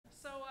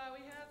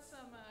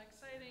some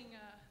exciting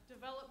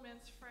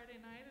developments Friday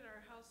night at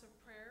our house of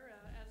prayer.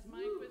 As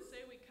Mike would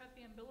say, we cut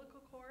the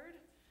umbilical cord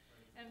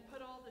and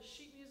put all the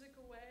sheet music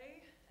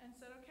away and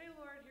said, okay,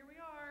 Lord, here we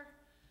are.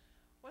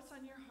 What's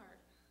on your heart?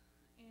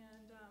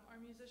 And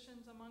our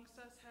musicians amongst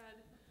us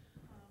had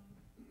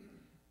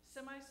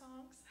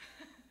semi-songs,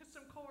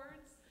 some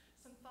chords,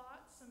 some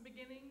thoughts, some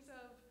beginnings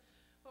of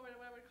what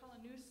I would call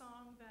a new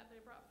song that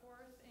they brought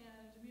forth,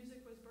 and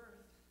music was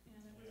birthed, and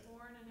it was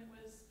born, and it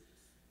was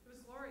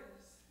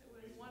glorious. It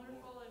was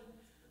wonderful, and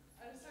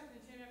I was talking to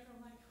Tammy after,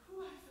 I'm like,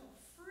 whew, I feel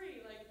free.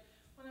 Like,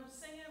 when I'm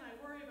singing, I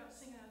worry about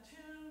singing out of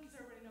tune, because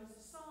everybody knows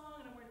the song,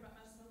 and I'm worried about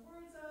messing the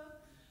words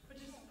up, but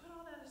just to put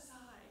all that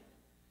aside,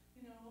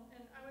 you know,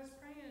 and I was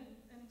praying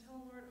and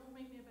telling the Lord, oh,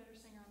 make me a better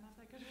singer. I'm not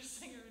that good of a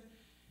singer. And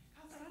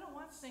God said, I don't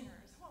want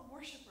singers. I want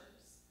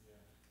worshipers.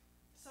 Yeah.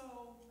 So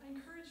I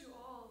encourage you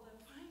all to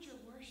find your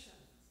worship.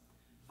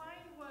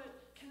 Find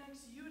what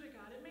connects you to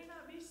God. It may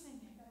not be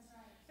singing. That's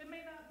right. It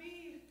may not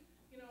be,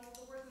 you know,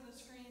 the words on the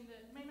screen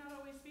that may not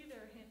always be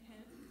there, hint,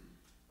 hint.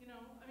 You know,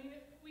 I mean,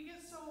 we get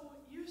so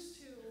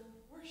used to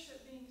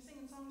worship being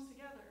singing songs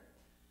together.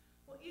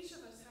 Well, each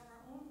of us have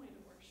our own way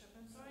to worship,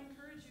 and so I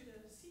encourage you to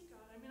seek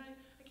God. I mean, I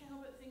can't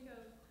help but think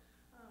of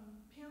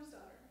Pam's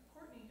daughter,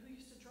 Courtney, who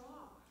used to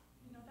draw.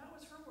 You know, that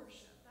was her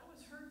worship. That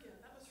was her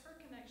gift. That was her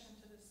connection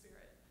to the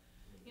Spirit.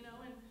 You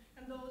know, and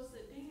those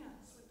that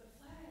dance with the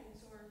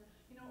flags, or,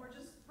 you know, or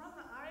just run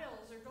the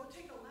aisles, or go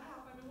take a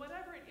lap. I mean,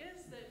 whatever it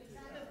is that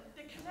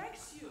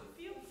connects you,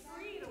 feel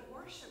free to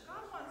worship.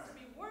 God wants to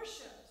be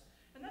worshipped,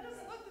 and that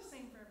doesn't look the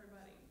same for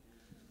everybody.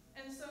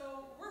 And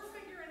so we're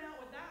figuring out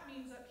what that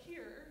means up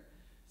here.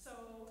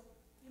 So,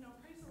 you know,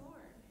 praise the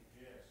Lord.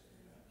 Yes.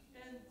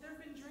 And there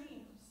have been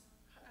dreams.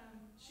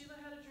 Sheila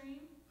had a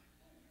dream,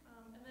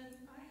 and then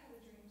I had a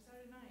dream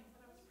Saturday night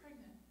that I was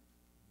pregnant.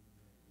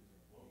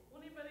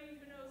 Well,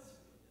 anybody who knows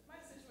my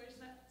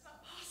situation, that's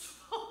not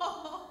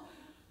possible.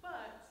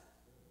 But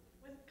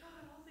with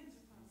God, all things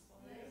are possible,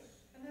 right?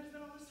 Yes. And there's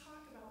been all this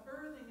talk about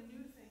birthing a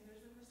new thing.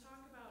 There's been this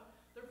talk about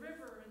the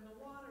river and the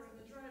water and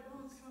the dry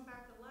bones coming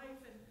back to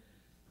life. And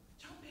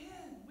jump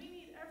in. We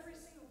need every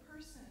single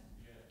person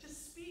to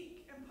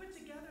speak and put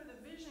together the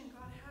vision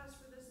God has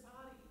for this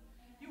body.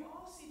 You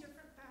all see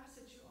different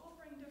facets. You all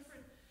bring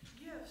different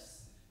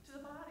gifts to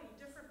the body,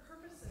 different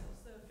purposes,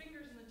 the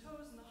fingers and the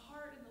toes and the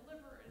heart and the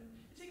liver, and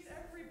it takes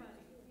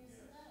everybody. Yes,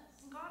 it does.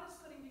 And God is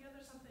putting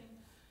together something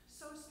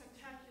so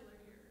spectacular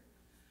here.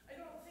 I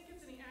don't think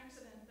it's any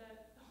accident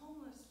that the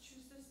homeless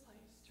choose this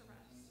place to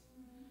rest.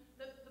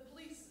 That the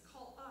police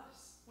call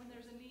us when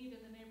there's a need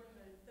in the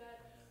neighborhood.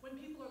 That when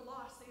people are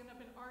lost, they end up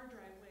in our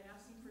driveway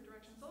asking for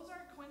directions. Those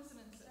aren't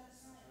coincidences.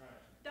 That's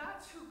right.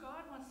 That's who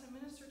God wants to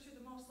minister to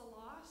the most, the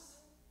lost.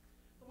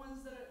 The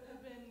ones that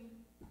have been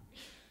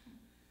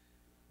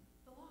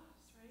the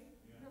lost, right?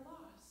 Yeah. They're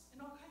lost in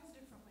all kinds of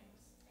different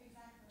ways.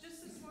 Exactly.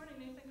 Just this morning,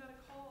 Nathan got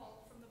a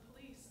call from the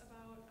police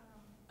about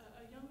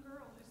a young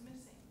girl who's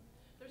missing.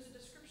 There's a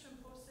description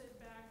posted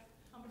back.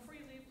 Before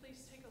you leave,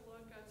 please take a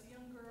look. It's a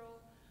young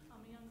girl, a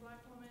young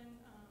black woman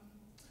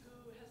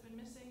who has been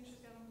missing.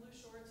 She's got on blue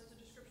shorts. It's a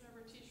description of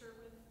her t-shirt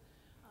with,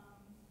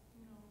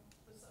 you know,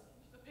 with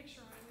a picture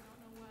on it. We don't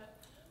know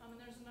what. And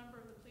there's a number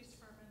of the police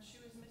departments.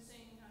 She was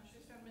missing. She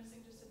was found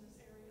missing just in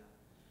this area.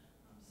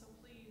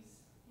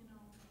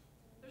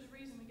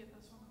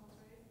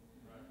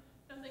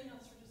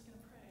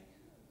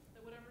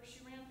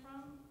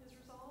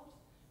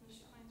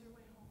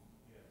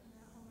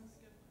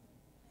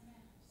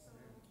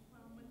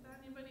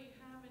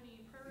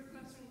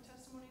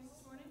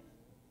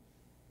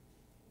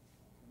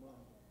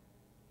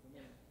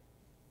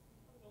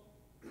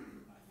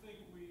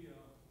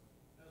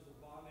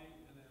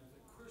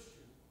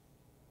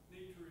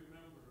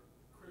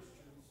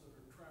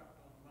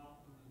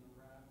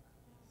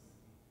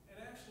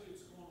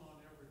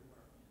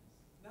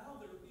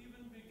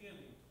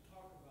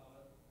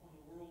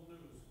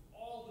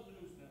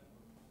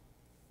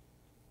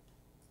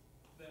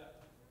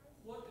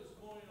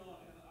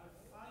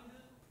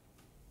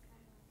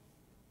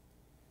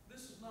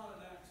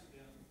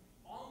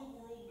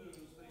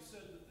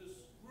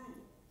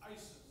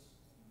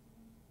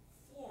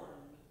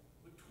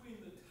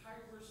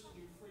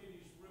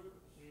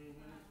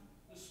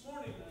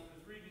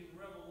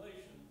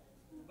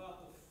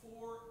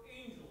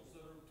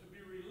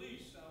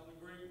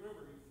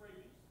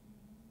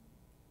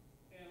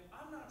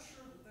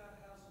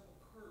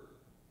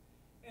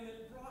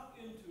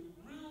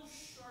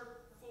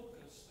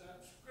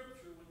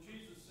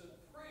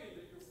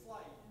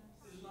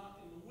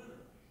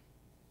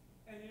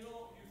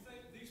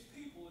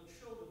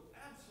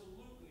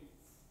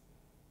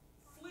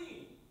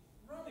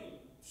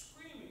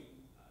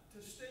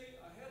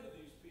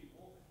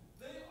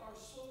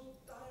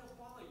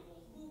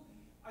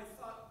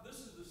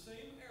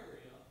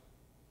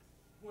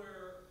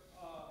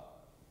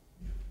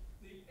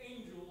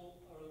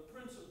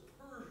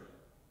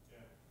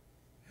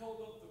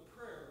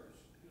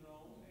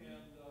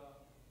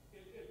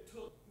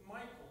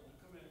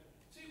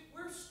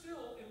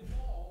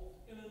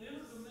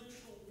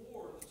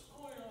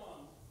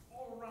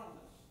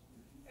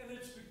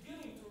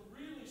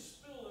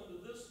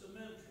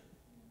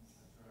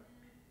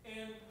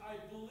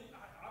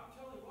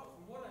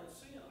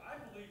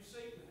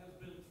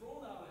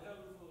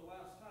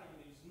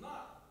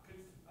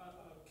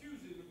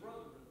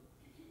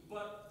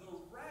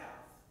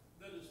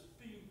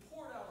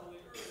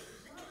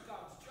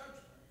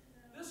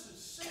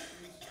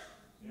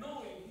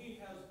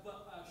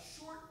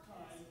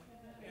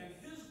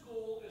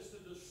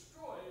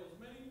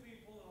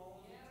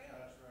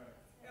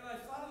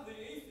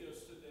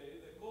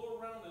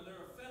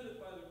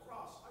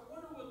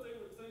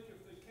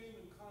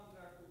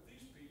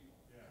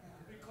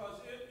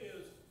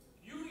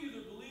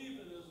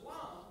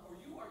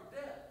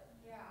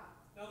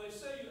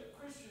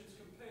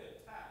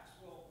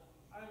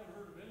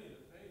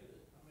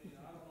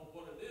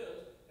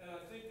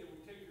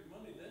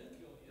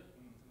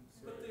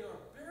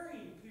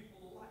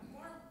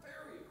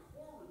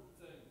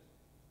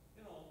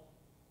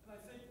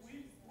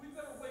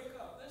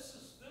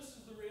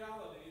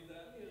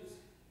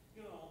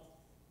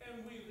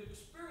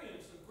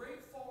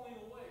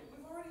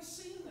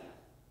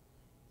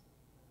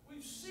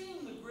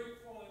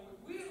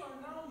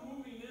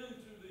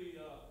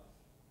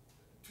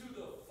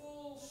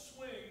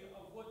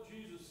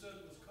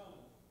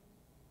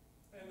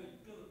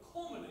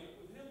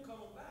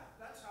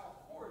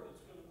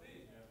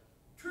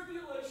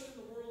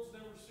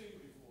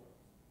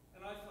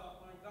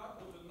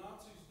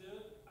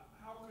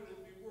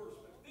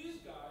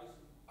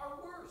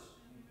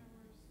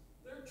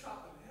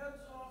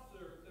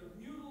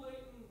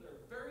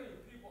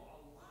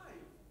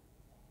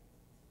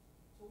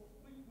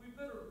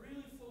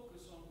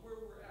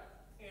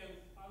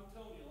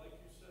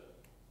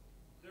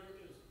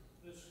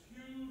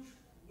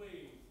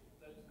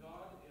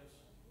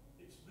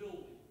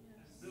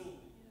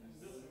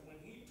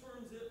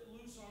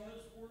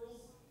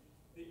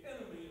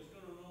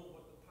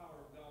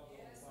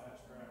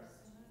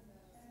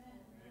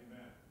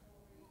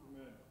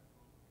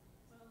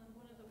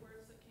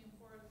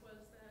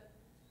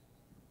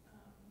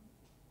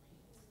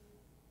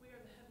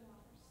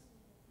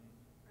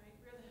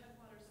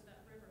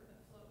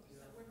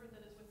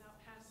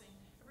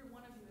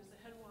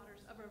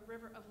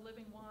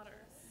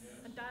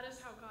 is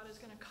how God is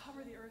going to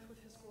cover the earth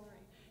with his glory.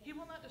 He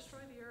will not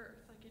destroy the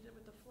earth like he did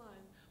with the flood,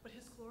 but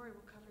his glory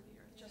will cover the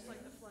earth just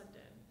like the flood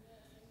did.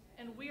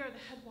 And we are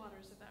the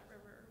headwaters of that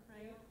river,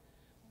 right?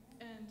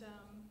 And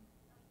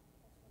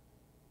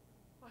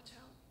watch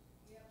out.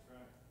 That's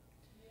right.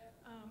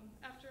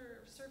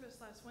 After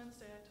service last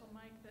Wednesday, I told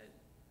Mike that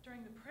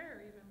during the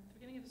prayer, even the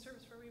beginning of the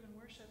service before we even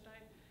worshipped, I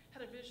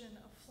had a vision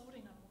of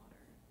floating on water.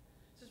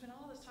 So there's been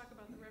all this talk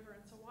about the river,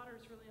 and so water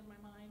is really in my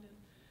mind. And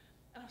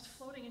I was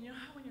floating, and you know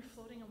how when you're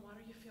floating in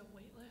water, you feel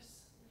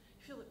weightless?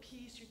 You feel at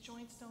peace, your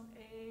joints don't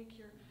ache,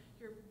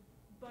 you're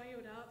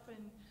buoyed up,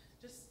 and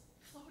just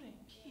floating,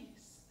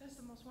 peace. That's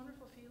the most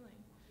wonderful feeling.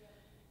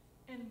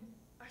 And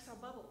I saw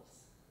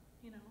bubbles,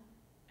 you know,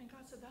 and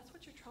God said, that's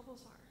what your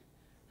troubles are.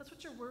 That's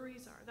what your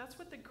worries are. That's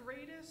what the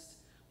greatest,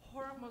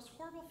 most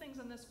horrible things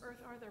on this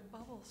earth are. They're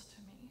bubbles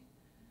to me.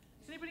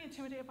 Is anybody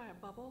intimidated by a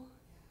bubble?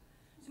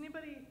 Is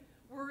anybody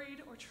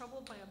worried or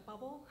troubled by a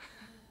bubble?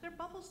 They're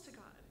bubbles to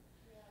God.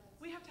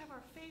 We have to have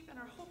our faith and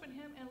our hope in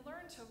him and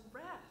learn to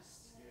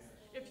rest.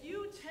 If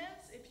you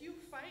tense, if you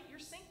fight,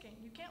 you're sinking.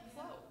 You can't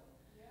float.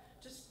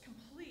 Just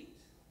complete.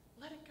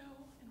 Let it go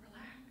and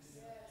relax.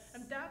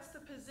 And that's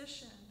the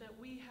position that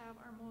we have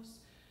our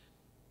most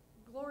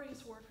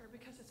glorious warfare,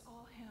 because it's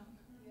all him.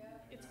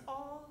 It's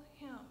all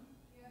him.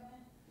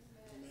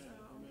 So,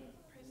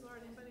 praise the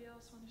Lord. Anybody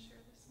else want to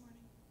share this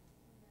morning?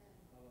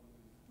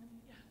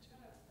 Yeah, Judy.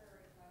 I have a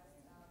prayer request.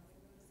 We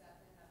move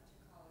Zeppelin up to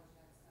college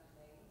next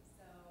Sunday.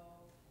 So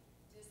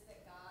just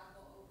that God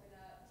will open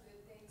up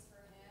good things for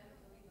him.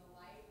 He'll be the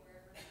light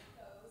wherever he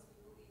goes.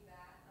 We believe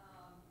that.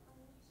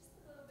 Just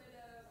a little bit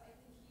of, I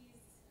think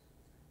he's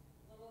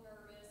a little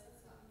nervous.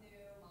 It's something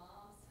new.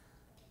 Mom's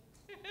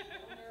a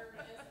little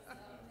nervous. It's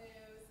something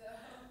new. So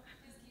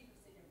just keep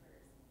us in your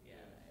prayers.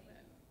 Yeah,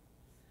 amen.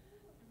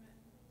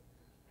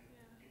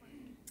 Amen. Yeah.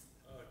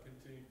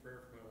 Continued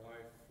prayer for my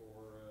wife,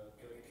 for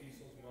Doug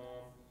Kiesel's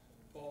mom,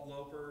 Paul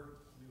Loper,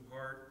 new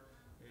heart,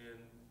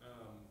 and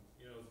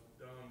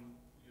Don,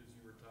 as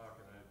you were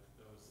talking, I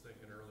was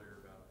thinking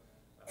earlier about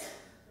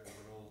there's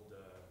an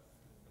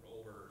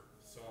older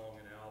song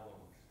and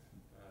album,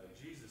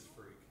 Jesus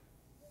Freak,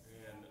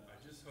 and I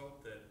just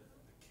hope that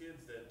the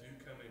kids that do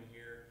come in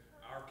here,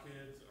 our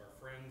kids, our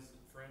friends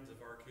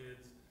of our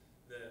kids,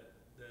 that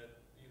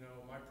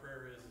my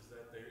prayer is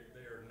that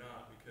they are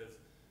not, because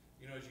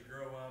as you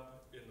grow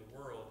up in the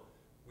world,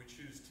 we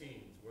choose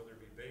teams, whether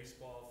it be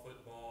baseball,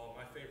 football.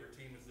 My favorite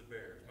team is the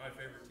Bears. My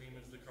favorite team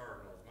is the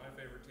Cardinals. My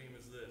favorite team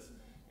is this.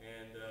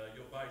 And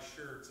you'll buy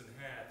shirts and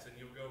hats, and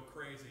you'll go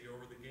crazy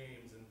over the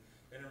games and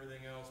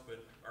everything else.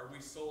 But are we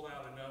sold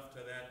out enough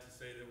to that to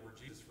say that we're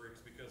Jesus freaks?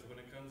 Because when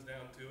it comes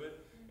down to it,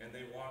 and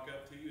they walk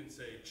up to you and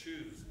say,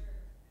 choose.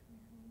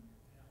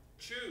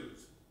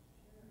 Choose.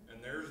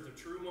 And there's the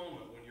true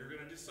moment when you're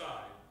going to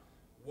decide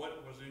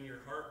what was in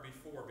your heart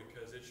before,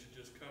 because it should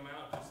just come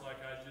out just like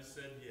I just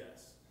said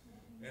yes.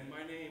 And my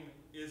name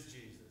is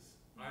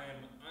Jesus.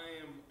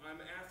 I'm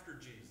after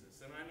Jesus,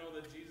 and I know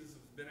that Jesus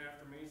has been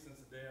after me since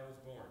the day I was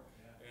born.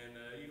 And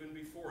even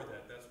before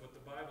that, that's what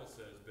the Bible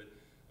says. But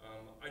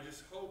I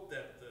just hope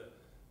that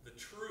the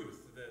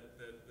truth, that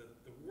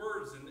the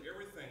words and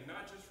everything,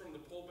 not just from the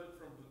pulpit,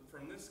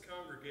 from this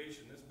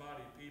congregation, this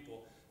body of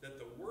people,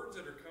 that the words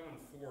that are coming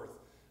forth,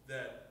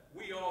 that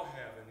we all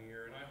have in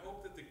here, and I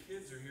hope that the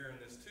kids are hearing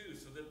this too,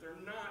 so that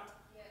they're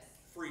not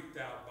freaked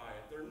out by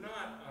it. They're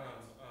not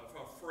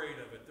afraid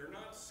of it. They're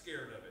not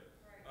scared of it.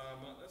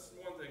 That's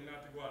one thing,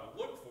 not to go out and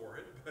look for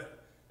it,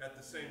 but at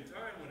the same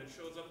time, when it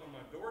shows up on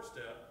my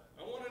doorstep,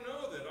 I want to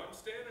know that I'm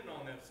standing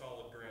on that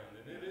solid ground,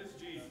 and it is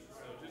Jesus.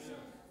 So just,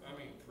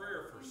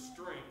 prayer for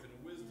strength and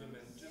wisdom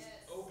and just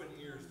open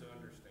ears to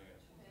understand.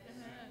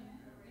 Amen.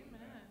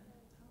 Amen.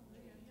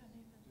 Hallelujah. Yeah,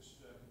 Nathan.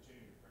 Just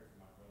continue to pray for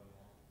my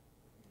brother-in-law.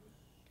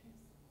 Okay.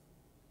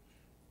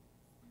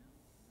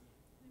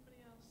 Yeah.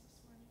 Anybody else this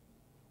morning?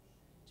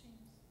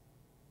 James.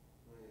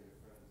 One of your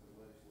friends, a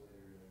legislator,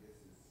 and I guess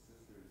his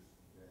sister's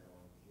down cancer.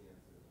 I hope he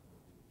looks good,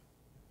 okay.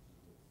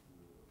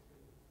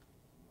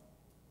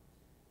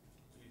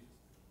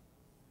 Jesus.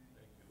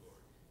 Thank you,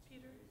 Lord.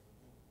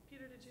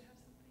 Peter, did you have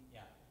something?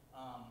 Yeah.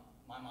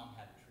 My mom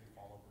had a tree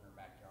fall over in her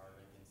backyard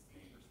against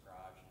the neighbor's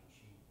garage, and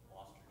she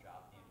lost her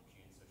job at the end of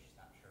June, so she's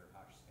not sure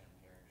how she's going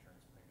to pay her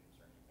insurance premiums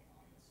or anything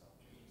on it. So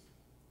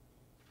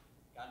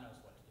God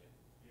knows what to do.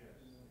 Yes.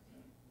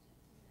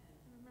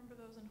 I remember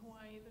those in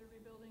Hawaii that are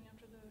rebuilding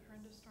after the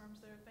horrendous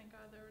storms there. Thank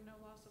God there were no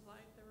loss of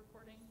life. They're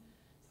reporting.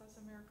 So that's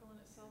a miracle in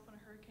itself when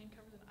a hurricane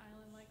covers an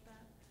island like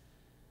that.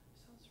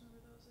 So let's remember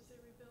those as they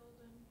rebuild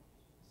and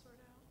sort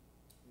out.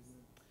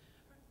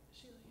 All right,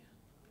 Sheila, yeah.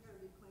 I'm going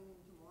to be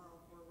cleaning tomorrow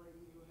for a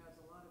lady who has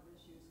a lot of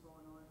issues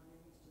going on. Her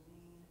name is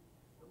Janine.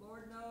 The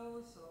Lord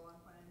knows, so I'm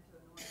planning to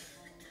anoint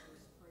the home.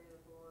 Just pray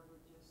that the Lord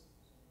would just,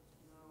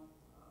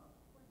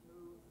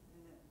 move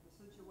in the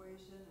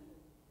situation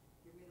and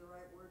give me the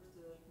right words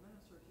to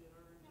minister to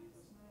her in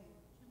Jesus' name.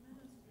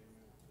 Amen.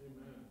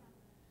 Amen. All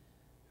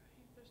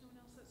right, if there's no one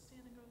else, let's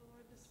stand and go to the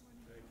Lord this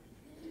morning. Thank you.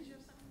 Did you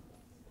have something?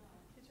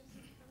 Did you have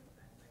something?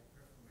 I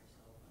prepare for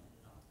myself.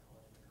 I'm out of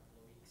college in a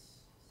couple of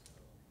weeks, so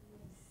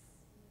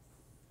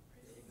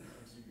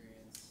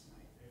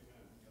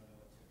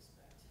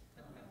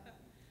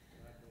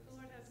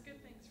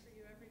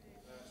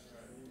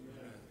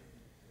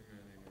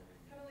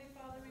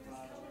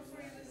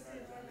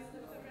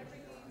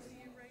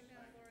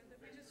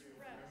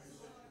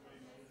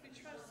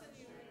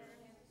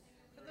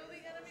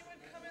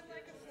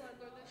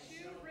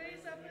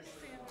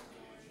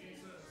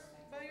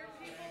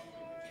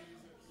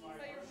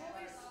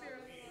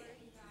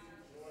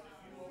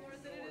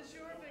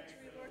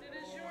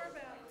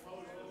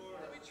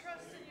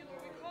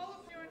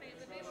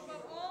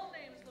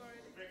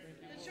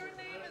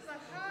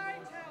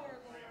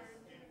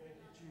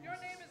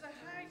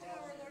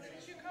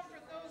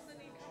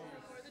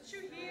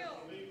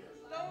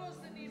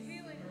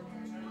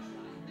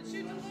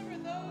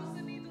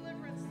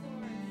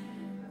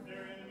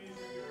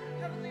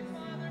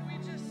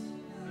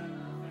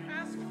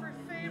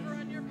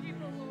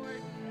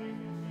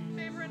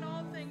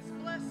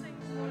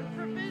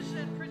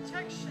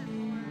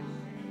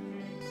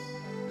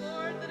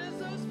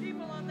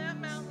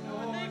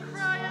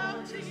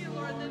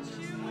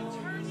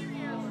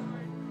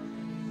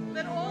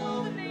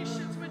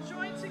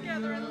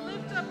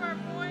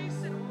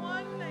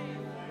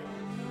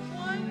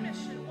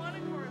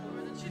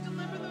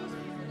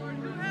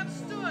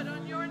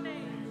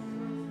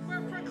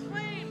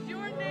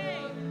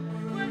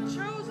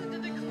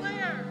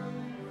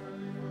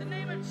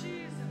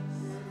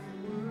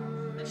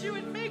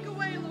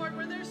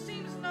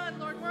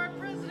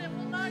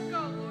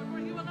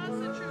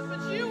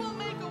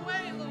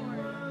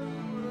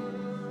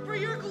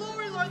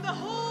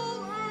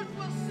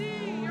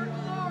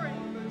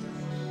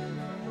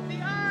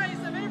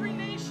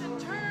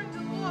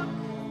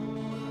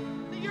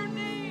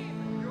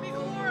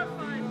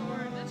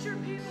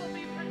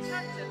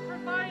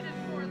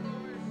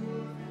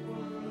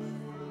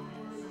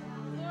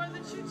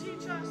you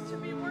teach us to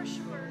be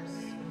worshipers.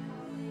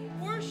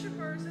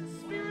 Worshipers in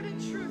spirit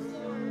and truth,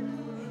 Lord.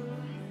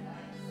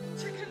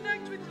 To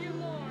connect with you,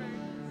 Lord.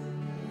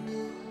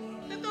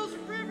 That those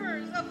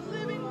rivers of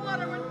living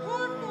water would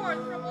pour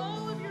forth from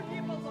all of your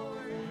people,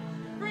 Lord.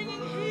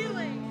 Bringing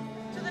healing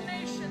to the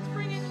nations,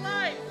 bringing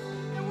life.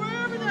 And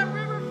wherever that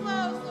river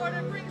flows, Lord,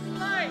 it brings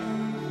life.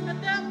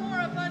 And that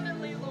more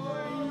abundantly,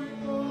 Lord.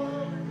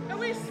 And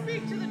we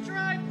speak to the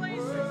dry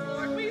places,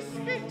 Lord. We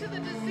speak to the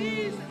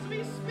diseases.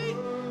 We speak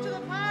to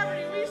the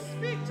poverty. We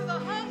speak to the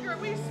hunger.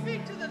 We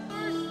speak to the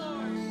thirst,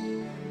 Lord.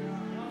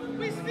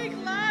 We speak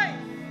life.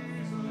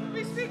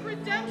 We speak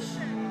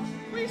redemption.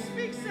 We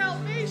speak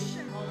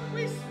salvation.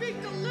 We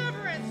speak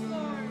deliverance,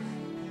 Lord.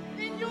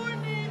 In your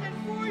name and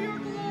for your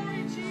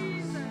glory,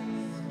 Jesus.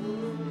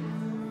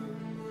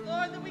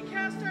 Lord, that we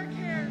cast our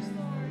cares,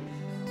 Lord.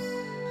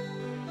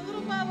 The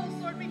little bubbles,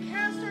 Lord, we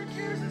cast our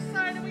cares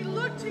aside and we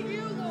look to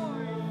you,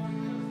 Lord.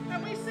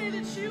 And we say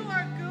that you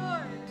are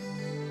good.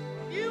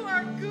 You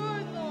are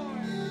good,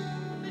 Lord.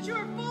 That you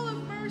are full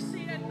of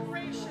mercy and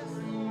gracious,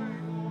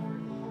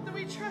 Lord. That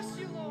we trust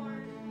you,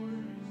 Lord.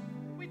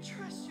 We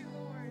trust you,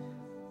 Lord.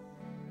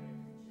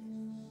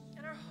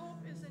 And our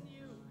hope is in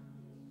you.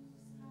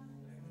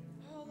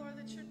 Oh, Lord,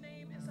 that your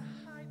name is a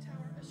high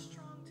tower, a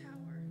strong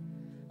tower,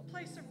 a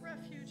place of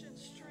refuge and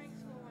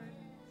strength, Lord.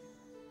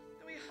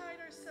 That we hide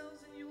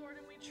ourselves in you, Lord,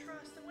 and we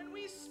trust. And when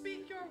we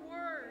speak your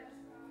word,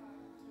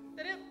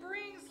 that it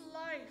brings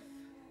life.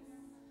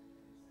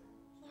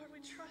 Lord, we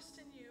trust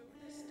in you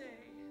this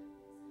day.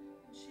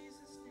 In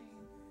Jesus'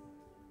 name.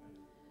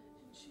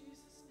 In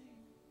Jesus'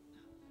 name.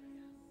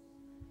 Hallelujah.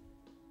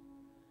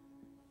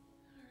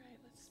 All right,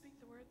 let's speak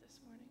the word this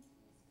morning.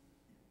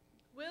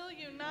 Will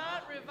you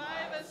not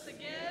revive us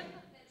again,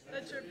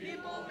 that your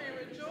people may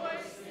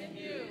rejoice in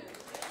you?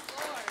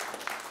 Lord.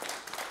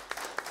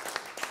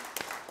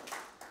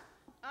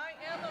 I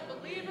am a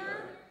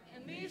believer,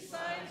 and these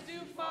signs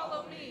do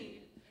follow me.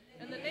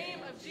 In the name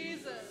of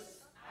Jesus,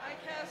 I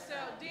cast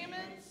out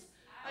demons.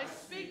 I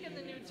speak in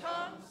the new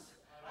tongues.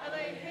 I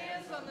lay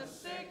hands on the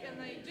sick, and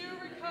they do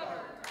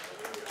recover.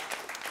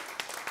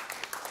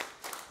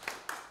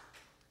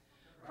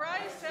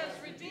 Christ has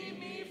redeemed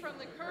me from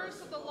the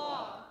curse of the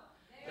law.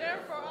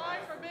 Therefore, I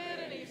forbid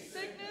any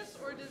sickness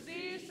or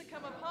disease to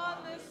come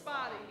upon this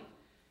body.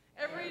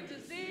 Every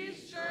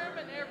disease, germ,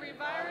 and every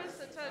virus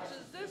that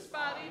touches this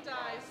body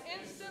dies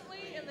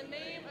instantly in the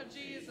name of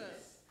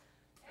Jesus.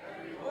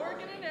 Every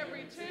organ and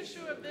every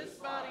tissue of this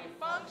body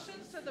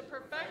functions to the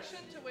perfection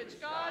to which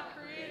God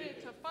created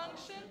it to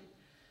function.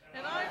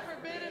 And I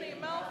forbid any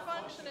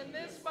malfunction in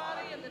this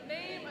body in the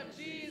name of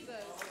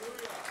Jesus.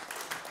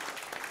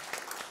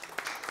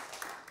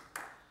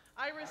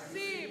 I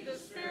receive the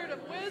spirit of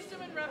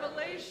wisdom and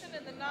revelation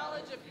in the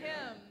knowledge of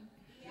him,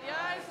 the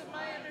eyes of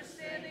my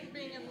understanding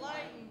being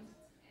enlightened.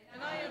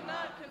 And I am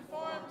not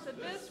conformed to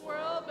this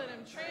world, but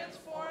am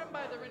transformed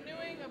by the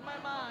renewing of my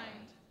mind.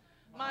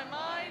 My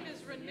mind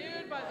is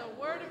renewed by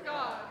the word of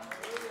God.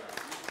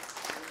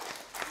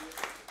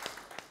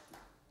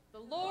 The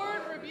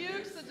Lord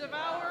rebukes the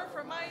devourer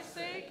for my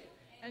sake,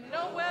 and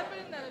no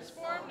weapon that is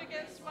formed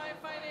against my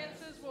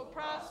finances will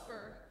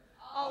prosper.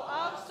 All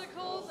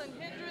obstacles and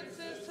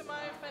hindrances to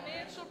my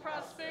financial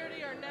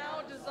prosperity are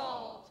now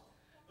dissolved.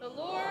 The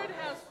Lord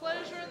has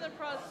pleasure in the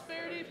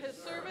prosperity of his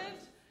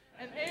servant,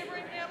 and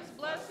Abraham's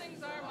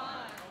blessings are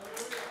mine.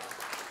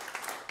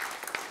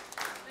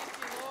 Thank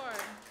you,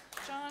 Lord.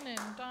 John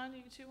and Don,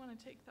 you two want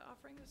to take the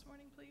offering this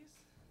morning,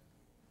 please?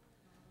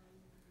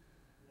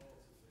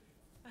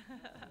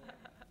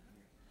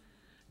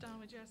 Don,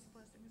 would you ask the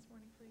blessing this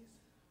morning, please?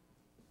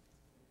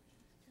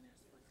 Can I ask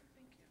the blessing?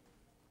 Thank you.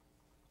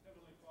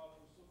 Heavenly Father,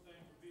 we're so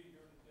thankful to be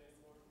here today,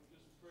 Lord. We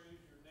just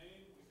praise your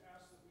name. We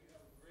ask that we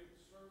have a great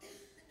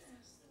service,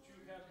 Yes, that you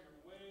have your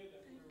way,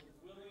 that we're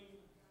willing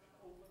and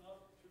open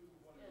up to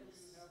whatever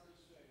you have to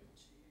say.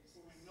 Jesus.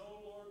 For we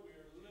know, Lord, we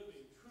are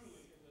living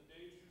truly in the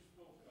days you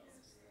spoke of.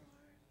 Yes, Lord.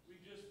 We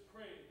just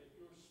pray that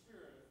your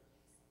spirit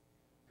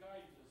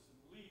guides us and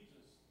leads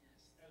us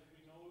Yes. as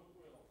we know it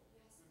will.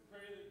 We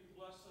pray that you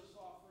bless this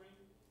offering.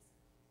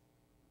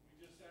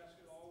 We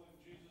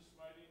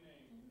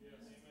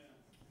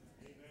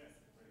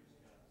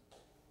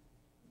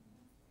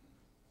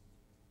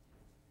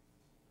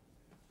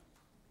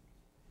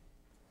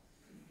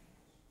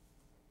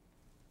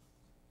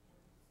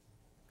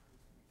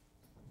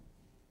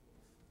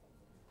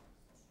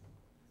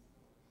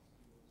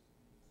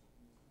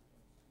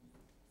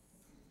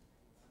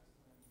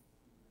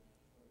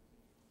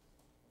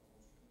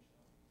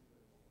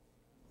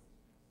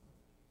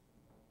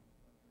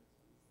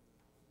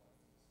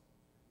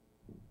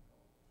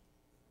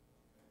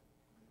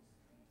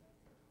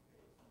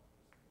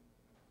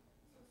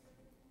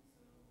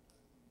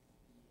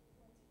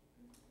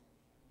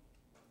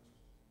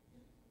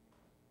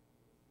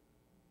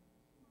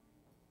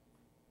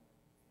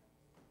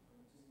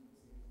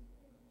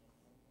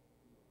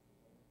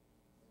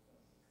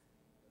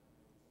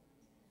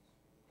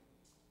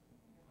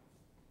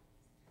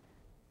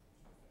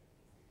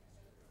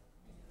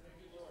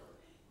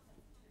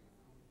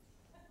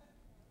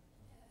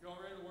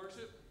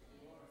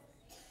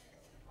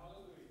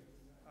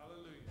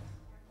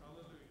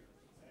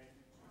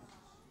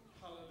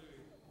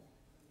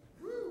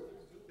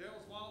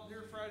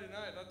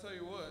right, I'll tell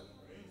you what.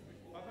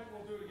 I think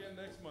we'll do it again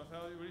next month.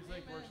 What do you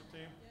think, worship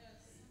team?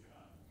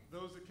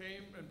 Those that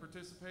came and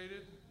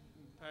participated,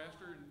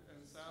 Pastor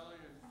and Sally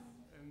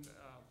and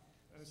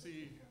I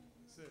see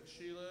said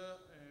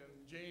Sheila and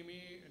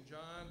Jamie and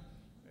John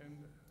and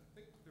I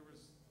think there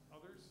was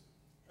others.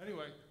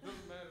 Anyway,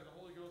 doesn't matter. The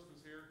Holy Ghost was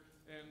here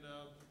and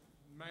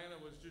manna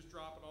was just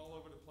dropping all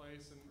over the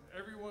place and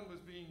everyone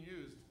was being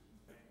used.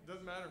 It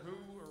doesn't matter who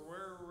or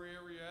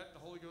wherever you're at. The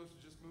Holy Ghost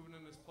is just moving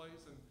in this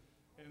place and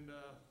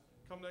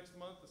come next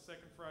month, the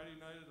second Friday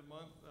night of the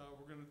month,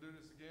 we're going to do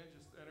this again.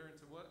 Just enter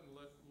into what and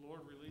let the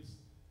Lord release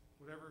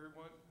whatever He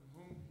wants and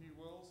whom He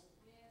wills.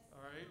 Yes.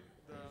 All right.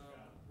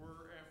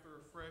 We're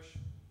after a fresh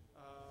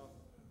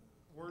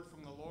word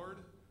from the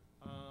Lord.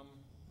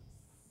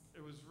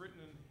 It was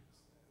written in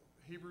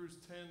Hebrews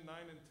 10:9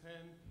 and 10,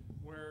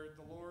 where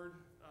the Lord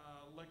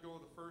let go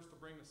of the first to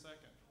bring the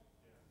second.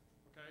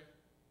 Okay?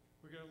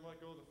 We got to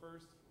let go of the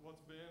first,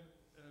 what's been,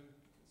 and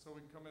so we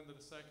can come into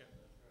the second.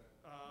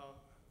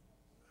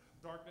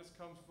 Darkness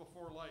comes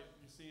before light.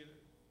 You see it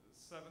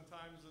 7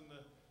 times in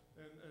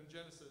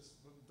Genesis.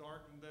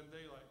 Dark and then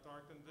daylight.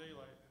 Dark and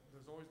daylight.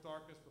 There's always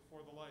darkness before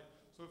the light.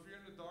 So if you're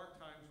in the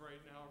dark times right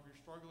now, if you're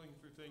struggling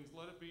through things,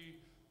 let it be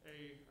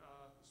a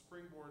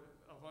springboard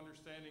of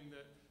understanding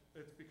that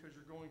it's because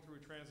you're going through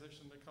a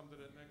transition to come to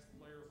that next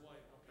layer of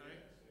light.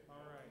 Okay?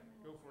 All right.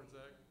 Go for it,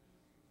 Zach.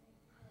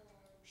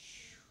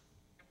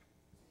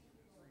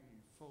 3,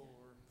 4.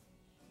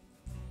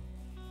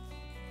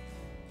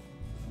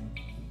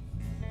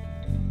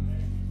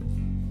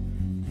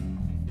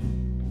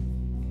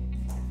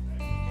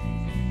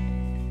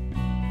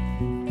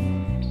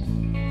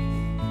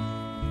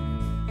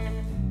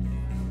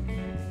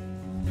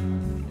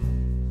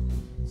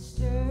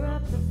 Stir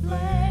up the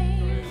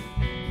flame,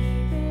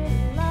 keep it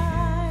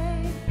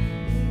alive,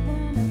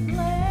 even a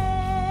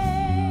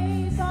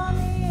blaze on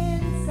the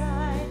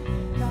inside.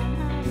 Come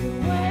have your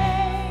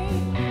way,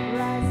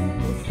 rise in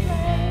this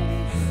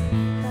place,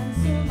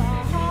 consume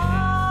our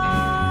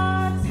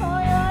hearts for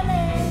your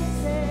name's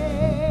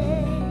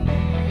sake.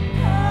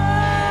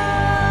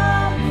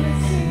 Come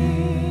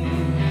receive,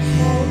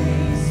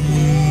 Holy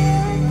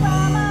Spirit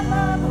from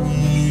above,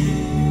 Holy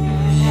Spirit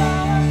from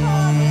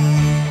upon us.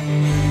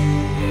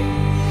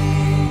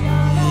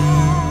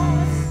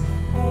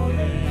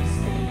 Holy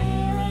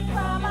Spirit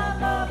from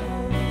above,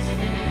 Holy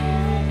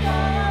Spirit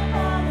come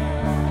upon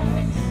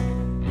us.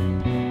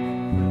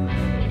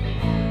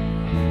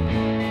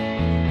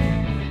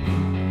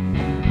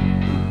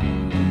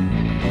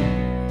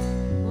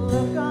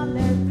 Look on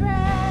their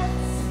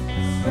threads,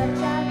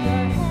 stretch out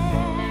your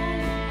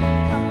hand,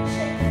 come and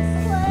shake this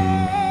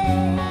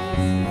place,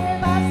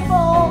 give us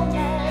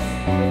boldness,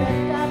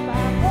 lift up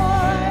our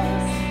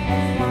voice,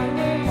 as one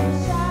we will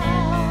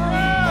shout,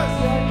 your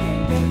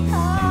kingdom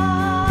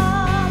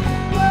come,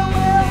 your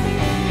will be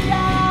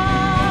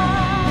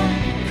done.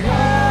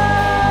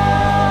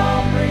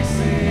 Come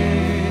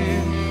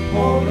receive,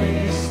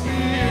 Holy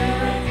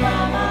Spirit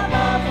from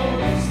above,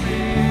 Holy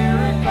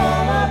Spirit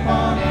come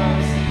upon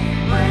us.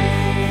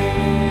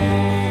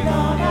 Breathe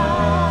on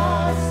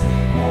us,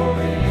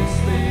 Holy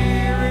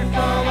Spirit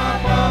from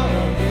above,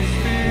 Holy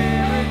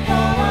Spirit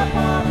come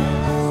upon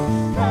us.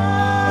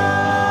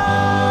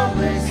 Come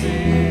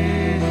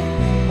receive,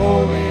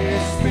 Holy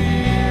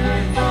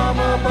Spirit from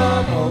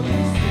above,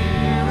 Holy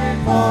Spirit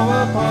fall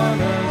upon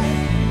us.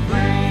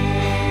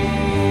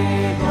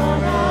 Breathe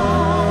on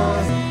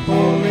us,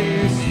 Holy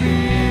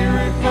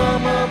Spirit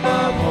from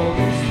above,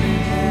 Holy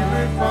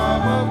Spirit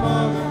from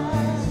above us.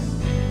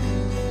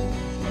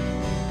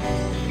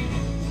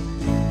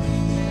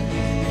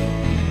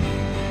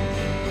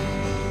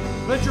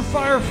 Let your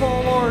fire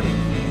fall, Lord.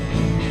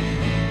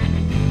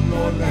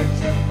 Lord, let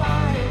your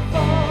fire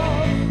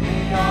fall. We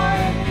are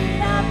in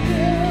need of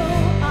you.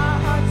 Our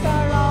hearts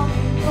are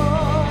longing for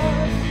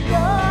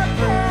your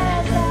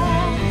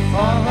presence.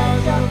 Lord, let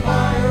your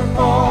fire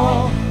fall.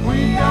 We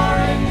are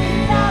in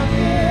need of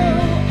you.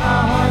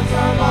 Our hearts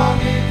are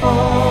longing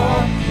for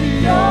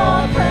your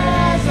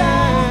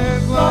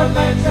presence. Lord,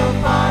 let your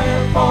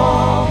fire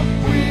fall.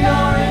 We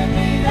are in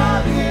need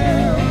of you.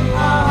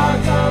 Our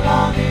hearts are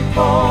longing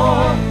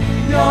for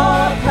your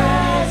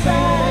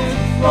presence.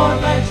 Lord,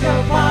 let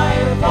your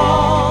fire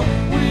fall.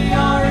 We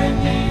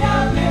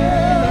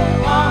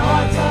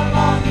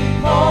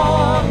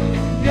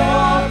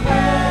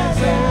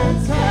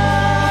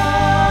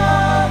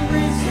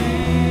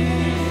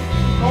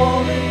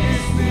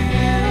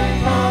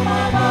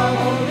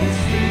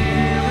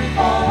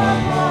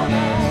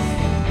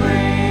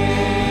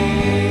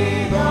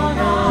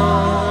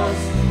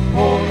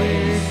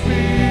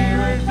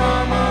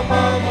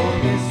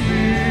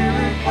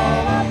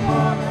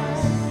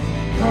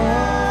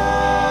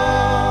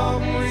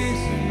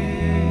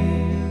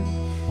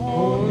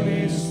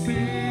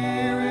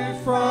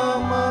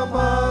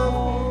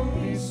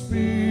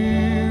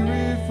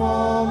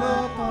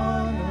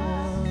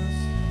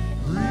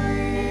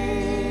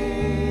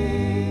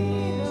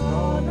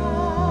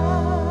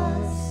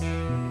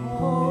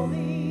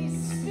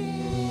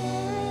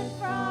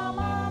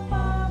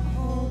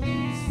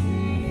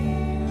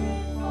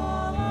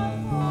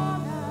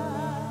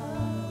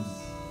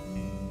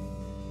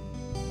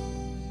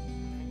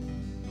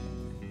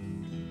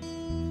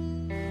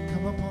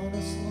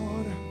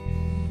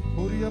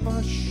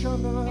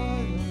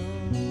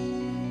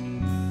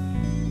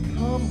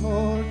Come,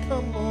 Lord,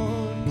 come,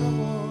 Lord, come,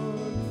 Lord.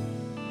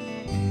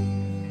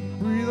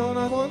 Breathe on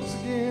us once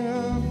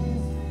again.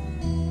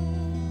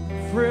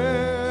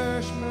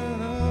 Fresh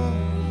manna.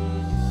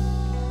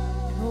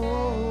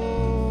 Oh.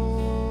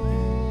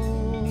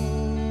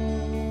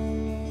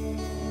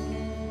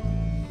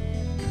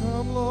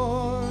 Come,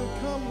 Lord,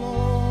 come,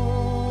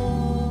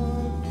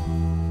 Lord.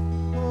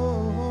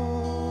 Oh.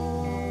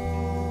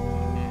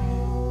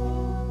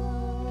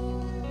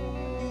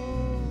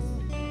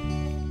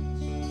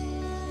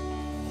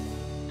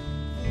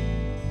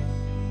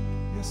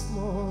 Yes,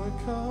 Lord,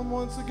 come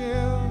once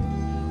again.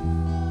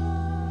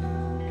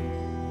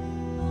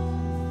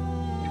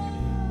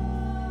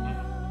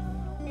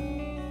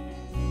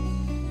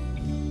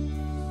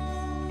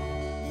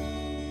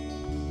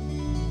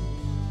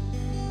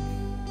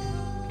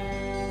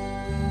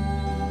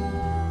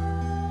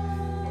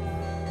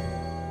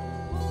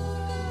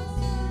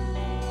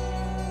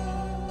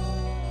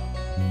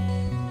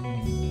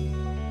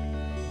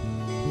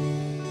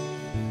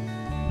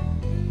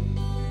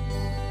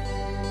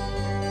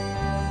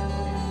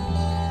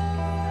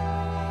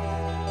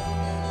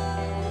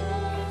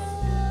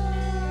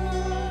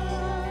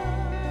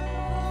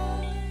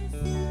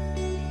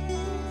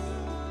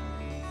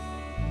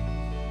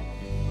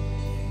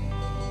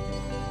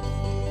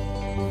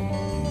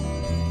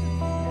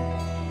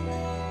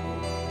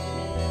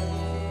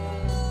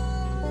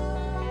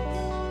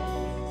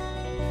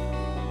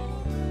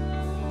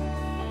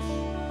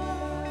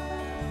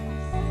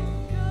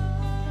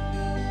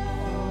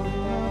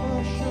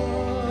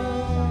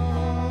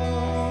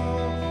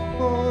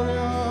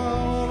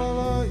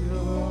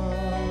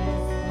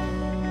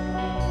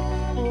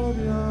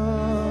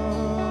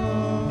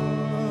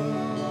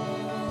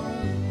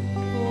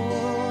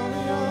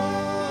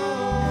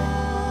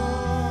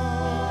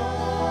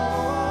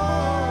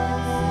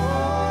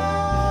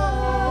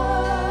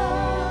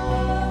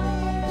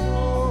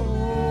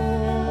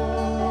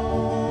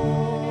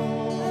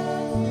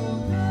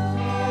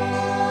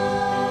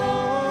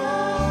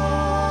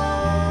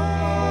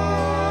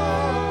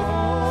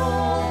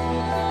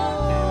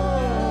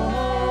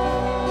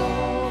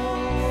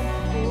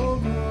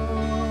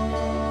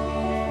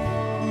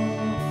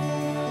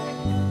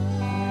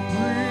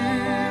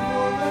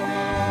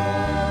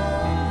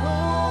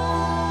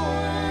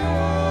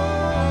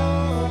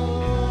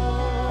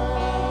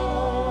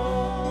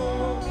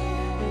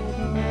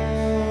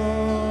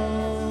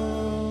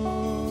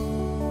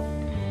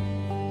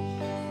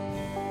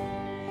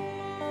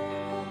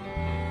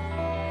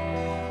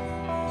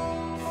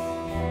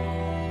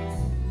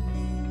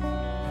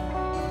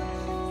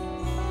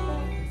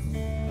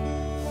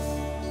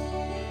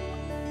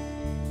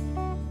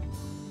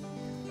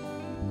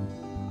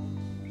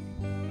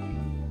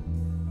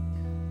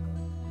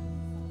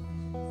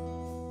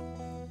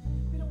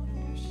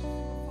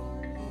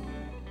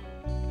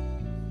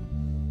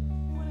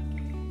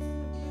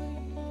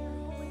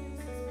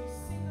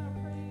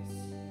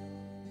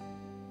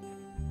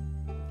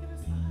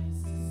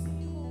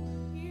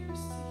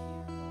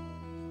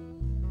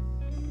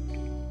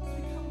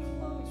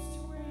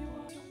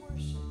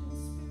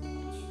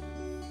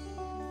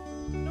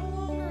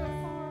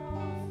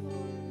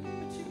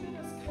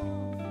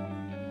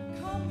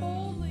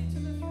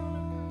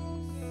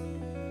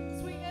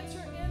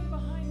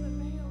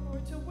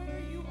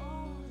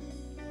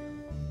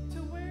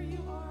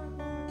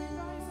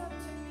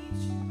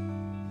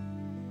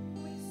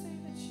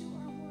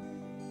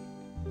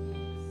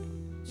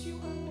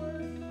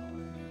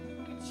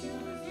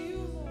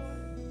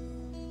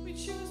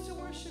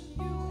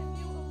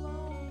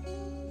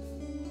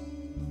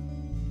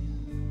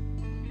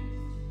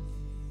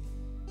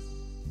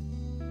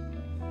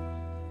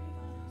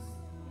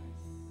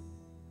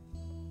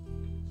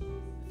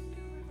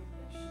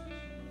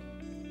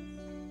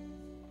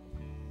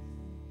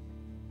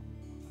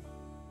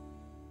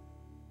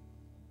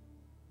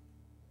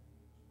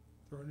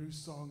 There are new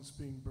songs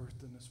being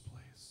birthed in this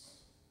place.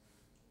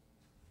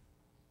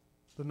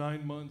 The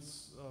 9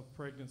 months of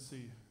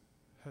pregnancy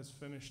has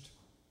finished,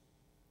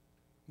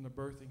 and the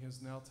birthing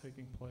is now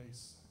taking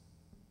place.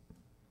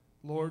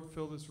 Lord,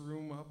 fill this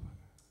room up,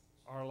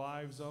 our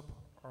lives up,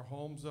 our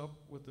homes up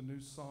with the new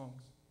songs.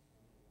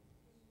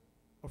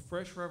 A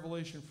fresh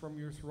revelation from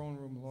your throne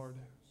room, Lord.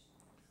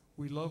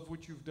 We love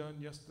what you've done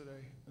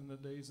yesterday and the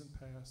days in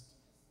past.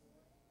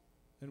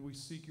 And we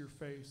seek your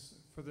face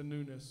for the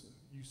newness.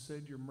 You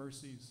said your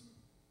mercies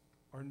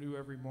are new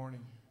every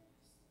morning.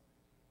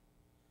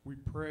 We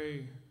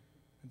pray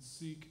and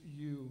seek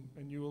you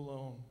and you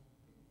alone.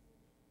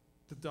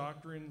 The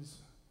doctrines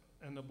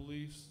and the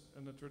beliefs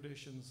and the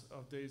traditions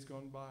of days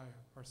gone by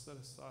are set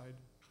aside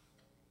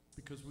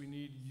because we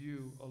need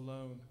you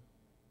alone.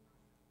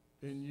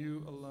 In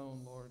you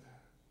alone, Lord.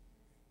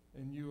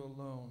 In you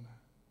alone.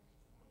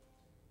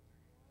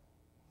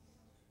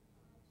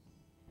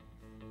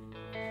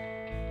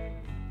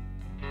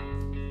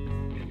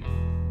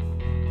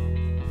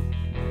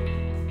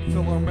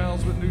 Fill our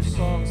mouths with new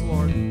songs,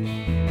 Lord.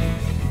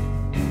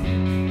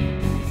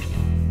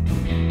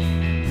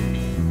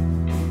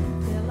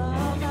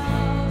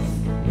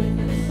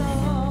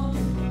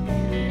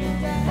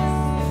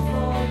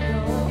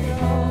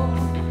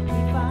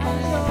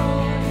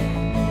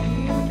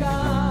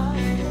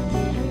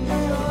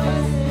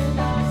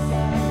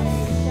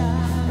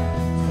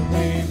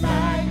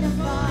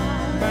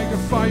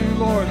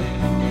 Lord.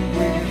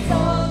 We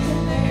exalt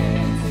your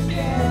name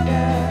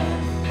together.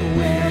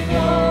 We're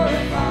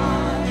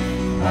glorified,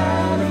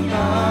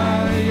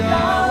 Adonai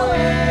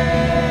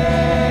Yahweh.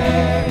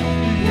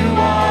 You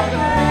are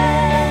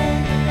great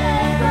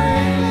and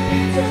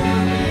greatly to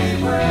be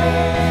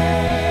praised.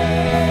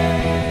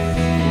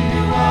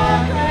 You are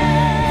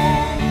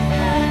great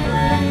and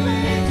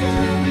greatly to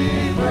be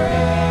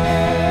praised.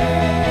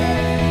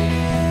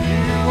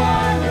 You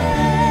are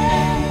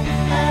great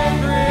and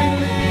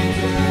greatly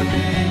to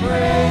be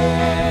praised.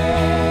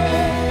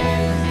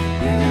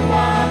 You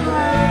are great.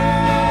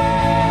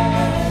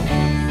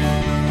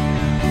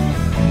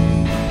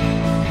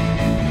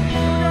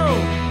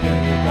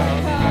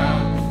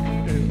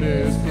 In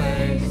this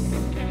place,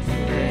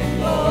 bring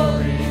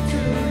glory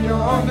to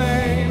your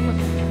name.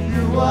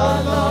 You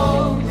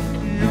alone,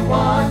 you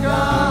are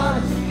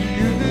God.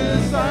 You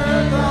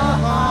deserve the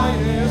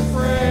highest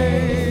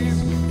praise.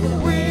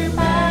 We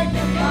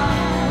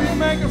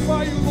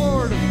magnify you,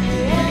 Lord. We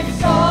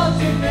exalt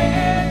your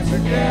name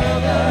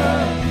together.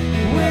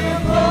 We're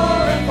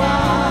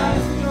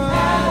glorified,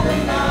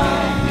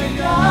 Adonai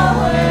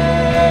Yahweh.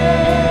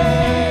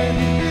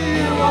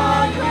 You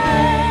are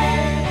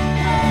great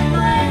and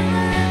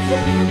greatly to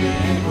be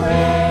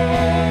praised.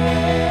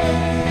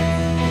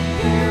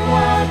 You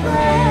are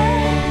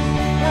great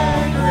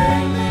and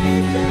greatly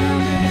to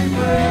be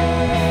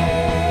praised.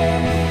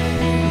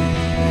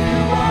 You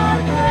are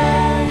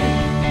great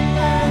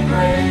and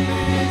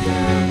greatly to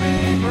be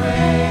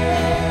praised.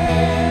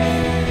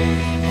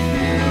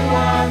 You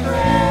are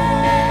great.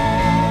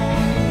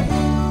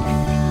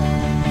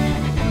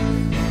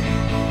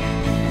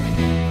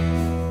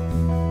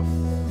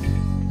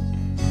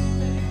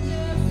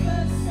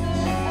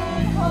 Magnificent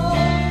and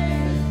holy,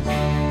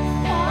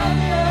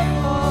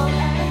 wonderful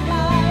and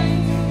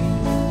mighty,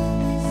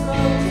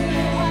 slow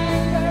to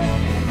anger,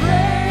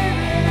 great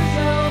is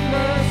your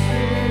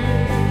mercy.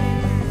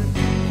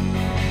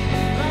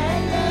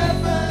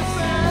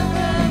 Magnificent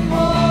and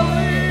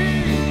holy,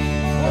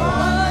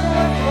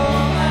 wonderful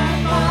and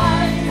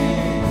mighty,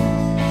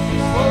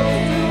 slow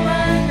to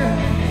anger,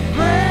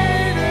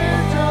 great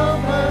is your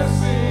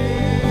mercy.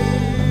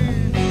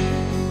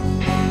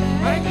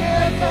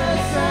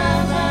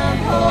 Magnificent and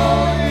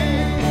holy,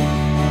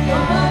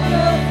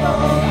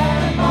 wonderful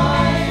and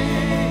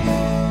mighty,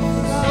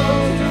 slow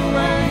to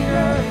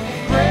anger,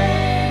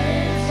 great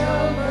is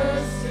your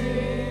mercy.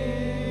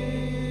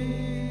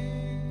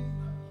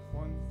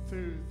 1, 2,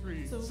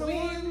 3. So we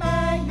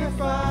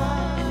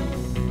magnify,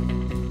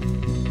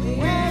 we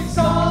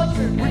exalt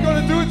your name. We're going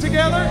to do it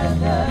together.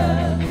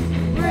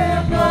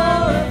 We're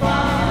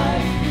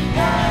glorified,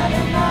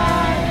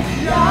 Adonai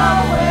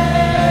Yahweh.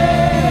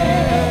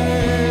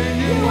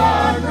 You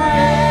are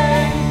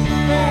great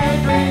and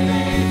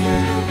greatly to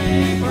be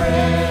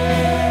praised.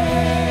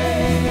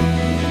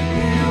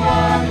 You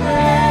are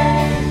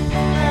great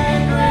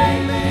and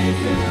greatly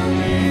to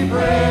be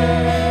praised.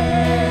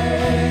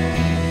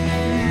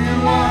 You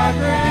are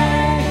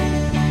great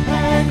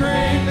and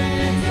greatly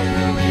to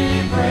be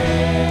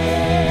praised.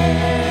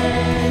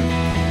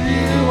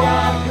 You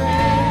are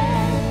great.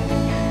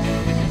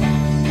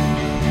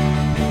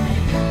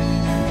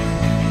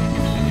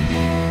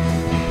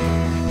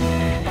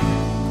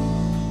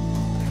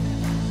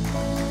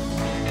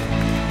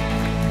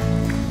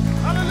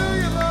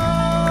 Hallelujah,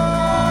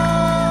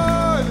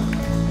 Lord.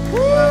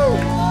 Woo!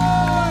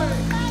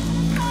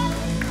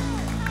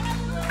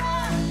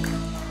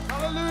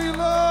 Hallelujah,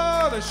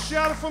 Lord. A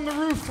shout it from the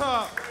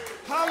rooftop.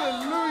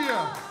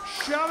 Hallelujah.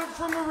 Shout it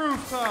from the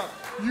rooftop.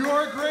 You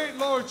are great,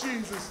 Lord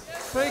Jesus.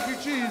 Thank you,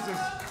 Jesus.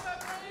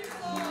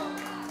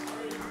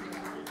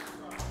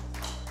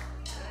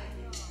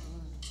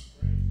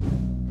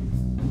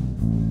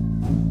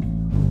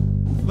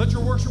 Let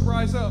your worship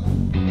rise up,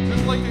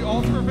 just like the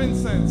altar of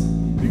incense,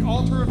 the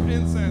altar of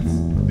incense,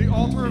 the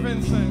altar of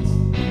incense,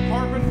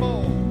 harp and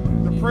bowl,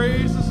 the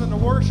praises and the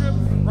worship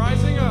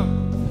rising up.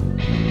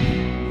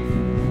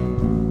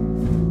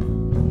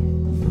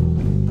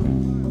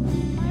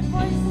 My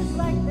voice is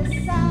like the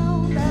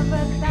sound of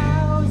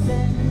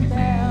 1,000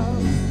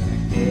 bells.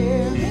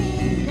 Hear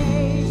me,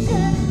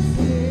 nations,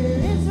 hear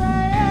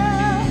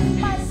Israel.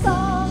 My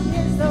song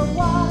is the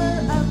water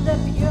of the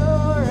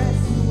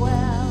purest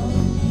well.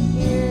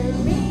 Hear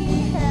me,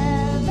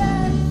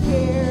 heaven,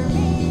 hear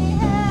me,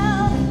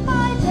 hell.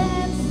 My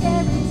dance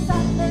carries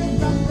thunder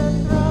from the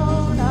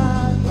throne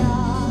of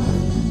God.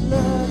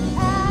 Look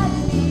at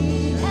me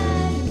and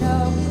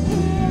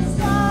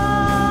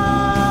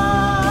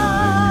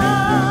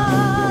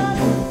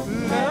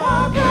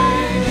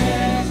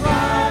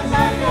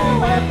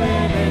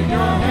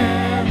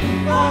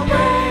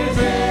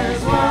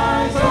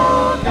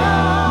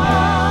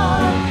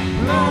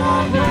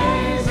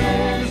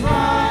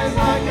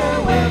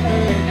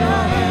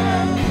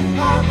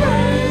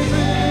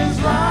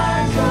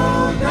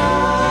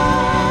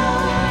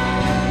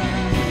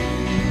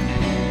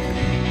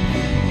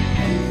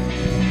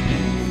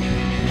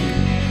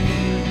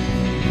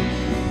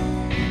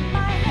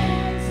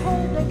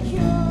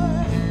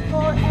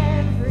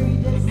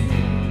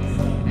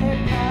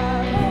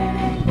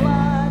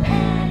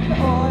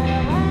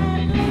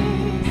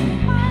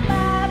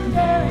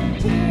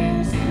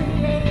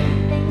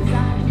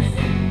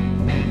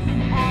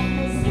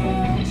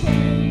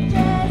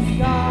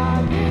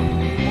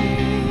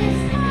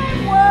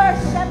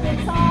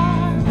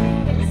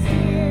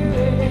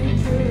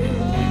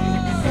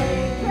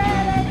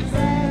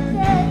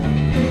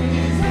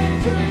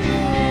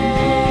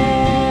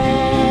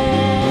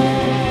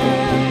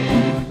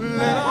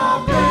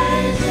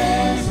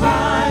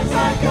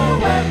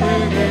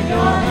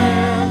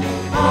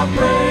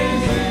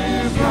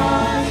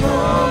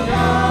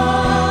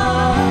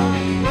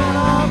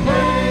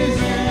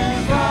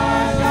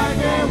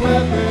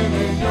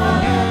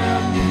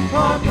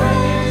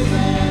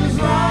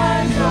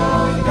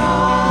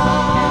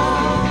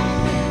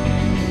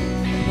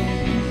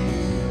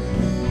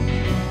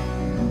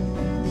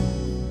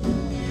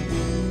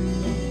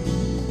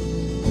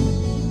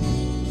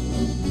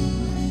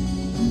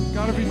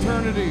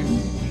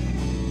eternity.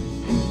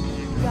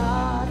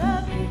 God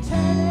of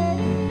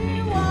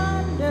eternity,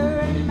 wonder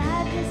and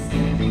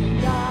majesty,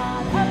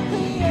 God of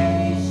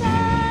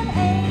creation,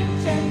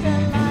 ancient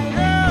and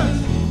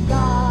mighty,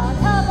 God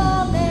of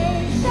all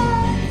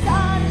nations,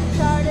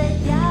 uncharted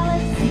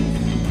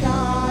galaxies,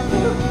 God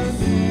who is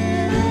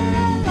here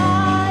and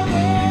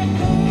lying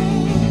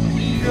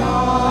King,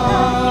 God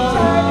of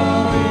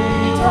eternity,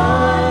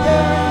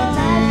 wonder and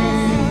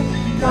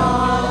majesty,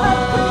 God of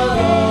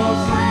creation,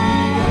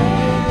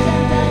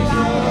 ancient and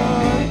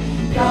mighty,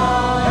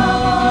 God of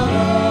all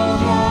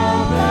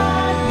nations,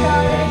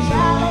 uncharted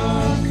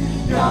galaxies,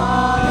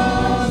 God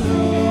who is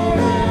here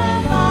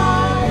and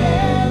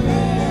lying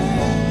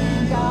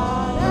King,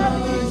 God of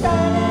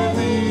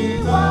eternity,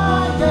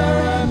 wonder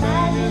and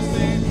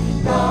majesty,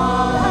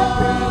 God of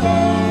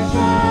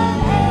creation,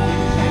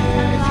 ancient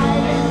and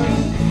mighty,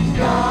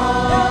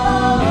 God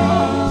of all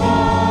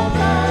nations,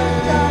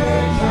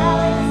 uncharted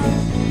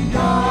galaxies,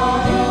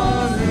 God who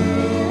is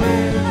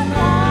here and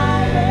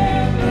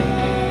lying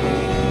King.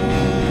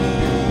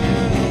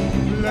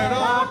 Let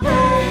Our our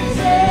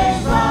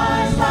praises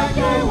rise like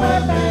a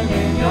weapon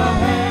in your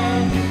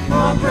hand.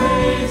 Our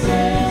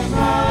praises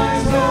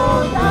rise,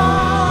 oh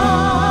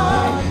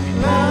God.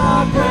 Let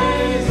our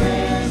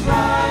praises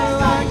rise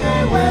like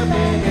a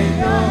weapon in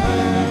your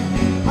hand.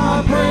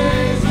 Our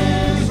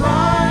praises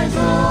rise,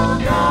 oh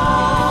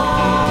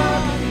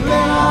God.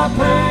 Let our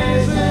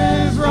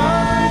praises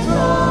rise,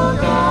 oh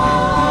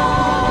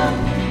God.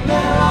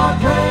 Let our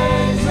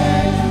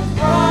praises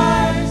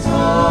rise,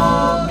 oh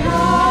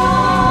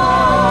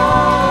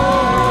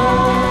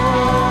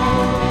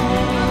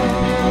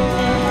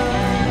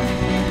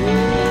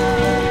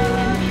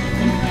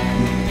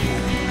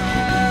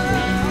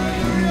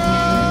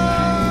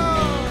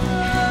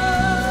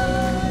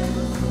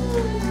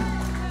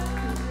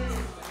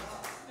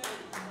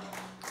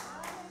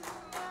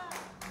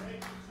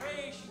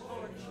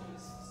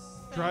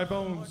dry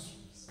bones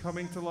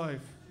coming to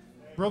life.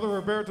 Brother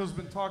Roberto's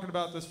been talking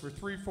about this for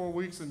 3-4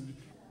 weeks, and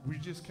we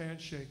just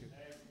can't shake it.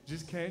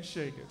 Just can't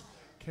shake it.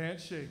 Can't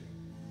shake it.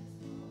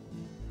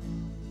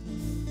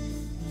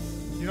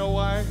 You know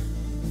why?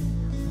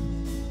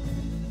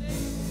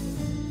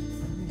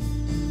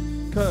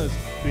 Because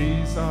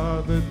these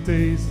are the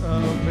days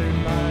of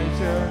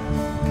Elijah,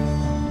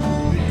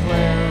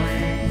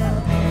 declaring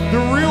the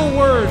real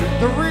word,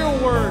 the real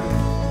word.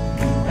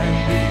 And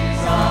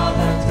these are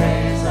the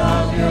days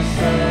of your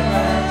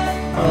servant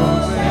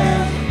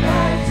Moses,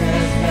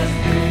 righteousness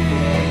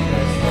being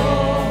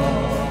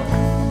restored.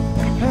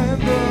 And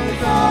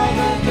those are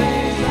the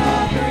days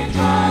of great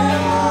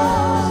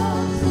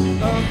trials,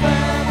 of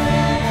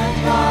famine and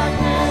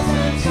darkness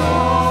and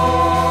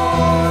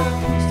sword.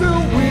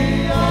 Still we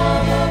are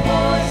the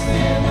voice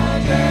in the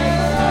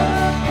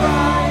desert,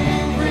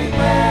 crying,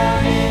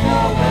 preparing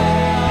a way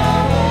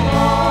of the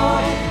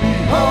Lord.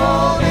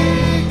 Behold, He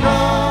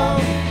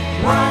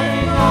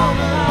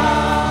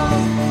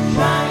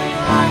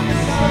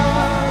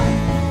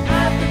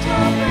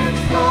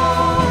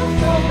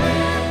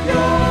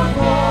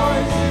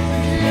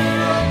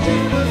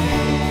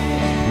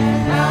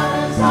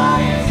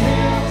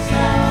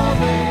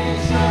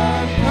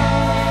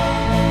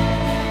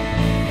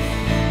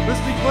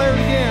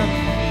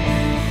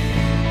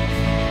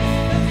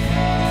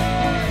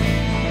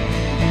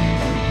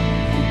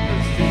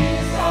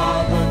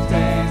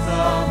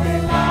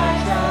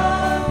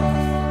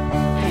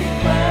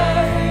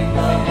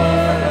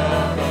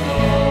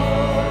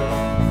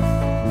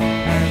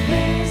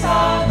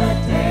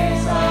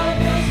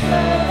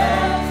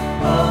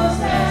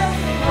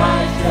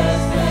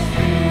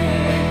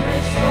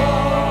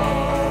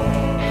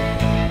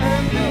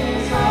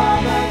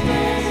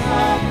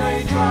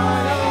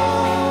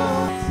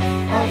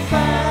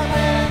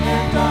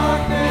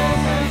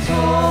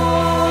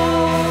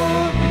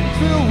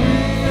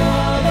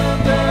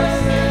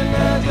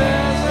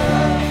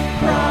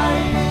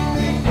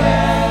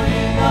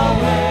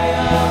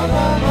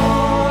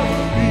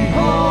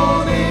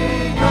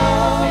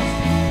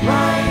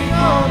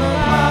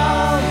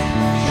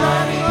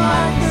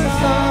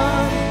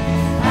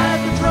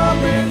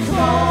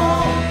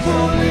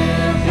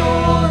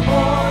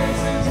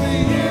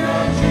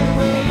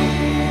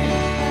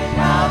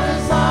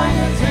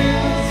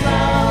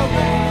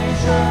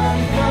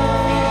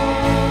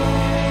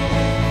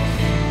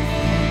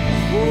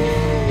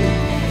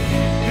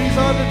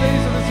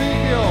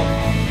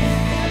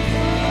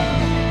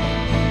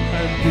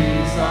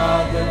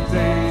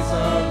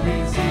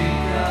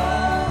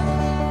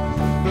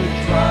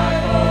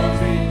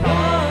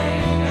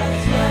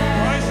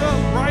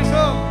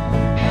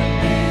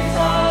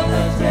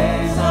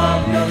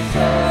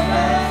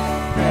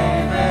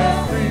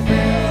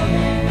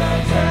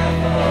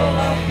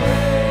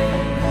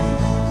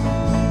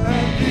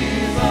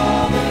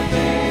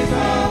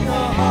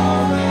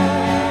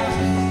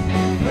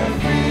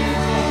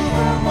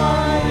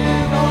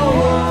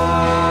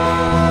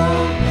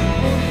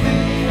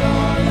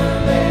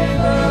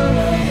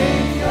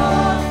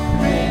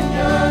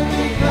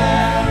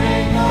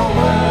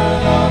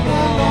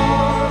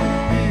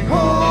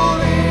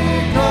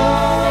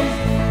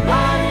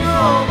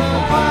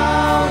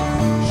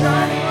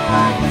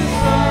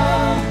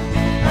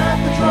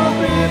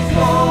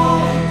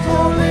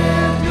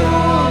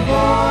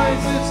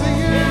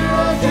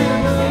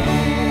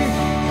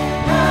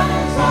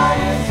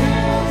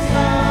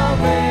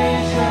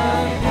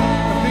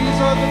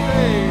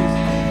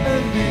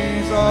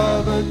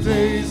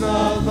days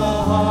of the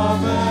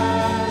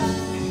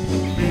harvest,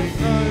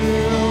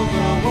 beguiled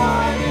the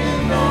wine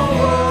in the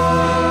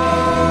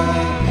world,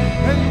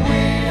 and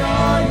we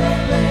are the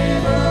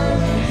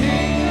laborers,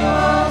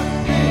 kingdom,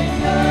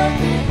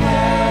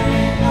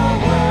 declaring the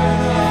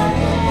word of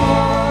the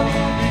Lord.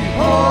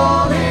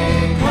 Behold,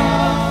 he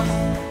comes,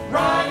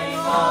 riding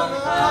on the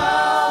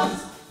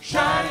clouds,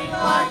 shining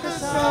like the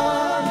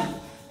sun,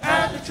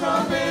 at the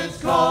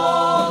trumpet's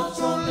call.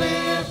 So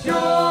lift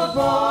your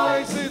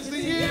voice, it's the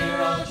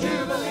year of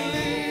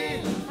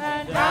Jubilee,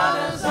 and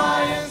out of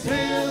Zion's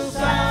hill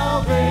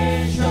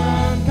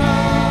salvation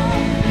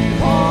comes.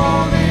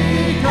 Behold,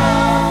 he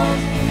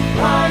comes,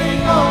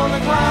 riding on the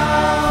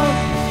clouds,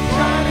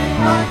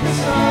 shining like the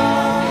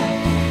sun,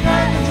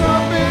 at the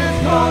trumpet's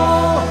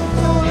call.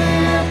 So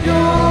lift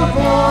your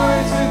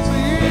voice, it's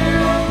the year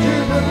of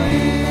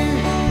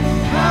Jubilee,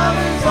 out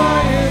of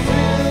Zion's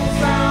hill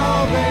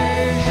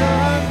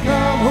salvation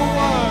come.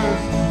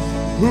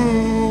 Who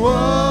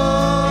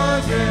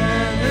was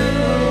and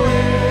who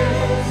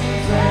is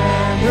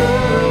and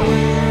who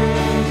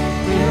is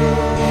to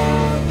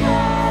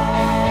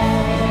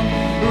come.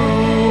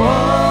 Who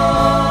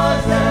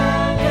was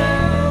and who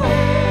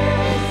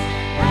is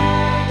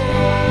and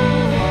who is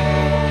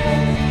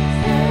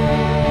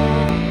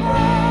to come.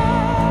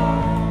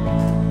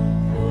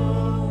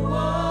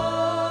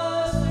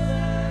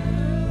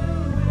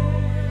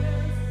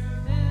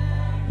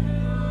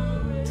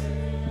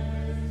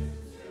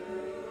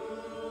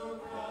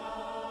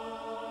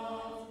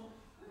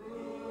 Who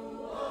was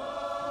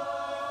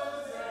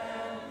and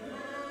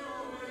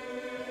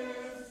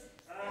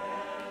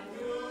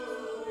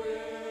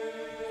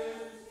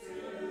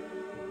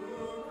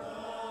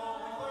who is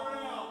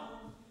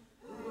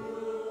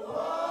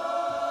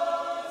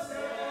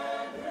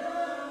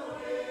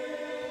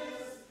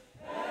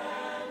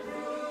and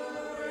who is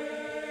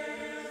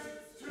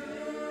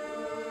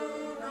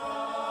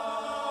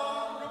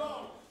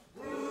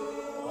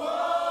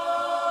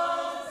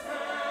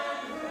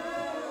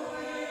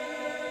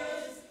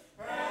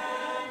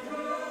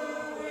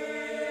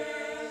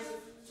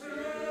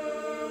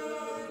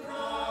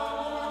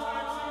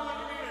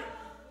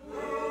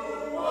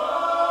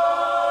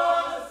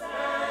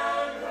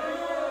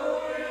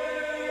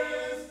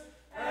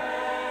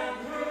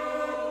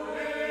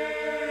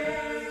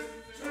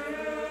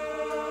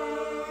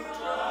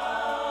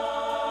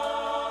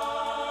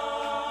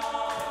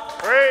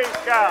Praise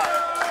God.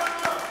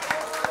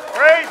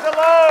 Praise the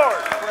Lord.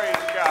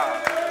 Praise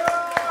God.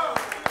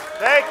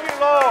 Thank you,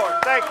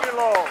 Lord. Thank you,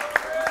 Lord.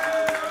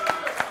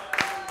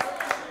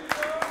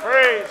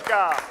 Praise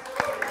God.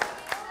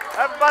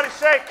 Everybody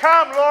say,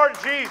 come, Lord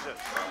Jesus.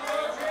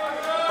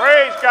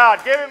 Praise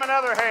God. Give him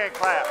another hand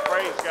clap.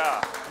 Praise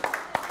God.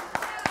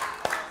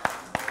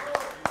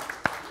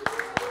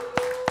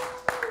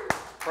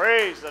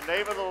 Praise the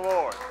name of the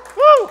Lord.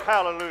 Woo!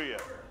 Hallelujah.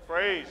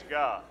 Praise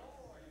God.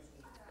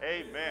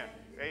 Amen.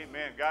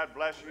 Amen. God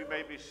bless you. You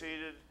may be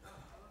seated.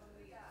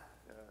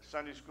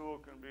 Sunday school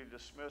can be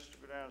dismissed to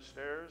go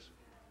downstairs.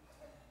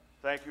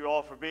 Thank you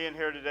all for being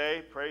here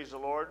today. Praise the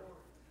Lord.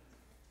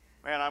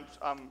 Man,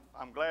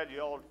 I'm glad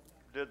you all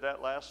did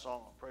that last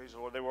song. Praise the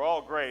Lord. They were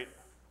all great,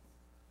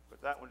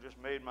 but that one just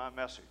made my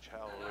message.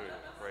 Hallelujah.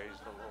 Praise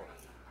the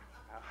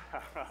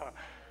Lord.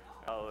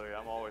 Hallelujah.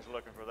 I'm always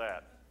looking for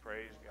that.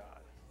 Praise God.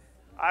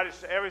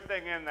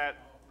 Everything in that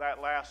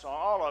last song,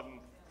 all of them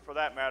for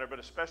that matter, but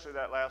especially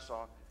that last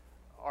song,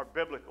 are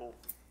biblical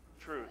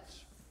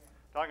truths.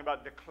 Talking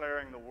about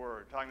declaring the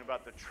word, talking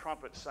about the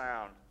trumpet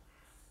sound.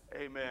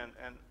 Amen.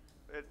 And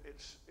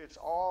it's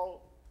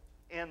all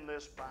in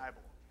this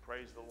Bible.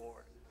 Praise the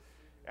Lord.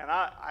 And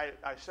I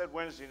said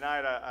Wednesday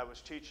night I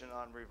was teaching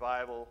on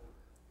revival,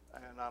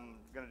 and I'm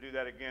going to do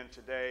that again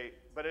today,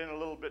 but in a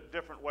little bit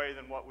different way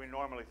than what we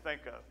normally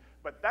think of.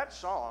 But that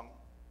song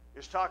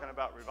is talking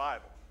about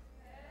revival.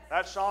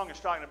 That song is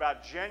talking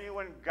about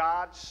genuine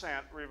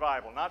God-sent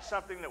revival, not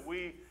something that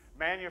we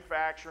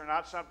manufacture,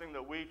 not something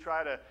that we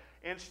try to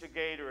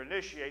instigate or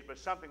initiate, but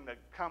something that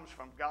comes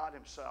from God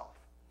himself.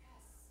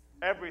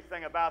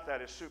 Everything about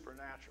that is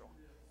supernatural.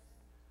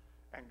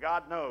 And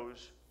God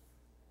knows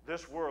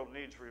this world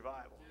needs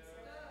revival.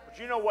 But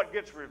you know what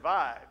gets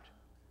revived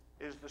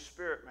is the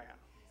spirit man.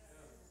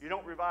 You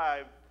don't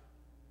revive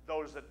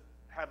those that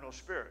have no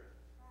spirit.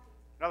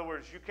 In other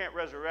words, you can't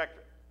resurrect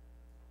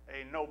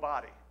a no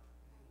body.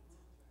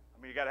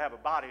 I mean, you got to have a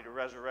body to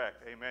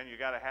resurrect. Amen. You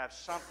got to have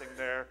something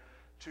there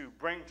to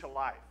bring to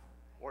life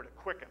or to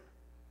quicken,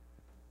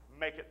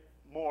 make it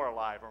more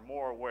alive or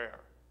more aware.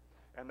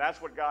 And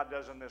that's what God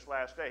does in this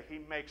last day. He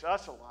makes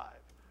us alive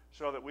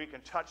so that we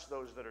can touch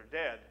those that are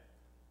dead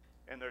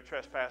in their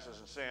trespasses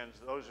and sins,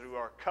 those who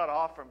are cut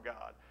off from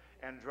God,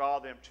 and draw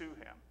them to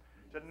him.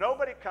 So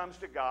nobody comes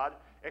to God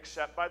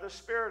except by the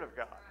Spirit of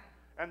God.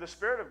 And the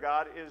Spirit of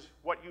God is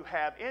what you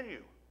have in you.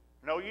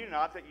 Know you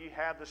not that ye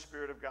have the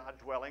Spirit of God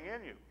dwelling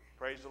in you.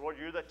 Praise the Lord.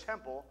 You're the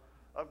temple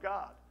of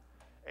God.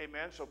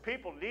 Amen. So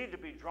people need to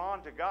be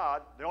drawn to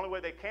God. The only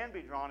way they can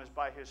be drawn is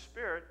by his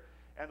Spirit.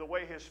 And the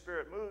way his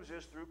Spirit moves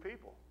is through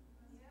people.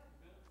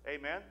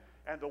 Amen.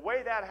 And the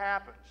way that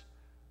happens,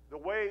 the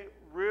way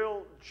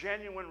real,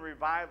 genuine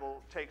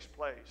revival takes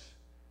place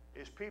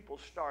is people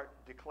start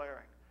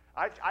declaring.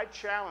 I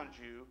challenge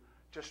you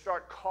to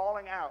start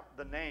calling out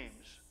the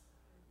names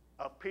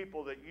of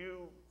people that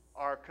you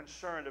are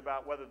concerned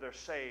about, whether they're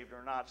saved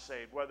or not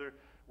saved,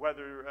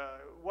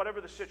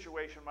 whatever the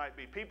situation might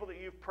be, people that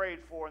you've prayed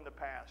for in the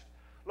past.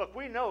 Look,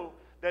 we know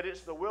that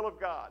it's the will of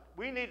God.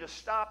 We need to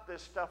stop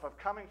this stuff of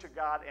coming to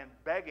God and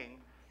begging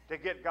to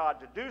get God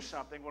to do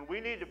something when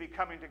we need to be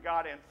coming to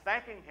God and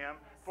thanking Him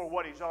for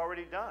what He's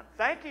already done.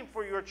 Thank Him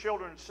for your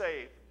children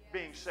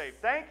being saved.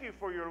 Thank you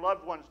for your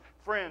loved ones,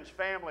 friends,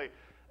 family,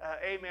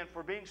 amen,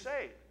 for being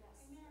saved.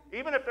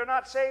 Even if they're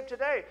not saved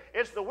today,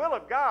 it's the will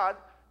of God.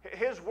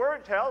 His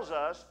Word tells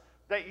us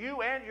that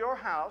you and your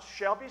house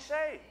shall be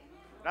saved.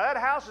 Now that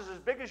house is as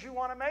big as you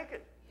want to make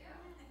it.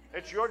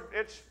 It's your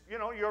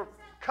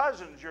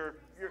cousins, your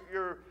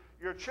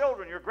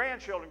children, your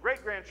grandchildren,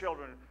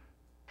 great-grandchildren,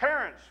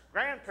 parents,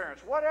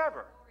 grandparents,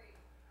 whatever.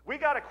 We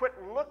got to quit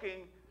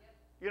looking.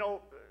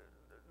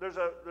 There's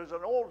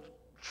an old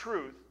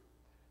truth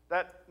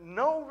that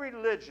no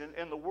religion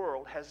in the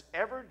world has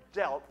ever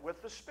dealt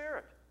with the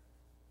Spirit.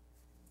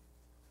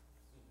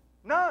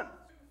 None.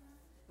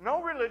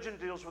 No religion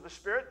deals with the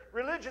Spirit.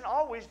 Religion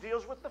always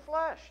deals with the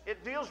flesh.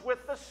 It deals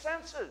with the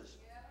senses.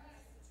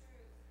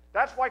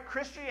 That's why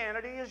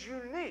Christianity is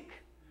unique.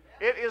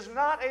 It is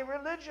not a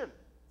religion.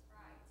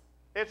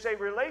 It's a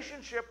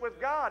relationship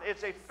with God.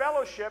 It's a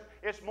fellowship.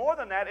 It's more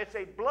than that. It's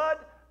a blood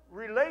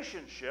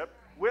relationship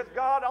with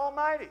God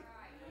Almighty.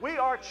 We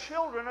are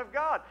children of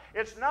God.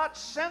 It's not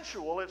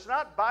sensual. It's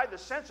not by the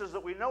senses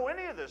that we know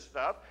any of this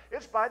stuff.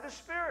 It's by the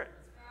Spirit.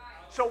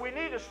 So we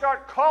need to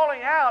start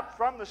calling out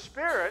from the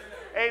Spirit,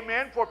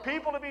 amen, for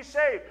people to be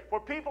saved, for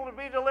people to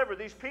be delivered.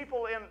 These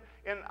people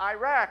in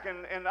Iraq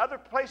and other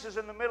places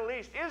in the Middle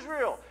East,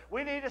 Israel,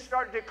 we need to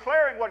start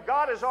declaring what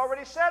God has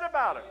already said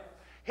about it.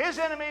 His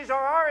enemies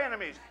are our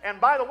enemies. And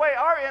by the way,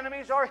 our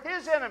enemies are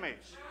His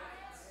enemies.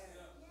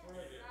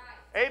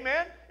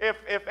 Amen?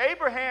 If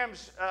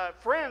Abraham's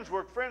friends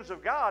were friends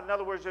of God, in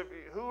other words, if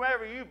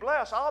whoever you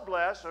bless, I'll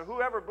bless, or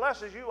whoever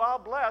blesses you, I'll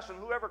bless, and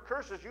whoever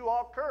curses you,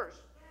 I'll curse.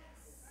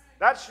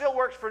 That still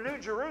works for New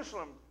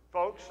Jerusalem,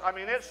 folks. I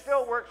mean, it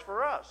still works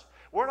for us.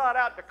 We're not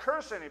out to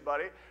curse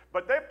anybody,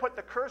 but they put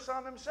the curse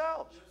on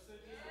themselves.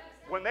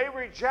 When they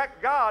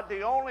reject God,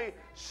 the only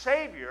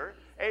Savior,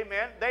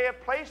 amen, they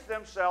have placed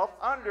themselves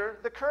under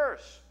the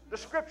curse. The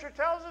Scripture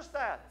tells us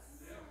that.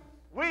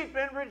 We've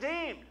been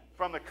redeemed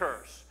from the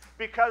curse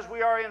because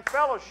we are in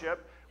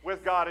fellowship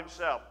with God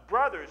Himself.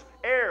 Brothers,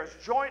 heirs,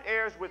 joint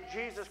heirs with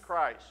Jesus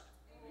Christ.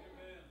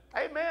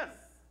 Amen.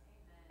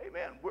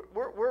 Amen.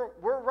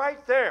 We're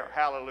right there.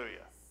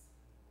 Hallelujah.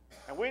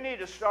 And we need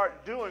to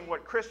start doing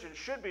what Christians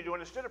should be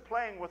doing instead of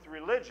playing with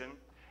religion.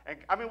 And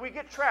I mean, we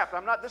get trapped.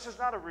 This is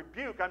not a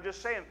rebuke. I'm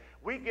just saying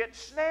we get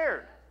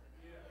snared.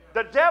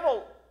 The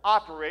devil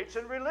operates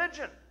in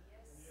religion.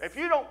 If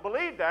you don't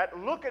believe that,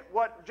 look at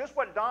what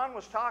Don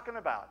was talking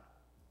about.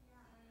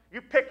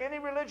 You pick any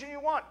religion you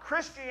want.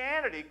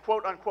 Christianity,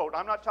 quote unquote,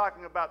 I'm not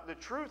talking about the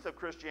truth of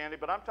Christianity,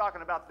 but I'm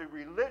talking about the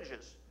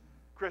religious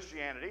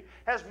Christianity,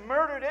 has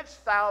murdered its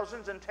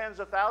thousands and tens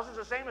of thousands,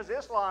 the same as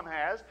Islam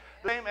has,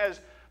 the same as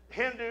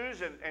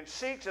Hindus and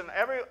Sikhs and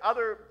every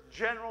other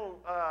general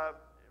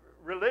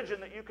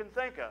religion that you can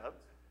think of,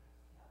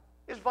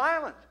 is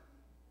violent.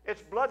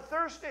 It's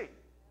bloodthirsty.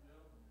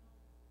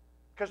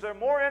 Because they're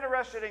more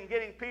interested in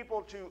getting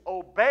people to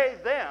obey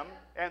them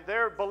and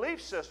their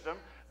belief system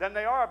than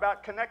they are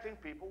about connecting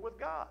people with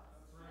God.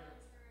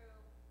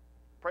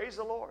 Praise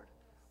the Lord.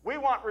 We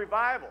want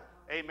revival.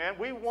 Amen.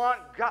 We want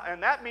God,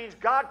 and that means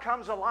God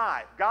comes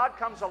alive. God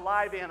comes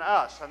alive in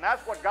us, and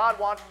that's what God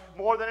wants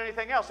more than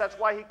anything else. That's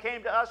why He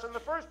came to us in the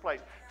first place,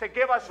 to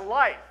give us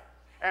life,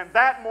 and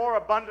that more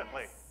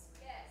abundantly.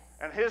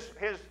 And His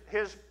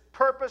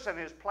purpose and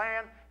His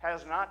plan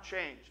has not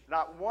changed,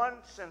 not one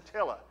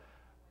scintilla.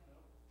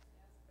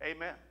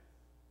 Amen.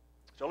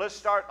 So let's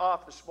start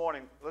off this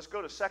morning. Let's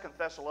go to 2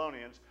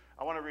 Thessalonians.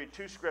 I want to read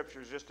two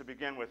scriptures just to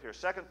begin with here.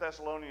 2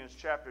 Thessalonians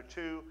chapter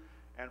 2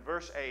 and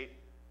verse 8.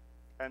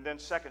 And then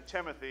 2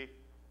 Timothy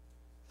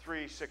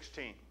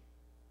 3:16.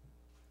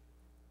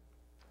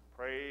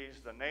 Praise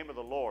the name of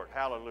the Lord.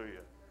 Hallelujah.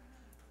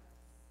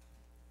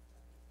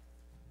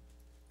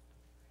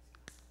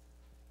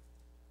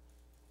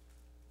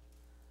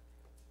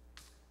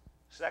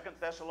 Second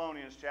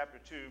Thessalonians chapter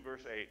 2,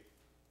 verse 8.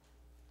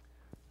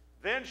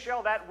 Then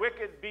shall that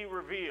wicked be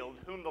revealed,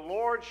 whom the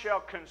Lord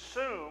shall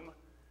consume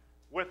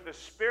with the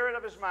spirit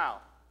of His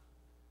mouth,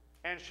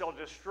 and shall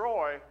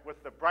destroy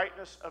with the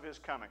brightness of His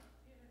coming.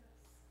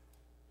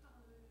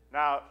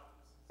 Now,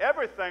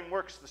 everything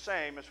works the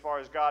same as far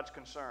as God's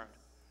concerned.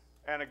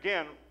 And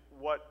again,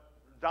 what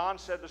Don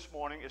said this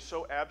morning is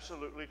so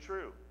absolutely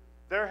true.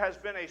 There has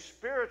been a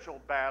spiritual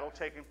battle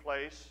taking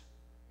place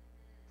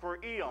for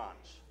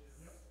eons.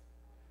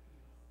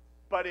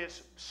 But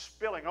it's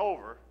spilling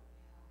over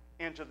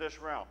into this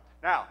realm.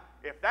 Now,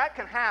 if that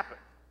can happen,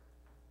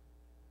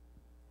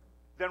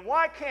 then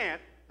why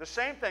can't the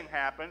same thing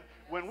happen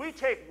when we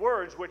take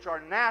words which are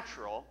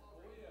natural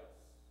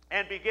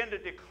and begin to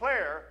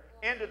declare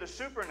into the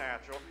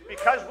supernatural,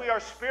 because we are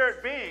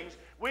spirit beings,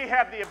 we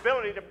have the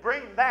ability to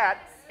bring that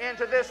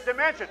into this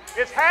dimension.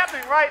 It's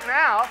happening right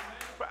now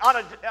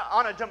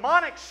on a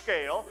demonic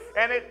scale,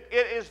 and it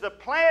is the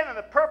plan and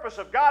the purpose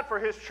of God for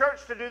His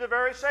church to do the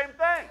very same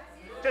thing.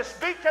 To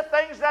speak to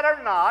things that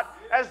are not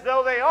as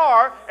though they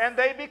are, and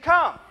they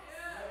become.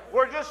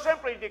 We're just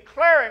simply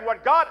declaring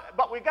what God,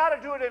 but we got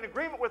to do it in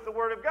agreement with the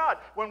Word of God.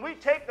 When we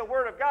take the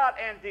Word of God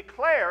and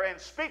declare and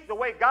speak the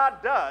way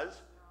God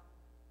does,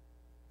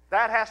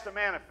 that has to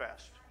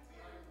manifest.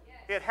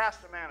 It has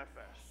to manifest.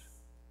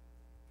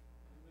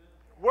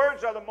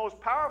 Words are the most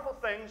powerful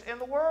things in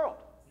the world.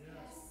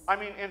 I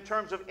mean, in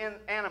terms of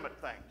inanimate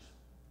things.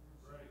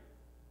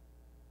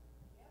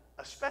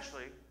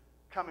 Especially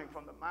coming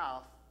from the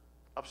mouth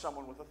of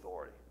someone with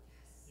authority.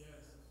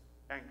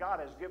 And God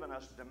has given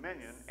us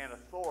dominion and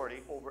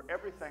authority over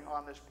everything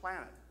on this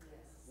planet.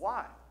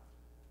 Why?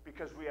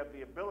 Because we have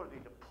the ability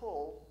to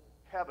pull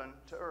heaven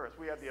to earth.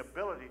 We have the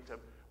ability to,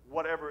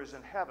 whatever is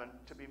in heaven,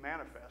 to be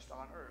manifest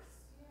on earth.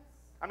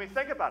 I mean,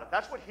 think about it.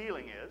 That's what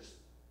healing is.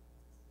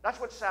 That's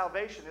what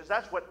salvation is.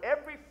 That's what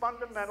every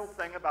fundamental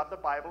thing about the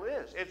Bible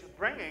is. It's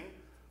bringing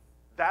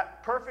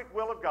that perfect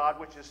will of God,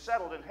 which is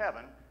settled in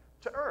heaven,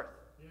 to earth.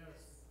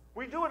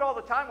 We do it all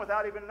the time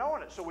without even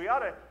knowing it. So we ought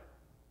to,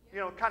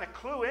 kind of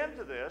clue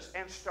into this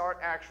and start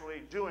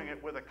actually doing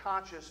it with a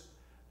conscious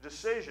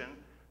decision,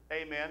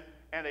 amen,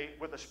 and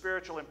with a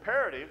spiritual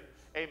imperative,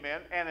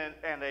 amen, and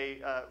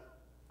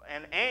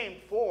an aim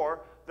for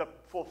the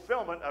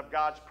fulfillment of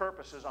God's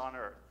purposes on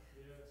earth.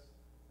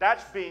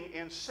 That's being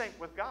in sync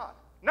with God.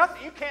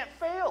 Nothing, you can't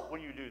fail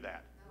when you do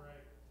that.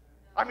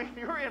 I mean,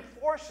 you're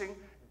enforcing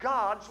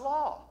God's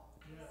law.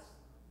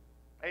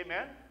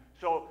 Amen.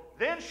 So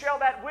then shall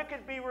that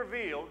wicked be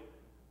revealed,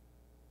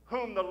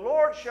 whom the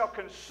Lord shall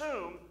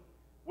consume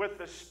with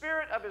the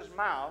spirit of his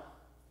mouth,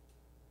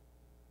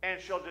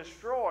 and shall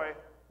destroy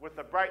with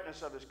the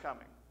brightness of his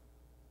coming.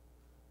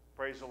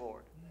 Praise the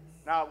Lord.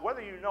 Now,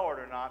 whether you know it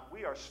or not,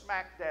 we are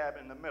smack dab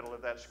in the middle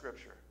of that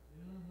scripture.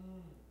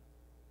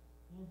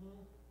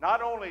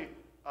 Not only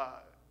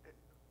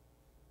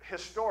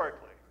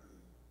historically,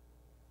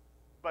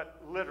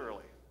 but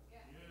literally.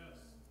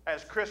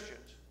 As Christians.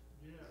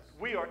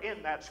 We are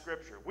in that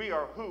scripture. We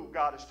are who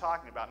God is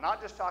talking about.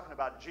 Not just talking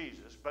about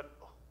Jesus, but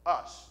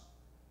us,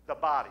 the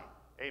body.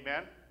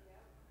 Amen?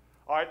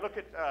 All right, look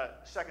at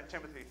 2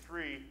 Timothy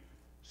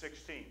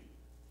 3:16.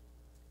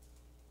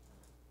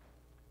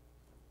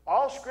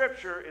 All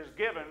scripture is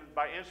given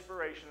by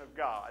inspiration of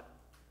God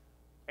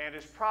and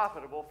is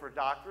profitable for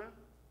doctrine,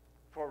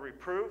 for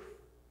reproof,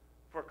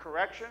 for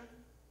correction,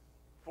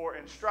 for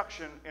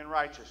instruction in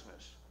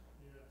righteousness.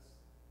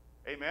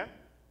 Amen?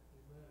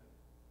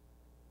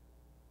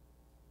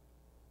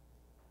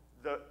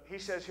 He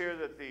says here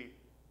that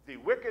the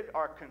wicked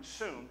are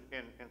consumed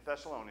in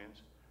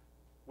Thessalonians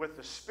with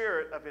the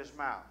spirit of his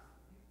mouth.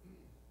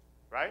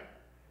 Right?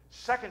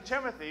 2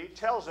 Timothy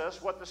tells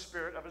us what the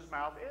spirit of his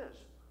mouth is.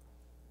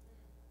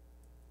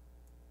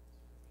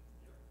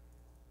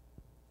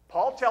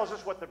 Paul tells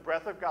us what the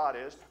breath of God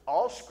is.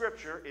 All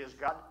scripture is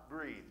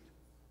God-breathed.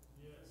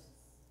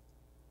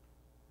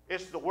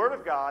 It's the word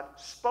of God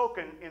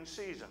spoken in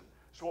season.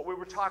 It's what we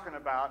were talking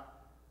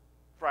about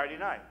Friday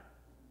night.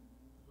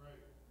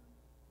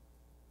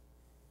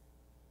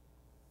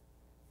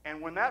 And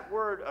when that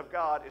word of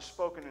God is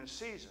spoken in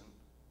season,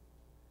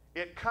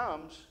 it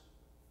comes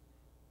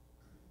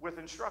with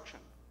instruction.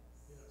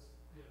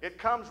 It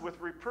comes with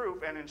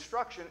reproof and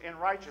instruction in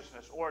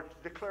righteousness, or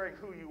declaring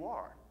who you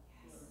are.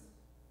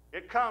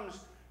 It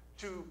comes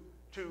to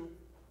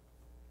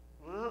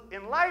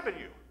enliven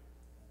you,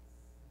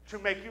 to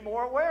make you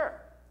more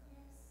aware,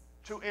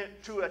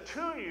 to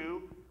attune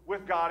you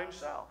with God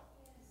himself.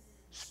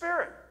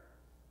 Spirit.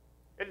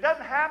 It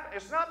doesn't happen,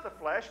 it's not the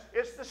flesh,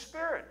 it's the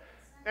spirit.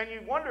 And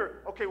you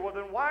wonder, okay, well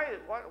then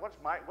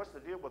what's the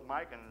deal with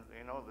Mike and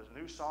this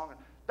new song?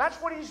 That's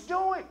what he's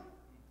doing.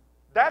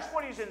 That's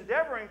what he's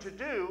endeavoring to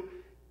do.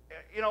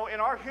 In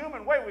our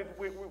human way,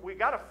 we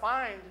got to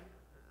find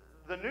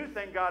the new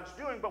thing God's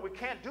doing, but we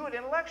can't do it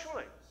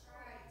intellectually.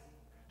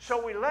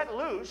 So we let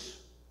loose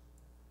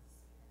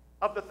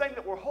of the thing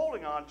that we're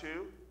holding on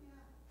to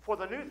for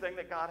the new thing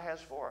that God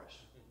has for us.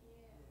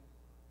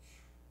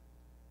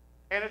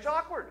 And it's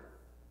awkward.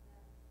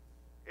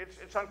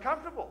 It's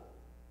uncomfortable.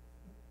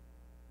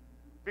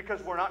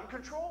 Because we're not in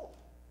control.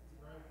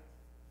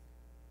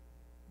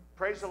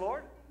 Praise the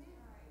Lord.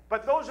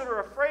 But those that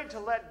are afraid to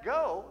let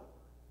go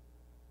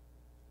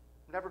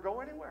never go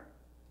anywhere.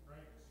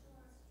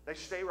 They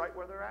stay right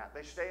where they're at.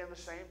 They stay in the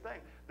same thing.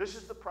 This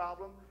is the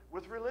problem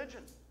with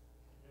religion.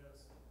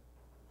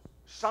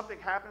 Something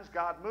happens,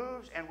 God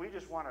moves, and we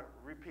just want to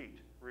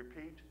repeat.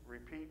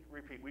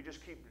 We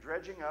just keep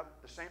dredging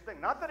up the same thing.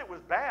 Not that it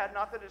was bad,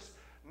 not that it's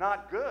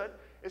not good.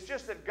 It's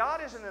just that God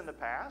isn't in the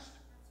past.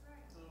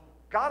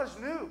 God is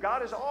new.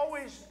 God is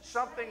always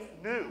something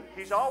new.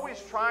 He's always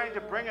trying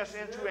to bring us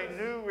into a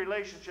new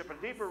relationship, a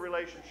deeper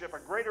relationship, a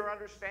greater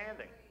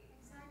understanding.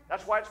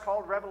 That's why it's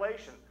called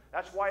revelation.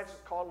 That's why it's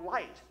called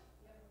light.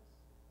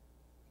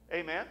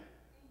 Amen?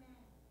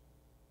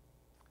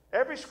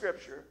 Every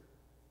scripture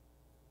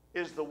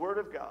is the Word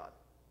of God,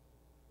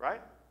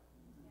 right?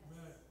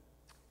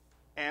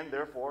 And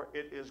therefore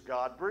it is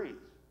God-breathed.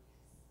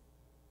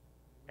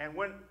 And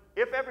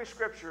if every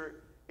scripture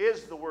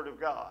is the Word of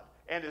God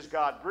and is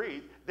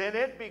God-breathed, then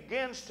it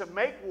begins to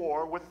make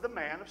war with the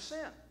man of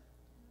sin.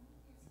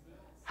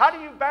 How do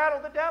you battle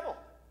the devil?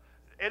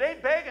 It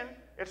ain't begging.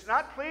 It's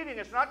not pleading.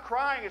 It's not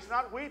crying. It's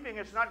not weeping.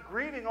 It's not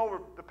grieving over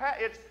the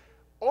past. It's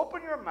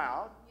open your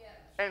mouth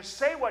and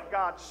say what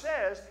God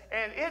says,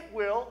 and it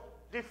will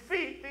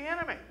defeat the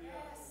enemy.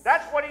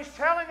 That's what he's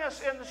telling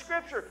us in the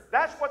scripture.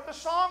 That's what the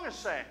song is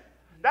saying.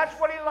 That's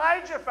what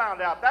Elijah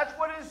found out. That's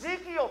what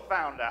Ezekiel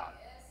found out.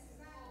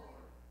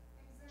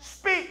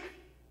 Speak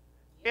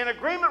in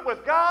agreement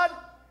with God,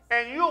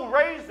 and you'll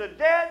raise the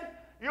dead.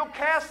 You'll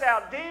cast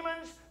out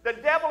demons. The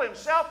devil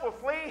himself will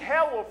flee.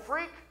 Hell will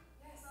freak.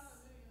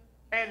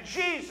 And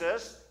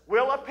Jesus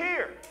will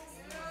appear.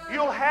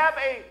 You'll have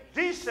a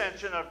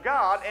descension of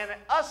God and an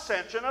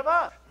ascension of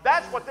us.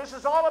 That's what this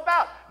is all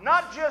about.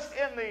 Not just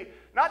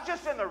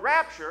in the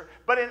rapture,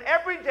 but in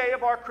every day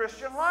of our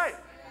Christian life.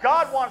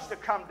 God wants to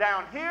come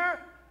down here.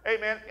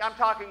 Amen. I'm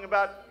talking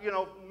about,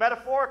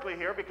 metaphorically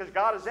here, because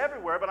God is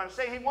everywhere, but I'm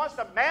saying he wants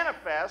to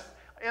manifest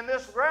in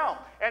this realm.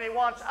 And he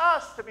wants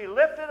us to be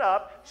lifted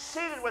up,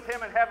 seated with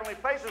him in heavenly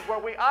places where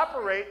we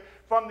operate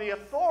from the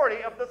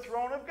authority of the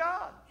throne of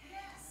God.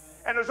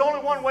 And there's only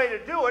one way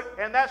to do it,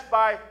 and that's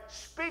by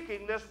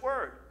speaking this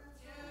word.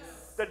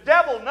 The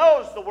devil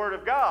knows the word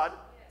of God,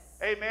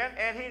 amen,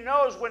 and he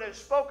knows when it's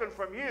spoken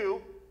from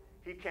you,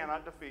 he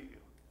cannot defeat you.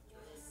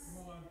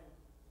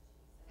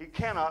 He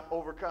cannot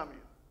overcome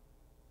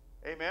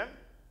you. Amen?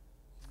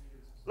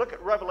 Look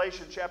at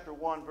Revelation chapter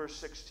 1, verse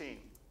 16.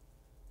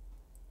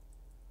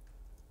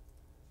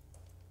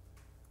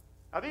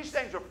 Now, these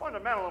things are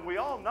fundamental, and we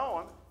all know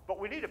them, but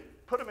we need to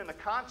put them in the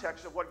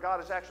context of what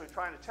God is actually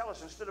trying to tell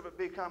us. Instead of it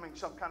becoming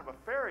some kind of a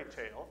fairy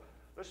tale,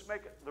 let's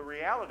make the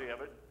reality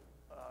of it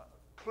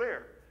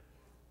clear.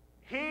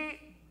 He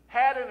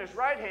had in his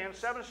right hand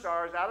 7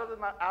 stars. Out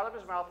of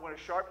his mouth went a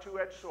sharp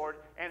two-edged sword,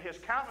 and his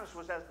countenance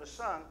was as the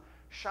sun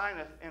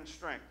shineth in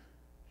strength.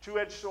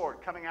 Two-edged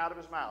sword coming out of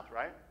his mouth,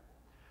 right?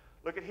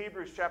 Look at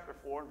Hebrews chapter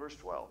 4 and verse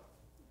 12.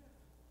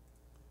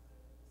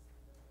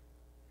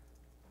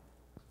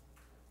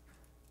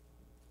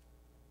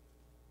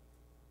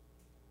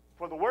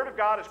 For the word of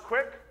God is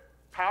quick,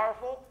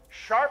 powerful,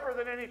 sharper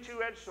than any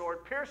two-edged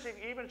sword, piercing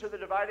even to the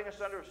dividing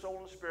asunder of soul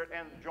and spirit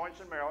and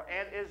joints and marrow,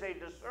 and is a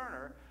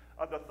discerner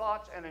of the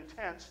thoughts and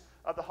intents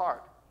of the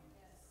heart.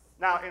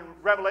 Now, in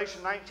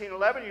Revelation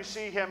 19:11, you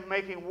see him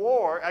making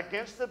war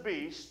against the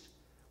beast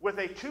with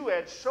a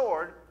two-edged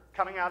sword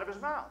coming out of his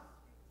mouth.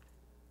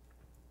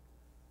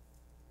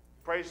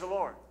 Praise the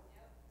Lord.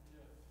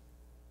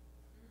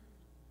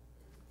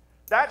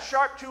 That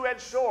sharp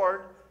two-edged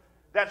sword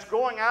that's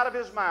going out of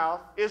his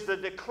mouth is the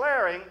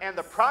declaring and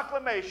the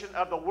proclamation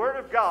of the Word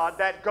of God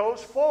that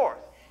goes forth.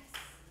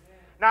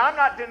 Now, I'm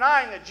not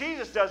denying that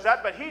Jesus does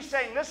that, but he's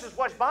saying this is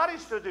what his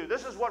body's to do.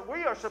 This is what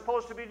we are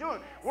supposed to be doing.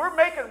 We're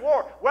making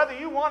war. Whether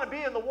you want to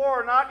be in the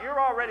war or not, you're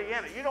already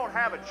in it. You don't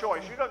have a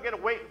choice. You don't get to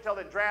wait until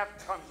the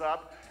draft comes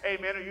up,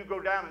 amen, or you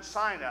go down and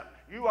sign up.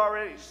 You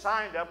already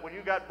signed up when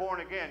you got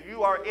born again.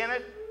 You are in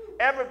it.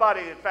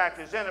 Everybody, in fact,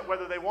 is in it,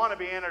 whether they want to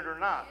be in it or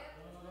not.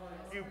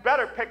 You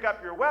better pick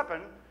up your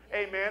weapon,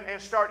 amen,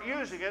 and start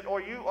using it,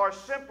 or you are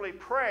simply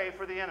prey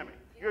for the enemy.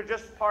 You're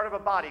just part of a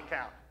body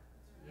count.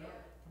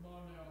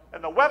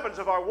 And the weapons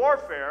of our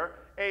warfare,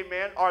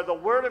 amen, are the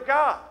Word of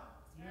God.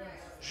 Yes.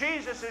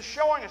 Jesus is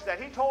showing us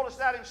that. He told us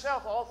that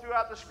himself all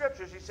throughout the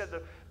Scriptures. He said,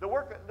 the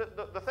work,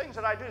 the things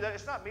that I do, that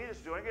it's not me that's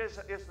doing it,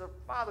 it's the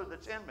Father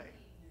that's in me.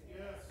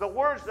 Yes. The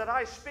words that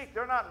I speak,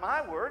 they're not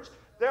my words,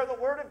 they're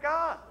the Word of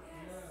God.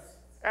 Yes.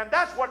 And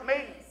that's what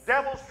made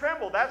devils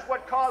tremble. That's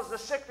what caused the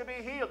sick to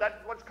be healed.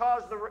 That's what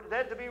caused the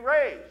dead to be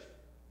raised.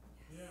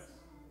 Yes.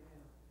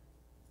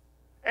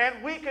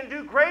 And we can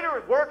do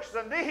greater works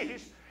than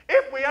these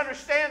if we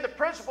understand the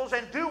principles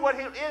and do what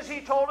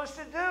he told us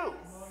to do.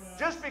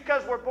 Just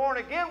because we're born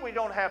again, we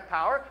don't have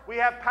power. We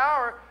have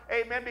power,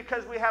 amen,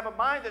 because we have a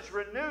mind that's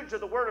renewed to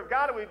the Word of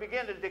God, and we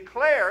begin to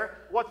declare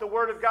what the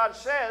Word of God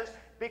says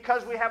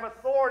because we have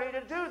authority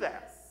to do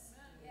that.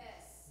 Yes.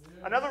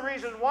 Another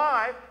reason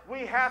why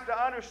we have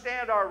to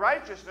understand our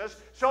righteousness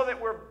so that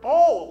we're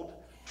bold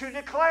to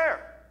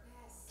declare.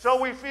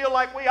 So we feel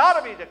like we ought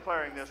to be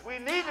declaring this. We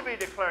need to be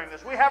declaring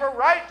this. We have a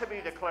right to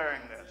be declaring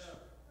this.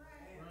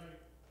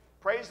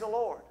 Praise the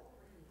Lord.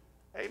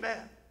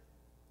 Amen.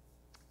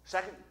 2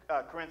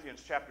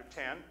 Corinthians chapter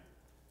 10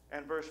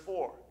 and verse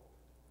 4.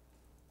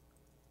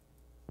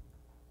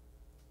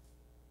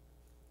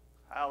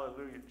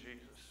 Hallelujah,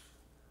 Jesus.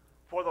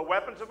 For the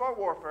weapons of our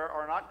warfare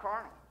are not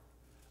carnal,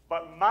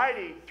 but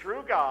mighty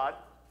through God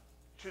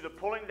to the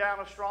pulling down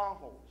of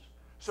strongholds.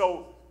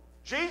 So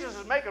Jesus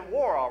is making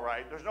war, all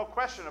right. There's no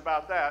question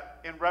about that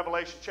in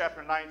Revelation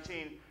chapter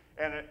 19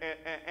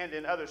 and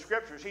in other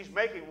scriptures. He's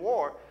making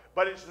war.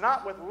 But it's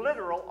not with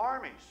literal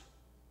armies.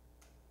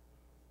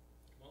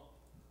 That's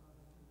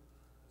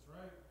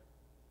right.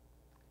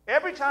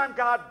 every time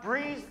God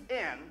breathes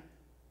in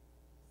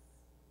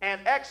and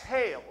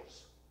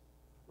exhales,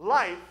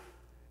 life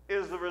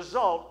is the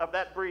result of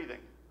that breathing.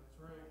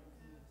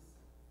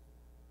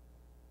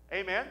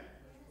 Amen?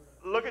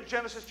 Look at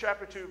Genesis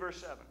chapter 2, verse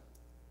 7.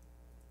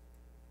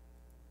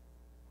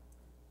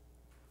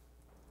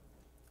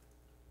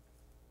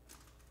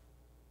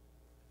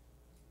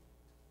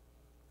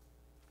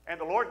 And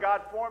the Lord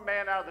God formed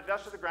man out of the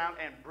dust of the ground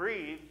and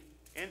breathed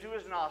into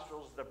his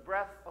nostrils the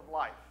breath of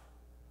life.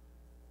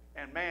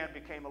 And man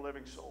became a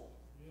living soul.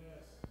 Yes.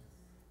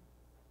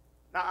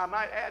 Now, I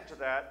might add to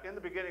that, in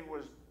the beginning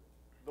was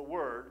the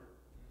Word.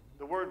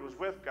 The Word was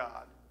with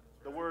God.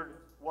 The Word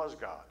was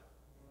God.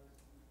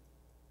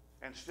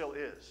 And still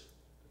is.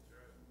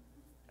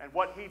 And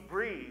what he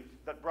breathed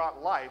that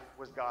brought life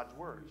was God's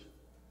words.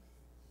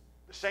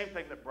 The same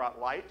thing that brought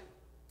light,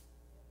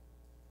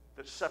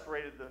 that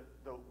separated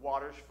the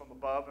waters from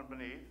above and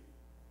beneath,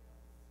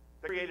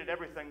 that created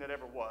everything that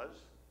ever was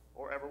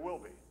or ever will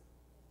be.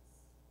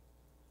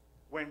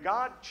 When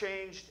God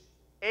changed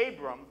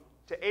Abram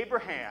to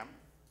Abraham,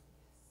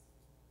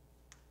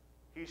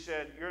 he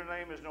said, your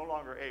name is no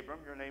longer Abram,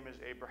 your name is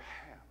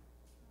Abraham.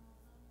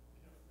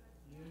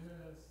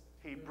 Yes.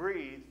 He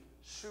breathed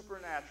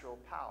supernatural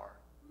power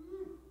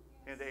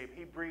into Abraham.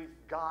 He breathed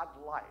God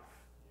life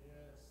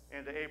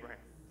into Abraham.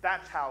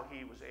 That's how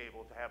he was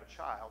able to have a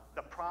child,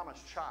 the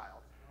promised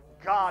child.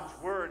 God's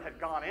word had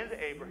gone into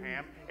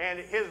Abraham, and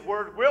his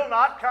word will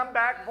not come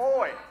back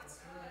void.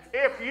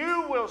 If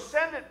you will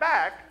send it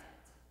back,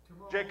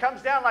 it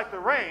comes down like the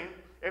rain,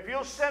 if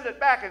you'll send it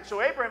back. And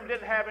so Abraham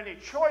didn't have any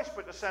choice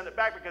but to send it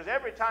back, because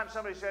every time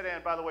somebody said,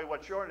 and by the way,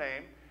 what's your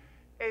name?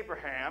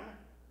 Abraham,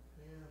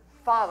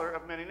 father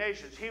of many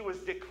nations. He was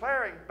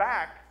declaring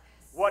back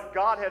what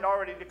God had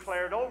already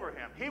declared over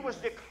him. He was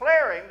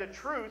declaring the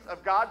truth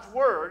of God's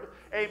word,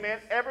 amen,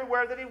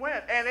 everywhere that he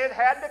went. And it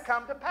had to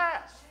come to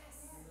pass.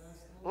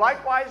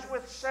 Likewise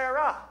with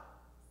Sarah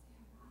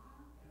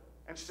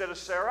instead of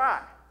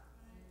Sarai.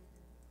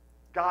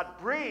 God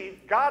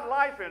breathed God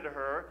life into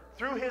her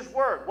through his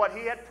word, what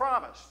he had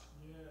promised.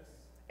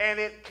 And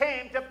it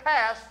came to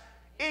pass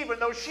even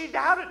though she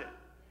doubted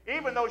it,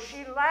 even though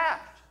she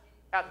laughed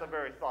at the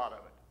very thought of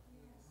it.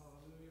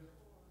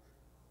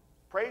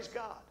 Praise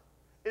God.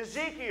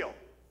 Ezekiel.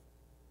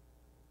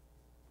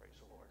 Praise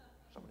the Lord.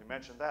 Somebody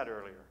mentioned that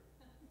earlier.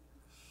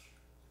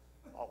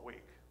 All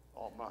week,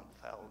 all month.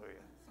 Hallelujah.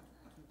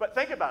 But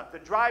think about it.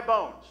 The dry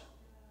bones.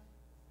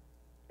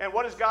 And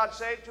what does God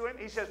say to him?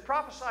 He says,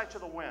 prophesy to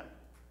the wind.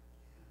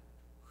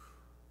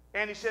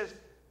 And he says,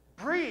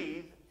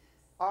 breathe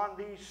on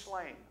these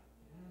slain.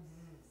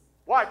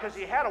 Why? Because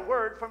he had a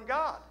word from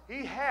God.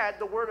 He had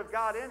the word of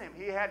God in him.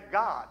 He had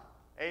God.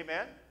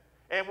 Amen.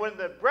 And when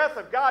the breath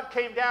of God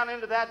came down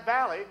into that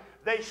valley,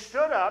 they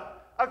stood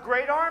up a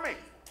great army.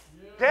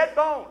 Yes. Dead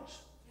bones.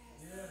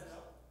 Yes.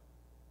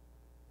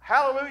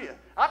 Hallelujah.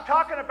 I'm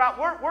talking about,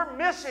 we're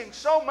missing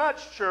so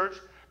much, church,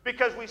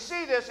 because we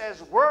see this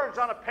as words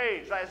on a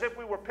page, as if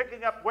we were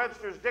picking up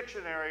Webster's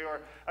dictionary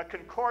or a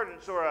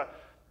concordance or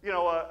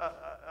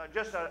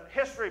just a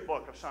history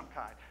book of some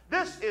kind.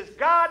 This is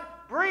God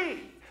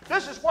breathed.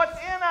 This is what's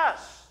in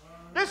us.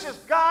 This is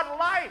God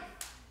life.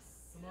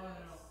 Come on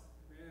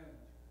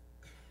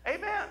now.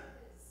 Amen.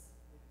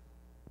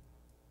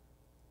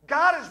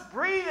 God is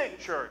breathing,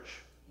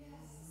 church.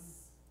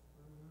 Yes.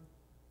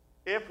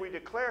 If we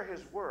declare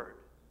his word,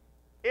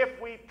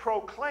 if we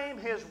proclaim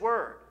his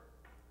word,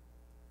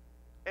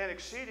 an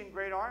exceeding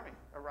great army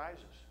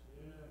arises.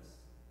 Yes.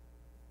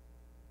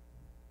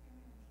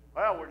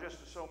 Well, we're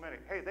just so many.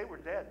 Hey, they were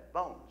dead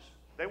bones.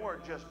 They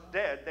weren't just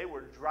dead, they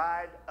were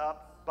dried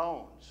up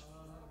bones.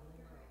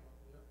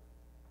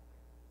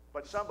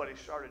 But somebody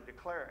started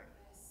declaring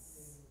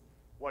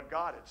what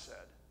God had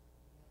said,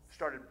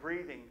 started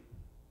breathing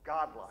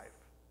God life,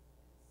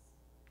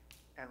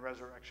 and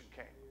resurrection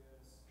came.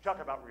 You talk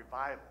about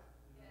revival.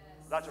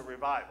 That's a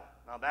revival.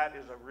 Now that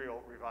is a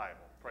real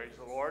revival. Praise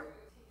the Lord.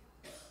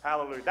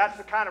 Hallelujah. That's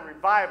the kind of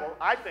revival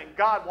I think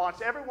God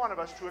wants every one of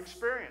us to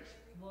experience.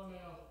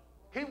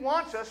 He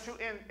wants us to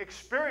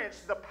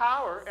experience the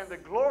power and the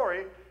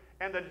glory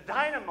and the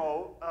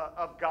dynamo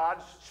of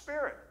God's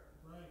Spirit.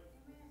 Right.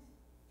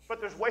 But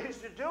there's ways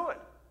to do it.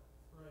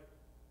 Right.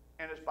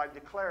 And it's by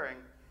declaring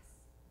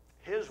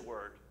his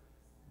word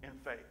in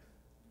faith.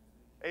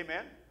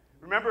 Amen?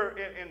 Remember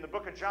in the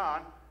book of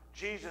John,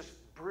 Jesus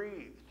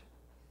breathed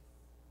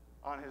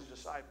on his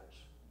disciples.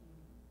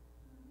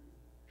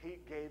 He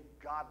gave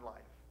God life.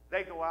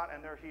 They go out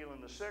and they're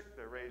healing the sick,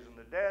 they're raising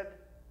the dead.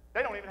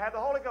 They don't even have the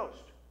Holy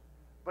Ghost.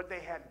 But they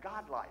had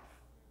God life.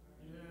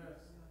 Yes.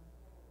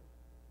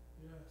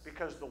 Yes.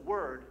 Because the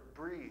word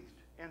breathed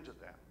into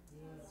them.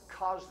 Yes.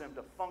 Caused them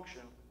to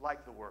function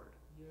like the word.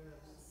 Yes.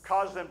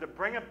 Caused them to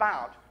bring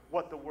about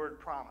what the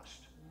word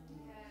promised.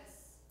 Yes.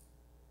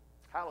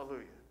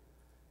 Hallelujah.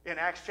 In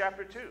Acts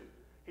chapter 2,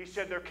 he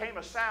said there came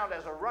a sound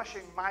as a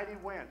rushing mighty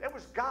wind. It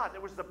was God.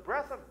 It was the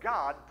breath of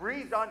God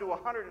breathed onto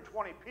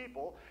 120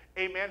 people,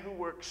 amen, who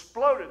were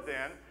exploded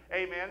then,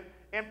 amen,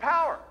 in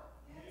power.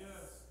 Yes.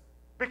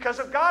 Because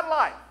of God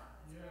life.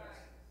 Yes.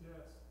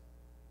 Yes.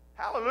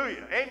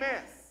 Hallelujah.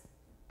 Amen.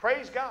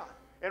 Praise God.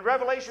 In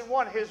Revelation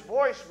 1, his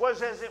voice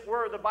was, as it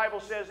were, the Bible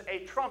says,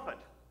 a trumpet.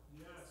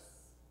 Yes.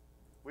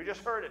 We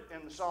just heard it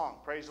in the song.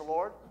 Praise the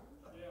Lord.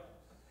 Yeah.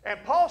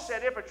 And Paul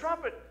said, if a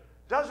trumpet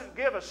doesn't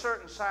give a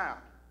certain sound,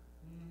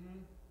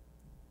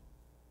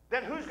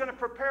 then who's going to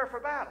prepare for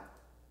battle?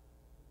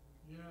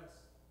 Yes.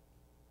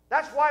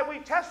 That's why we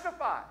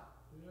testify.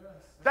 Yes.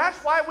 That's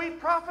why we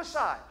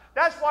prophesy.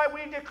 That's why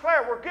we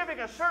declare. We're giving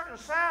a certain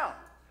sound.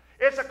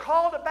 It's a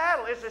call to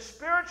battle. It's a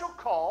spiritual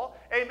call,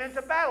 amen,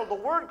 to battle. The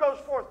word goes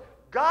forth.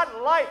 God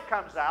life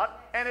comes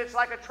out, and it's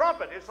like a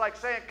trumpet. It's like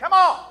saying, come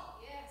on.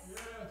 Yes.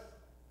 Yes.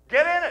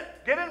 Get in it.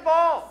 Get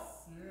involved.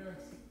 Yes.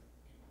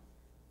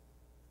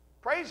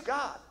 Praise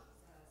God.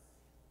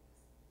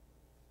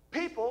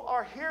 People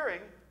are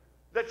hearing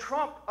the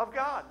trump of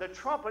God, the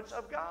trumpets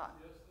of God.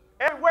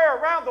 Everywhere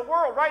around the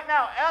world right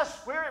now,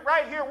 we're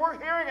right here, we're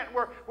hearing it.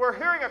 We're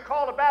hearing a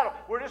call to battle.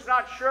 We're just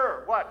not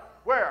sure what,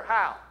 where,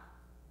 how.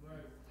 Right.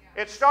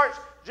 It starts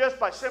just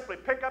by simply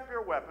pick up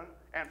your weapon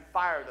and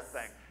fire the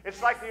thing.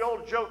 It's like the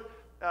old joke.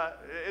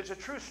 It's a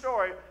true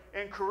story.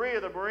 In Korea,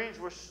 the Marines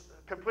were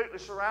completely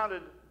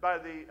surrounded by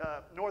the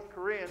North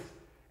Koreans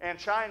and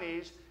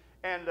Chinese,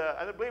 and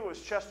I believe it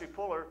was Chesty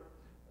Puller.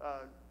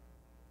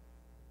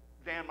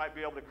 Dan might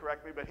be able to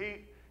correct me, but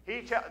they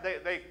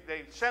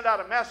send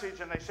out a message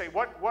and they say,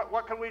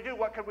 what can we do?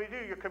 What can we do?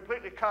 You're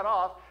completely cut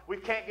off. We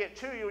can't get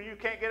to you. You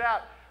can't get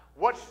out.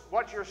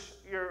 What's your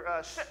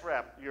sit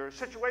rep, your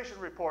situation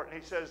report? And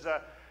he says,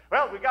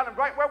 well, we got them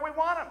right where we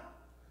want them.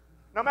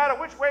 No matter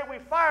which way we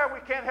fire, we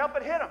can't help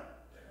but hit them.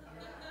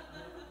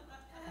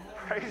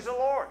 Praise the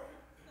Lord.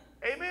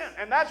 Amen.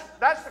 And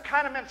that's the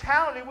kind of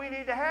mentality we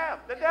need to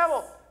have. The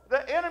devil,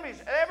 the enemies,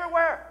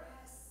 everywhere.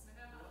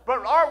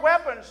 But our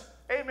weapons,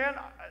 amen,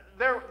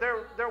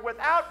 they're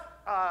without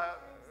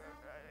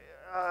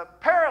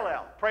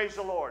parallel. Praise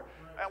the Lord.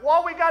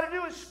 All we got to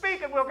do is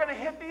speak, and we're going to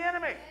hit the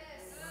enemy.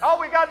 All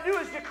we got to do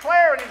is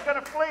declare, and he's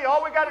going to flee.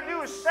 All we got to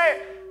do is say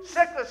it.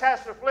 Sickness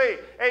has to flee.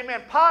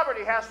 Amen.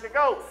 Poverty has to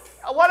go.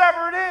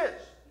 Whatever it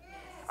is.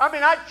 I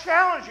mean, I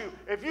challenge you.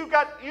 If you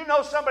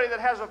know somebody that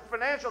has a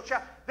financial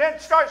challenge, then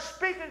start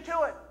speaking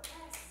to it.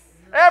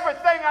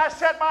 Everything I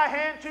set my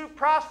hand to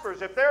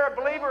prospers. If they're a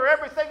believer,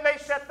 everything they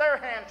set their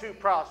hand to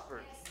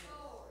prospers.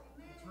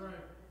 That's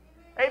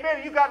right.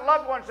 Amen. You got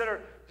loved ones that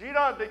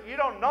you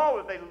don't know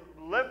if they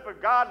live for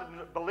God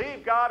and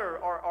believe God or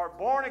are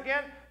born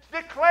again.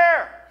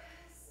 Declare,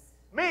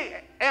 me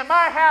and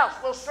my house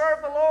will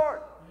serve the Lord.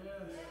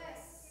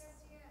 Yes.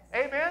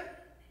 Amen.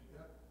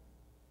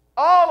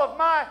 All of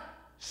my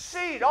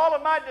seed, all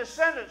of my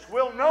descendants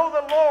will know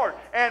the Lord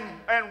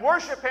and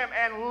worship Him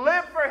and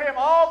live for Him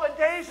all the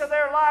days of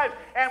their lives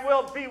and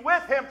will be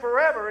with Him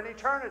forever in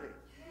eternity.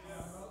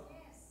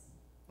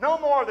 No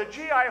more the,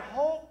 gee, I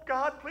hope,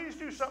 God, please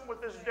do something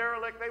with this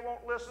derelict. They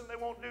won't listen. They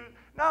won't do.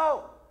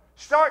 No.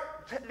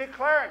 Start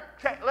declaring.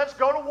 Let's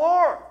go to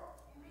war.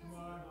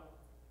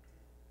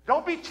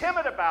 Don't be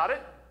timid about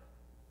it.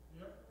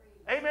 Yep.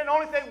 Amen. The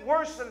only thing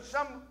worse than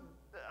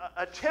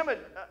a timid,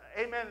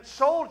 amen,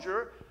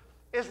 soldier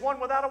is one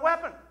without a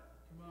weapon.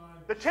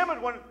 The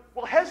timid one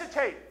will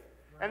hesitate.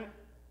 Right. And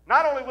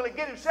not only will he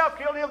get himself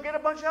killed, he'll get a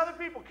bunch of other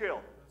people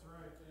killed. That's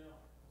right. Yeah.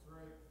 That's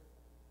right.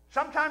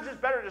 Sometimes it's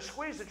better to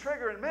squeeze the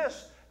trigger and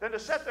miss than to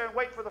sit there and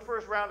wait for the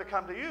first round to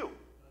come to you.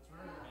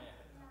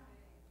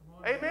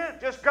 That's right. Amen.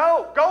 Just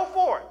go. Go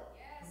for it.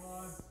 Come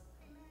on.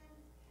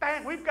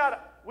 Bang. We've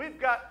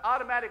got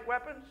automatic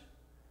weapons.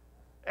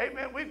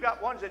 Amen. We've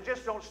got ones that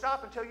just don't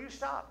stop until you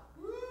stop.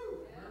 Woo.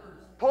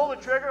 Pull the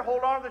trigger,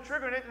 hold on to the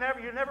trigger,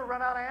 and you never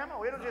run out of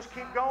ammo. It'll just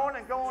keep going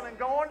and going and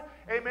going,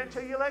 amen,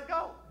 until you let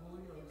go.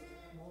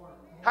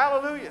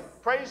 Hallelujah.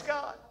 Praise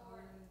God.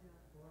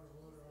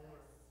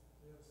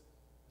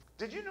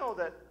 Did you know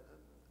that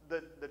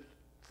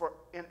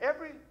in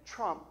every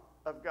trump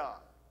of God,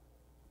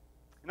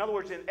 in other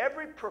words, in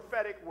every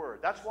prophetic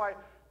word, that's why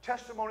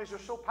testimonies are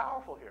so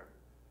powerful here.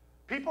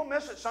 People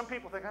miss it. Some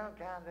people think, oh,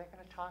 God, they're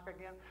going to talk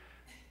again.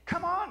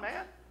 Come on,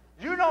 man.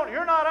 You're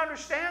not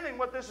understanding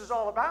what this is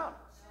all about.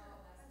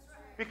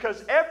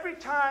 Because every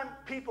time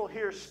people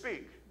hear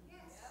speak,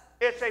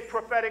 it's a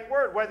prophetic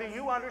word, whether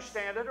you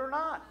understand it or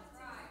not.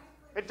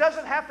 It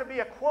doesn't have to be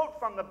a quote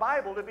from the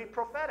Bible to be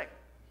prophetic.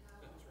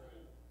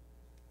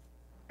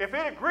 If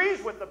it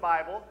agrees with the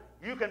Bible,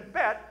 you can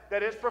bet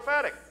that it's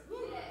prophetic.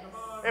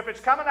 If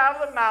it's coming out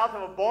of the mouth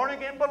of a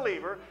born-again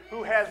believer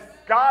who has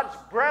God's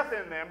breath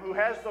in them, who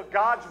has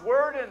God's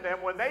word in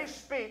them, when they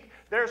speak,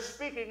 they're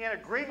speaking in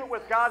agreement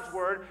with God's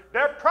word.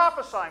 They're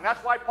prophesying.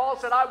 That's why Paul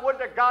said, I would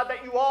to God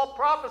that you all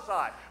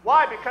prophesy.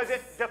 Why? Because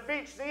it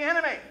defeats the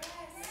enemy.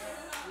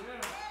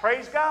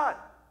 Praise God.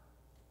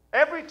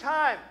 Every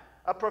time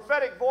a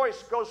prophetic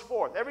voice goes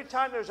forth, every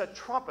time there's a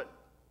trumpet,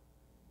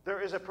 there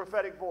is a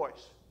prophetic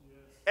voice.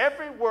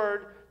 Every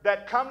word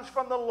that comes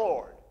from the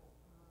Lord,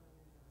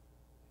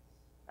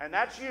 and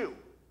that's you,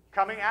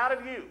 coming out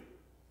of you,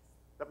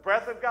 the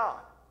breath of God,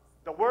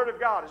 the word of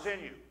God is in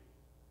you,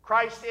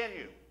 Christ in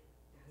you.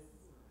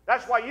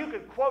 That's why you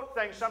can quote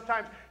things.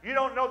 Sometimes you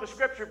don't know the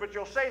scripture, but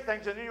you'll say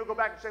things, and then you'll go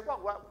back and say,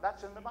 well,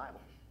 that's in the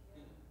Bible.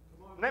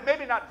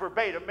 Maybe not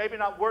verbatim, maybe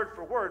not word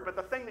for word, but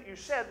the thing that you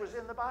said was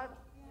in the Bible.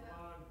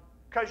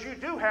 Because you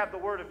do have the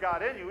Word of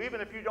God in you,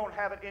 even if you don't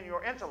have it in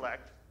your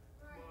intellect.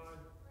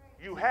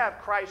 You have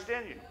Christ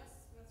in you.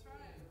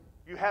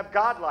 You have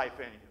God life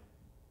in you.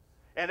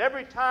 And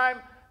every time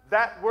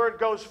that word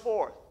goes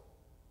forth,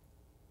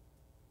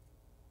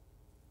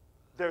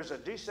 there's a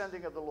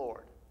descending of the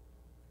Lord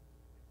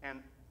and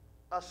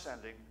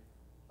ascending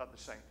of the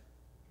saint.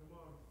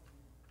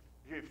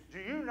 Do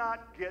you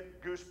not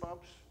get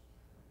goosebumps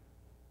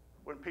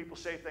when people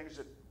say things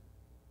that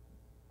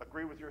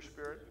agree with your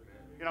spirit?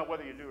 You know,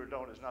 whether you do or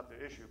don't is not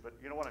the issue, but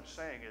you know what I'm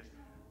saying is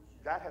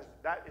that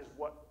is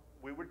what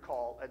we would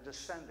call a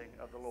descending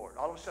of the Lord.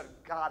 All of a sudden,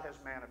 God has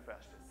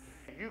manifested.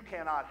 You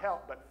cannot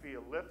help but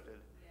feel lifted,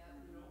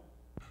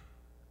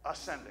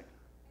 ascending.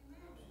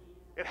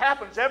 It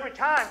happens every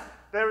time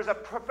there is a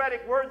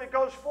prophetic word that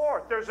goes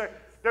forth. There's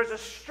a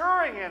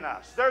stirring in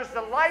us. There's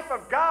the life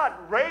of God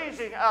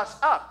raising us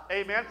up,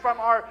 amen, from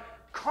our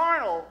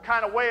carnal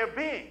kind of way of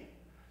being.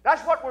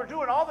 That's what we're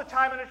doing all the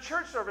time in a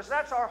church service.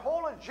 That's our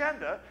whole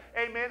agenda,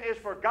 amen, is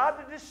for God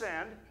to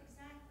descend.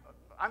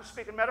 I'm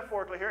speaking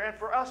metaphorically here, and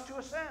for us to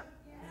ascend.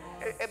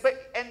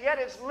 And yet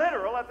it's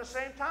literal at the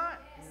same time.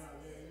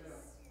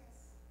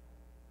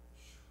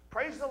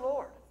 Praise the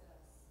Lord.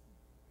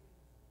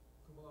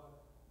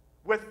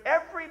 With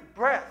every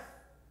breath,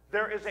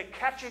 there is a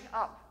catching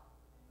up.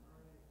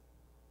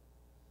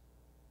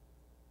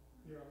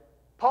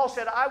 Paul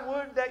said, I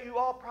would that you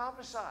all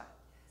prophesy.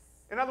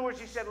 In other words,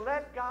 he said,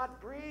 let God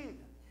breathe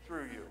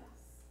through you.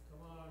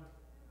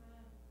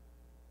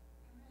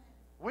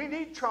 We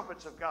need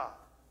trumpets of God.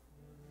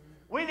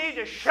 We need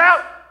to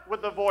shout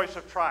with the voice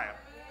of triumph.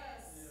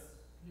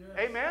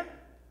 Amen?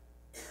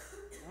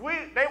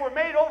 They were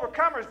made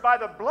overcomers by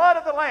the blood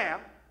of the Lamb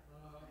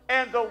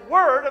and the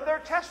word of their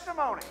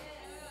testimony.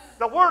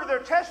 The word of their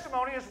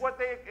testimony is what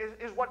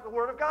the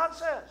Word of God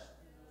says.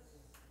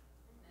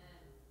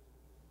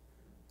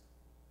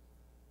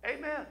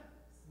 Amen.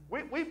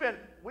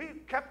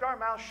 We've kept our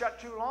mouths shut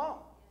too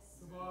long.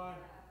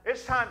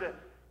 It's time to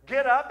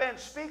get up and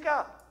speak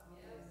up.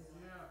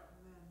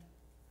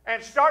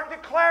 And start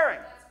declaring.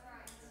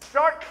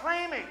 Start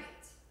claiming.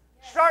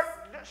 Start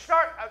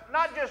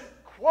not just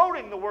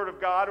quoting the Word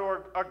of God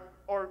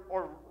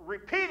or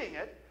repeating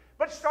it,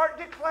 but start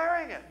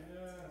declaring it.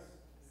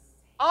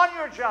 On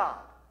your job,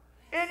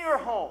 in your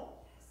home,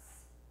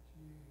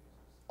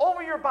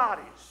 over your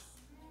bodies,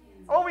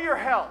 over your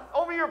health,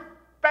 over your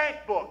bank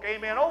book,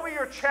 amen, over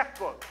your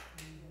checkbook.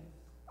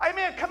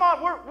 Amen, come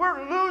on,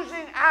 we're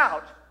losing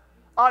out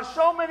on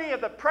so many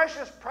of the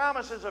precious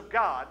promises of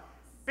God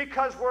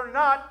because we're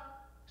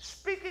not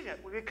speaking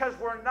it, because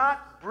we're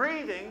not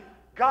breathing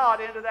God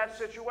into that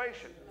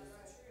situation.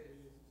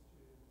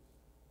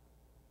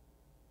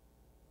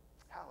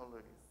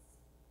 Hallelujah.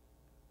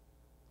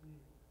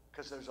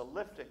 Because there's a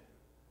lifting.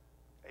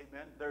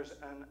 Amen. There's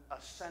an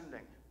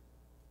ascending.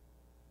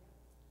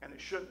 And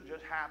it shouldn't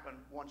just happen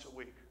once a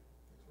week.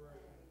 That's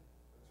right.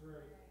 That's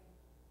right.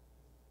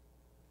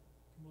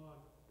 Come on.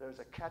 There's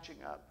a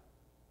catching up.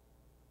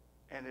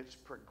 And it's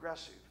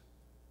progressive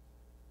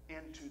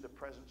into the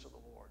presence of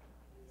the Lord.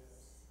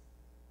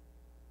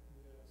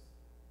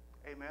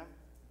 Yes. Amen.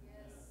 Yes.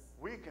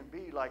 We can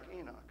be like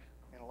Enoch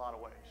in a lot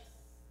of ways.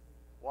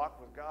 Walk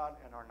with God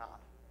and are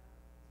not.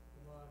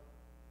 Come on.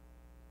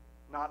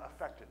 Not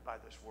affected by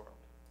this world.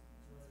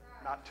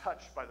 Not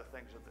touched by the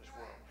things of this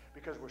world.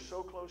 Because we're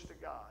so close to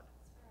God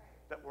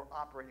that we're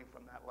operating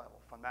from that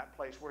level, from that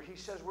place where He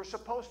says we're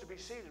supposed to be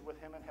seated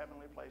with Him in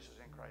heavenly places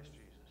in Christ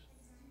Jesus.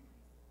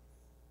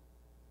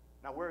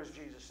 Now, where is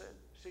Jesus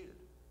seated?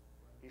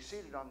 He's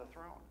seated on the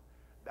throne.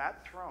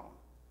 That throne,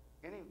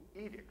 any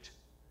edict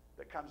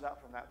that comes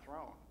out from that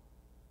throne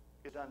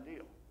is a done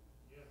deal.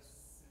 Yes.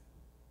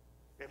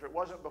 If it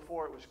wasn't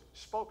before it was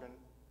spoken,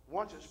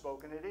 once it's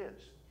spoken, it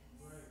is.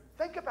 Right.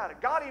 Think about it.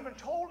 God even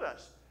told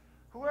us,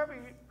 whoever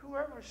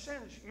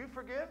sins you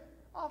forgive,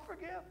 I'll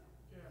forgive.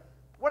 Yeah.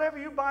 Whatever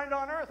you bind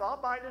on earth,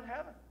 I'll bind in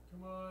heaven.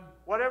 Come on.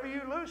 Whatever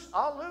you loose,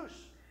 I'll loose.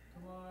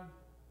 Come on.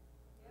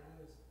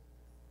 Yes.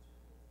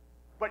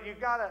 But you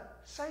got to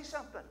say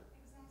something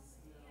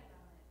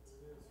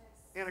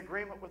in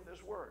agreement with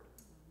this word.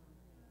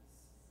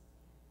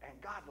 And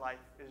God life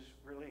is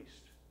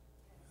released.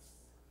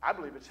 I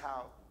believe it's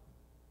how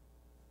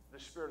the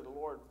Spirit of the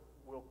Lord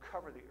will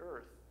cover the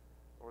earth,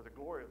 or the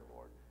glory of the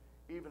Lord,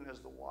 even as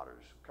the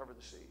waters cover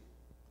the sea.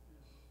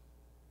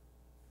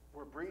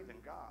 We're breathing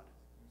God.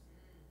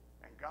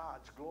 And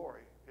God's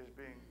glory is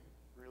being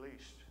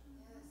released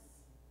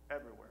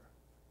everywhere.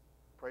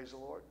 Praise the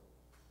Lord.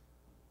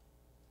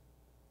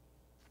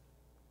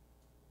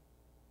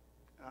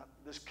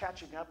 This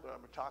catching up that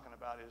I'm talking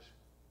about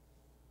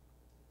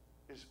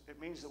is it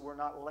means that we're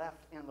not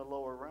left in the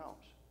lower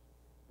realms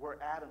where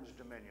Adam's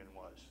dominion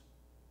was,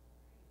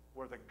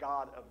 where the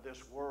god of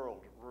this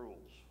world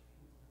rules,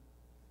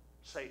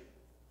 Satan.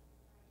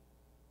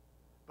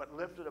 But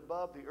lifted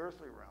above the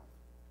earthly realm.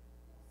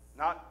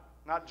 Not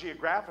not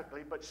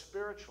geographically, but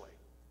spiritually.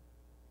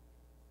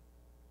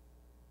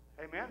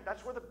 Amen?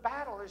 That's where the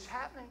battle is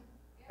happening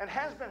and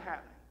has been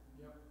happening.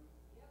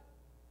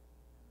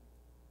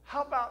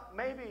 How about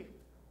maybe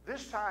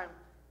this time,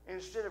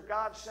 instead of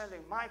God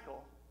sending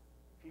Michael,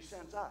 he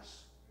sends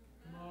us?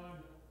 Come on.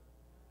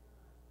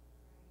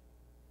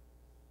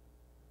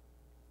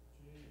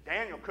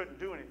 Daniel couldn't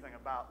do anything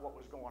about what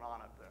was going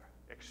on up there,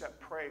 except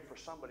pray for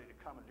somebody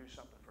to come and do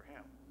something for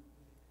him.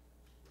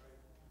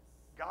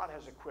 God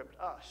has equipped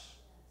us.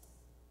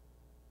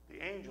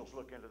 The angels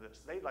look into this.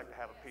 They'd like to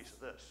have a piece of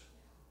this.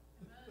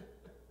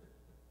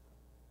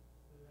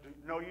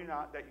 Know you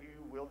not that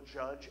you will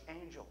judge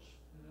angels?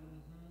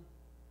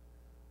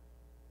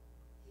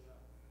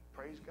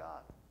 Praise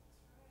God.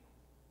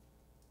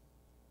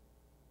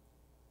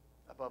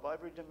 Above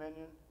every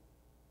dominion,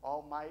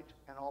 all might,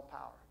 and all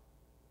power,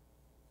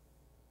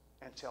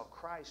 until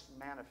Christ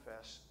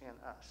manifests in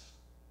us.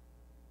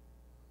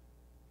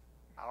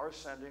 Our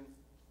ascending,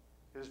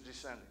 his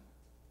descending.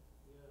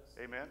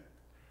 Yes. Amen.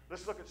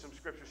 Let's look at some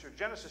scriptures here.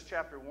 Genesis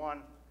chapter 1,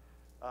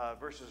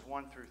 verses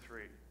 1 through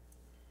 3.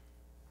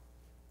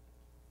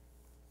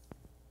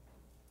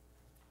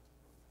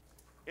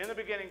 In the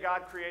beginning,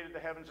 God created the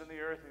heavens and the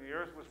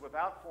earth was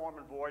without form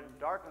and void, and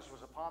darkness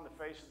was upon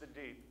the face of the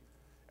deep.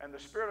 And the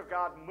Spirit of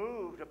God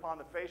moved upon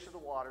the face of the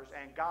waters,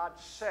 and God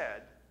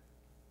said,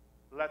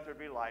 let there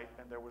be light,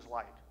 and there was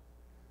light.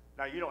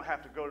 Now, you don't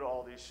have to go to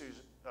all these,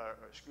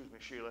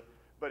 Sheila,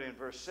 but in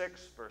verse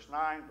 6, verse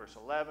 9, verse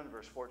 11,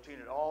 verse 14,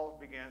 it all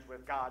begins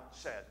with God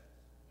said.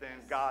 Then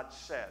God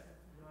said,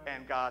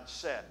 and God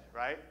said,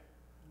 right?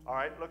 All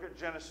right, look at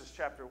Genesis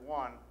chapter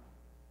 1,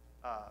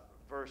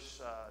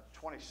 verse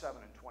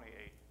 27 and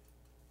 28.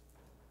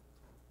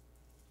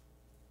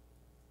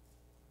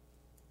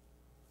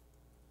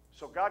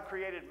 So God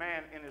created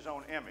man in his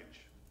own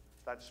image.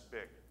 That's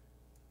big.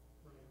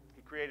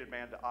 He created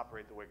man to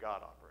operate the way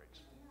God operates.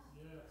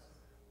 Yes.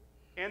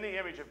 In the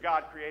image of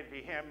God created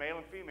he him, male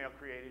and female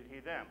created he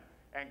them.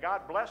 And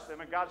God blessed them,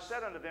 and God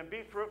said unto them,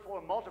 be fruitful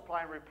and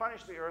multiply and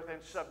replenish the earth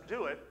and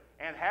subdue it,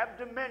 and have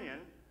dominion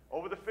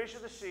over the fish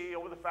of the sea,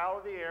 over the fowl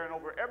of the air, and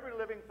over every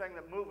living thing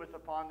that moveth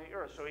upon the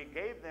earth. So he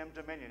gave them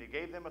dominion. He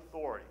gave them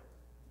authority.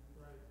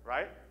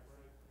 Right?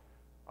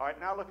 All right,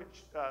 now look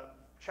at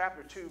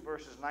chapter 2,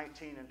 verses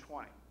 19 and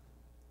 20.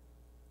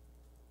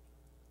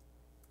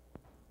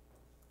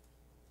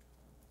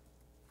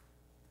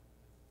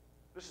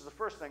 This is the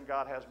first thing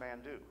God has man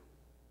do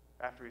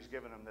after he's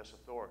given him this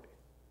authority.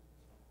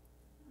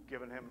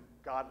 Given him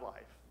God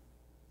life.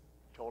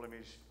 Told him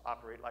he's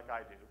operate like I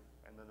do.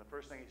 And then the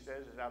first thing he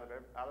says is out of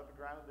the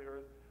ground of the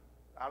earth,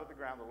 out of the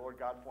ground the Lord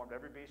God formed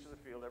every beast of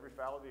the field, every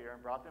fowl of the air,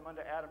 and brought them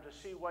unto Adam to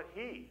see what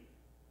he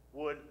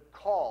would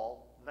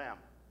call them.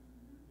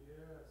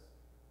 Yes.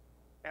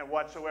 And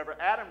whatsoever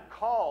Adam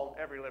called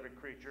every living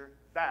creature,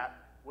 that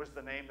was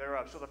the name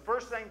thereof. So the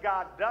first thing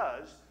God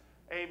does,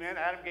 amen,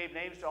 Adam gave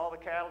names to all the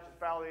cattle, to the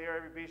fowl of the air,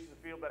 every beast of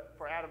the field, but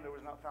for Adam there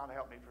was not found a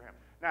helpmeet for him.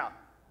 Now,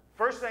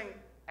 first thing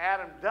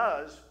Adam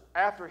does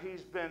after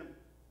he's been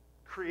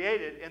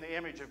created in the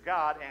image of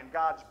God and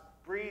God's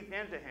breathed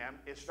into him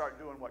is start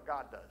doing what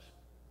God does.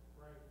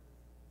 Right.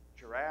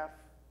 Giraffe,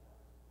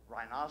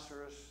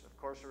 rhinoceros, of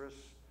course,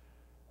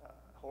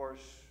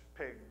 horse,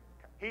 pig.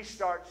 He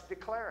starts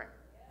declaring.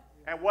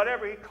 And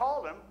whatever he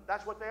called them,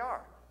 that's what they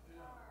are.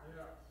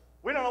 Yeah.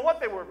 We don't know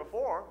what they were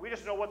before. We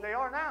just know what they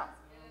are now.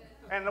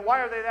 And why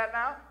are they that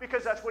now?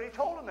 Because that's what he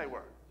told them they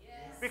were. Yes.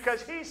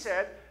 Because he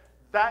said,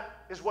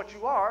 that is what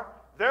you are,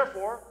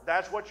 therefore,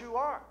 that's what you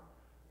are.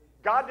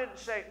 God didn't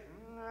say,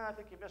 I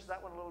think you missed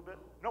that one a little bit.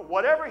 No,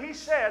 whatever he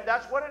said,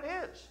 that's what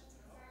it is.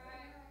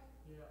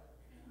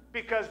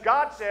 Because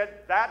God said,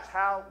 that's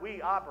how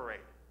we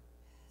operate.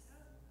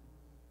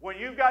 When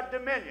you've got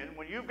dominion,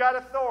 when you've got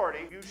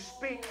authority, you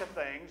speak to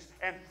things,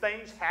 and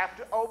things have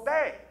to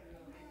obey.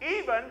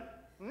 Even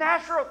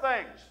natural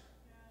things.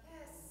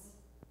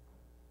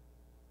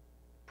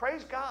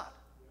 Praise God.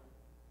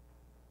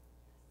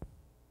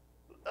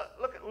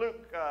 Look at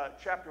Luke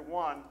chapter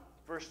 1,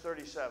 verse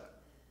 37.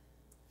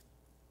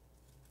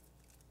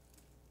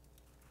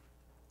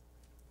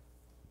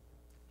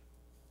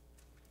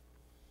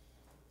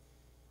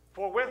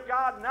 For with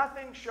God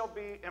nothing shall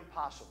be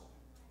impossible.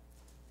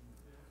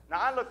 Now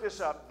I looked this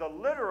up. The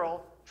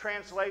literal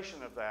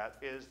translation of that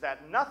is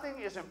that nothing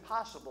is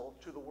impossible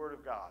to the Word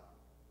of God.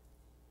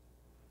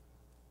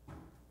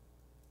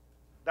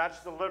 That's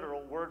the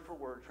literal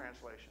word-for-word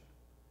translation.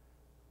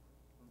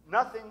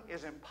 Nothing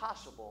is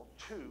impossible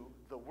to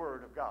the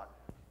Word of God.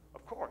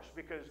 Of course,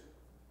 because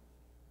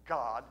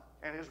God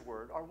and His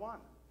Word are one.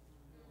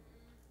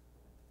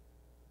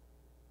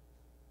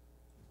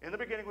 In the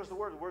beginning was the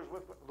Word.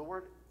 The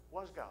Word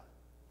was God.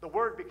 The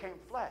Word became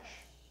flesh.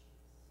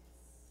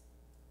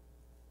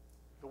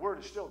 The Word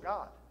is still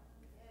God.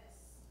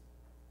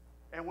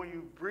 And when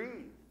you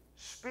breathe,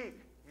 speak,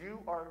 you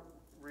are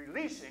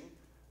releasing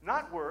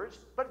not words,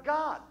 but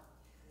God.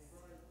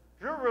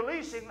 You're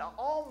releasing the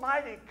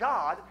Almighty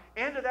God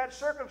into that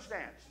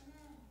circumstance.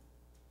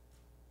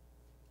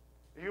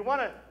 You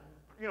want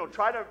to,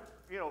 try to,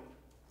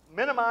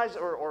 minimize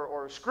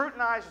or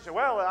scrutinize and say,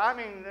 well, I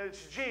mean,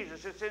 it's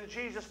Jesus. It's in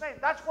Jesus' name.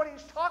 That's what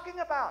he's talking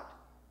about.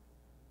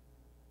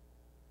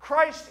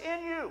 Christ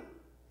in you.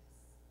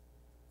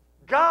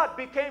 God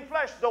became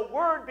flesh. The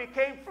Word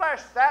became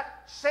flesh.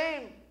 That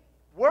same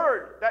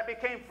Word that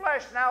became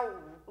flesh now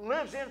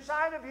lives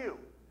inside of you.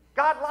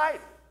 God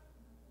life.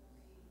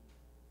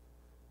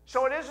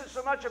 So it isn't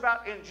so much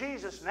about in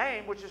Jesus'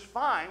 name, which is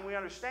fine, we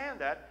understand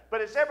that, but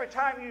it's every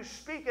time you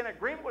speak in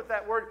agreement with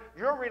that word,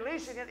 you're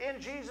releasing it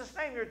in Jesus'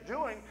 name.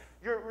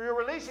 You're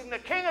releasing the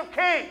King of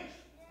Kings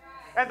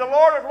and the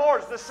Lord of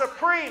Lords, the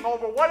supreme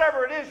over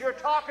whatever it is you're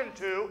talking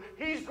to.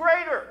 He's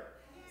greater.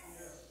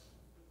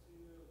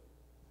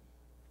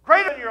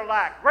 Greater than your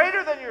lack,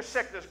 greater than your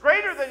sickness,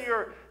 greater than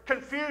your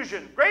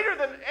confusion, greater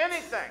than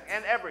anything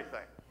and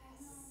everything.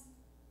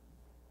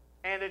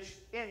 And it's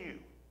in you.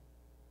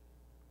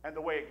 And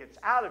the way it gets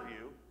out of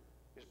you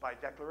is by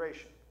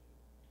declaration.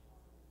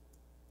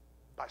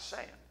 By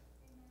saying.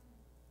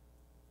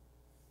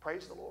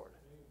 Praise the Lord.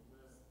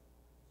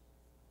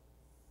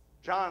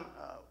 John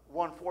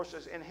 1:4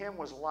 says, in him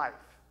was life.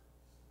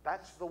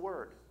 That's the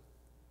Word.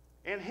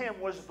 In him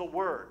was the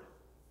Word.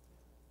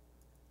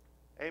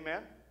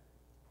 Amen?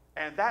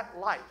 And that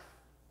life,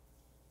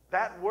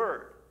 that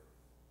Word,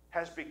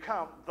 has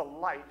become the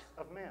light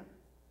of men.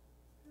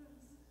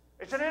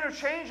 It's an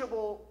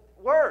interchangeable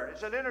word.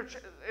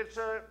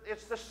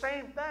 It's the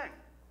same thing.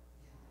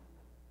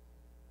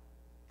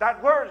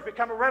 That word has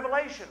become a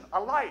revelation, a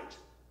light.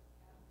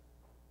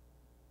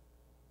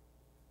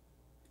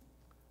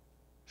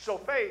 So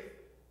faith,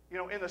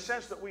 in the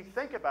sense that we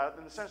think about it,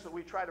 in the sense that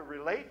we try to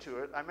relate to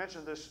it, I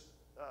mentioned this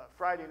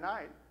Friday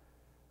night,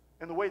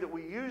 and the way that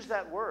we use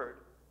that word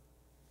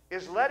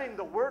is letting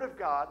the Word of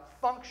God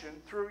function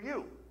through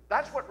you.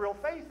 That's what real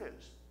faith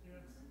is.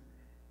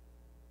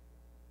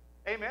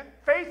 Amen?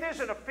 Faith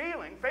isn't a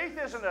feeling. Faith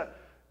isn't an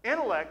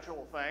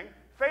intellectual thing.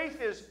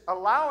 Faith is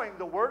allowing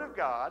the Word of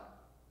God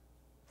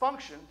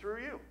function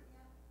through you.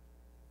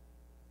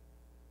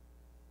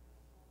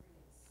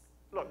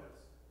 Look,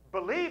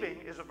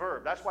 believing is a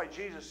verb. That's why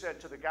Jesus said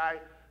to the guy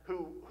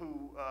who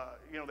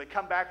they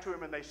come back to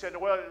him and they said,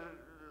 well,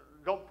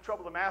 don't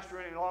trouble the master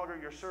any longer,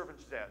 your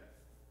servant's dead.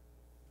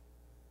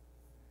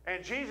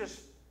 And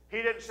Jesus,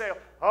 he didn't say,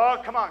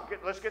 oh, come on,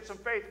 let's get some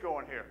faith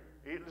going here.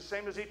 The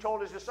same as he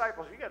told his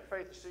disciples, you got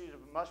faith the seed of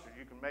a mustard,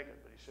 you can make it.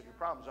 But he said, your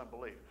problem is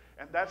unbelief.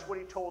 And that's what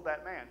he told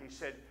that man. He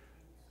said,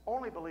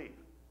 only believe.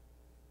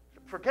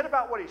 Forget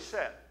about what he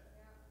said.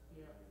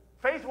 Yeah.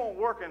 Faith won't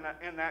work in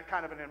that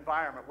kind of an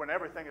environment when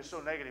everything is so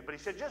negative. But he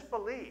said, just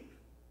believe.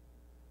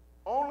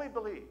 Only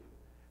believe.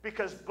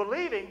 Because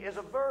believing is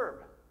a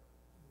verb.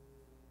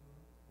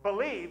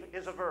 Believe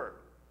is a verb.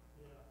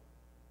 Yeah.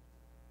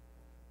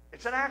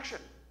 It's an action.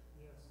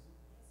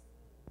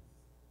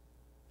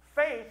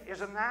 Faith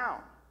is a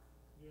noun.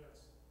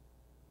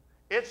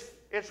 Yes.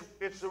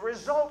 It's the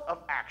result of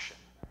action.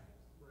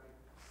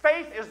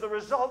 Right. Faith is the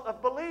result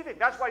of believing.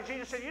 That's why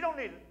Jesus said you don't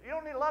need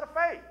a lot of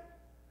faith.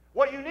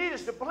 What you need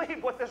is to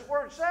believe what this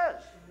word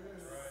says. Yes.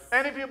 Right.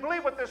 And if you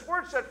believe what this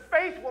word said,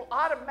 faith will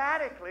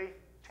automatically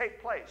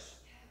take place.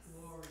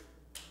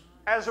 Yes.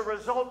 As a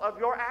result of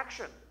your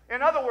action.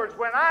 In other words,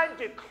 when I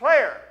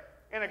declare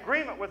in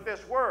agreement with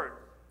this word,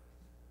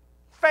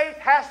 faith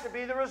has to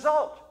be the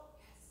result.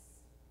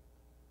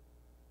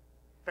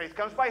 Faith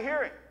comes by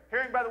hearing.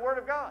 Hearing by the Word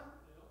of God.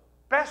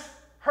 Best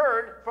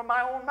heard from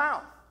my own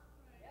mouth.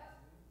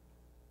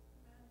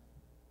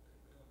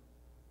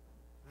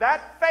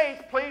 That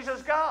faith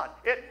pleases God.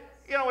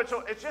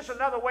 It's just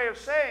another way of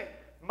saying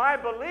my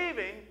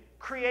believing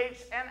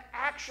creates an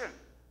action.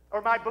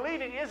 Or my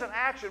believing is an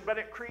action, but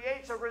it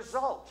creates a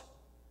result.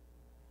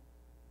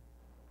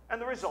 And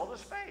the result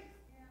is faith.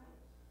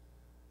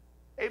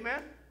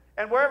 Amen?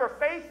 And wherever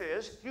faith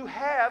is, you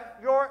have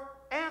your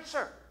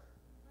answer.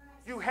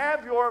 You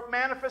have your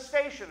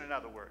manifestation, in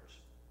other words.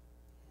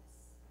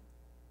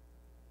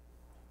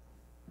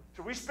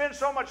 So we spend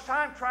so much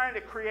time trying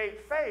to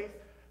create faith.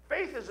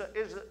 Faith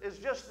is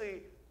just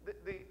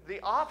the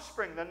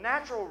offspring, the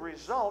natural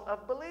result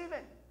of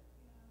believing.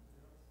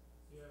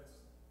 Yes.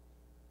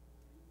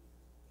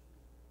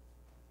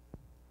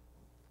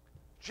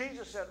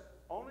 Jesus said,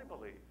 only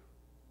believe.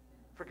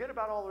 Forget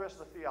about all the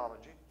rest of the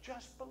theology.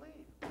 Just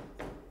believe.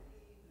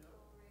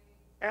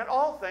 And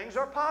all things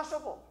are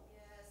possible.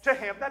 To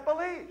him that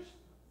believes.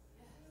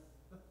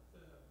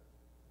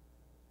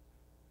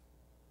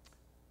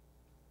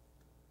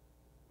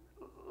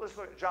 Let's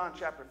look at John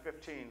chapter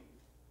 15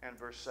 and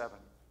verse 7.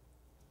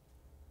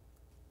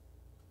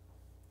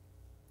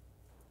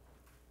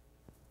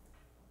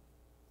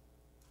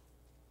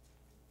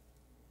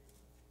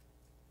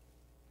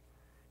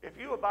 If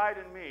you abide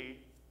in me,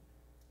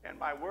 and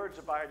my words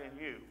abide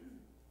in you,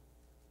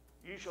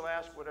 you shall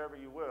ask whatever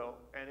you will,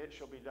 and it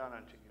shall be done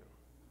unto you.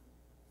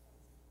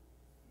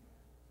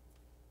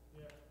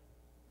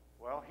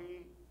 Well,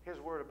 his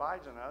word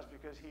abides in us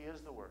because he is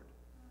the word.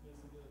 Yes,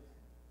 he is.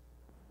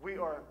 We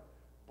are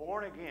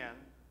born again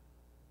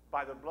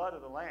by the blood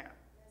of the Lamb,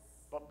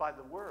 but by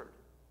the word.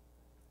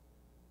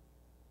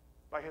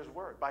 By his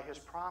word, by his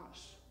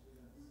promise.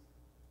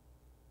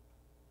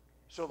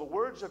 So the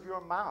words of your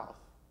mouth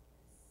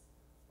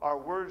are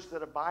words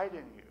that abide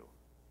in you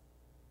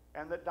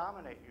and that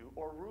dominate you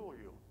or rule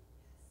you.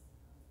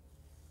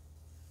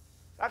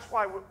 That's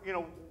why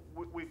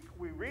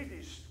we read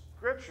these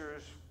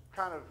scriptures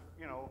kind of,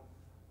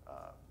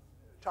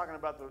 talking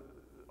about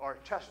our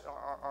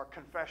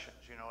confessions,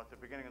 at the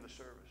beginning of the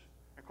service.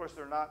 Of course,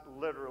 they're not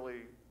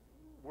literally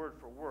word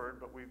for word,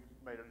 but we've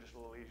made it just a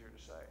little easier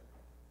to say.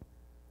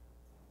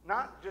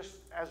 Not just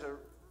as a,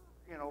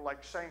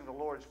 like saying the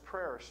Lord's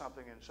Prayer or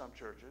something in some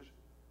churches,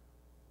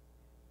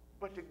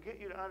 but to get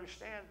you to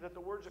understand that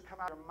the words that come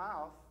out of your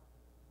mouth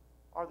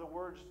are the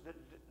words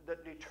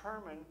that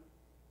determine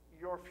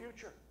your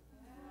future.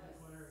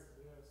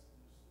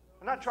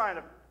 I'm not trying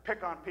to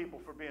pick on people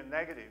for being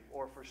negative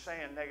or for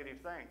saying negative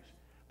things,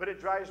 but it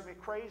drives me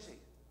crazy.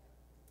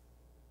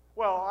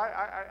 Well,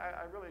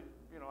 I really,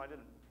 I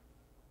didn't.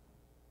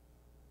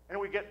 And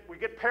we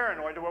get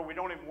paranoid to where we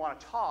don't even want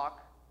to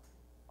talk.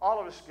 All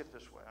of us get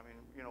this way. I mean,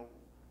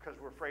 because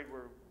we're afraid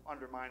we're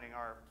undermining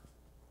our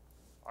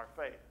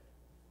faith.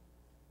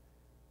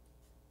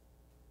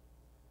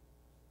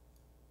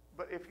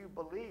 But if you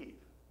believe,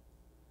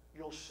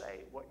 you'll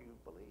say what you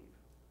believe.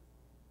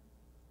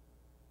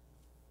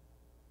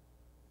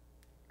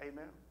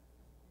 Amen.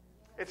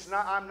 It's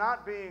not. I'm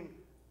not being.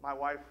 My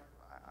wife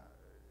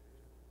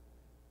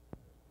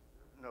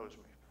knows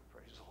me.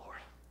 Praise the Lord.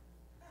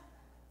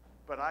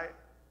 But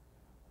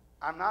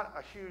I'm not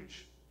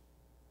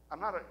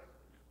a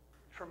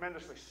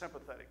tremendously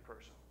sympathetic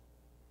person.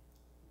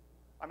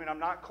 I mean, I'm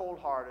not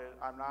cold-hearted.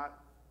 I'm not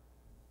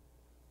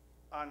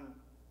I'm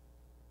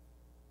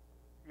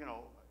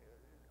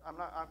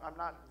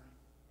not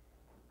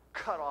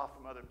cut off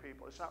from other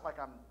people. It's not like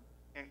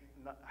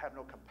have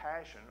no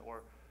compassion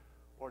or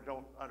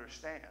don't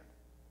understand.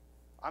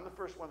 I'm the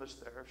first one that's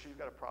there. If she's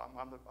got a problem,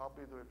 I'll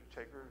be there to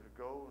take her to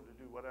go and to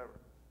do whatever,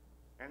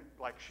 and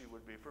like she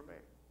would be for me.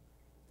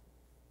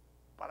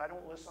 But I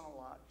don't listen a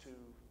lot to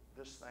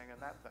this thing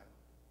and that thing.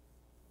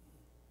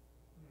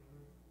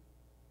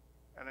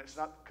 And it's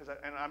not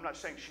and I'm not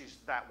saying she's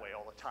that way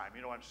all the time.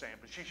 You know what I'm saying?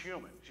 But she's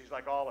human. She's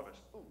like all of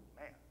us. Ooh,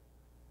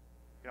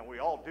 man. We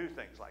all do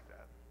things like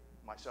that,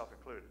 myself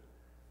included.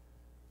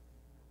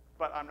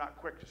 But I'm not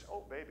quick to say,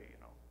 "Oh, baby,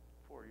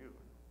 for you."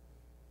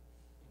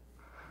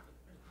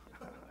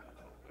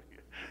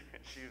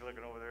 And she's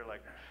looking over there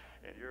like,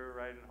 "And you're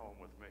riding home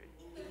with me."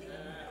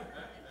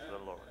 The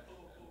Lord.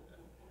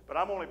 But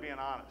I'm only being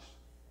honest.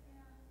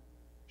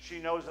 She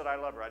knows that I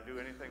love her. I'd do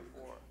anything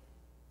for her.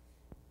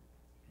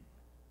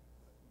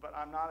 But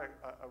I'm not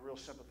a real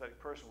sympathetic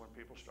person when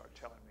people start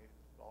telling me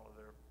all of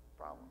their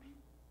problems.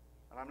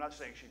 And I'm not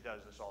saying she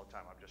does this all the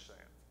time. I'm just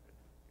saying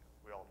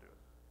we all do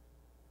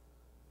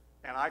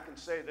it. And I can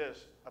say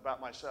this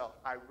about myself.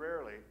 I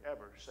rarely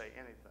ever say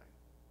anything.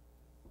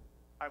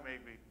 I may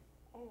be,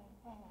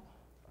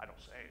 I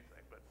don't say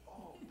anything, but,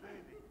 oh,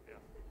 baby.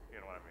 You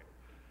know what I mean?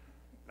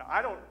 Now,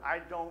 I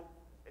don't,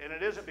 and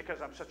it isn't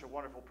because I'm such a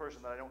wonderful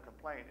person that I don't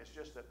complain. It's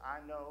just that I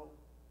know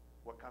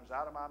what comes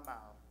out of my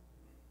mouth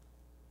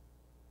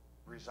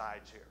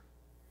resides here.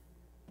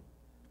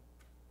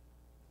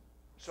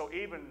 So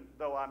even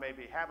though I may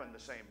be having the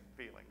same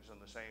feelings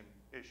and the same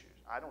issues,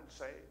 I don't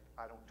say it.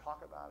 I don't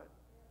talk about it.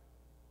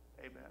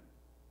 Amen.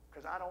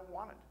 Because I don't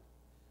want it.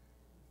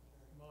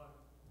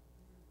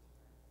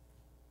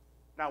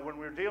 Now, when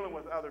we're dealing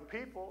with other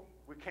people,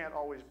 we can't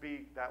always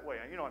be that way.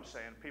 And you know what I'm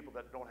saying? People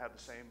that don't have the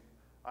same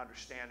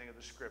understanding of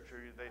the Scripture,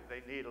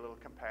 they need a little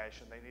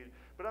compassion.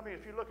 But I mean,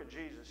 if you look at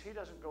Jesus, he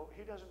doesn't go,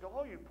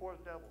 "Oh, you poor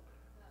devil.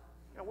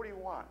 What do you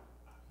want?"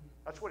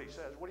 That's what he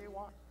says. "What do you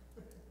want?"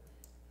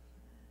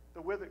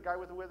 The guy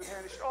with the withered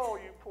hand, he said, "Oh,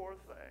 you poor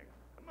thing.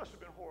 It must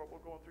have been horrible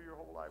going through your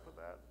whole life with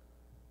that."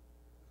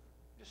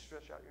 Just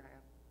stretch out your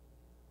hand.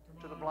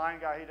 To the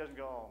blind guy, he doesn't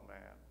go, "Oh,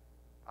 man,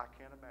 I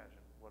can't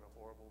imagine what a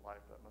horrible life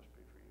that must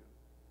be for you."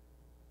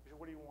 He said,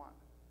 "What do you want?"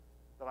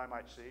 "That I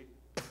might see."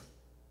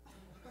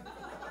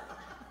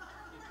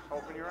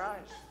 Open your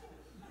eyes.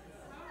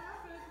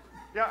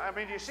 Yeah, I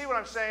mean, do you see what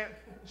I'm saying?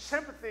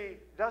 Sympathy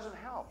doesn't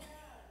help.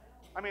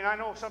 I mean, I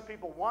know some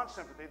people want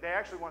sympathy. They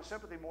actually want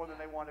sympathy more than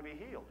they want to be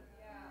healed.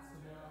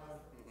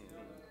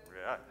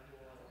 Yeah.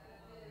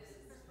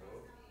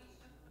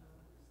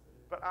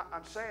 But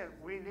I'm saying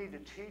we need to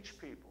teach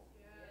people.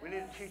 We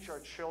need to teach our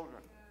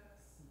children.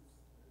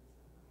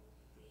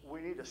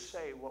 We need to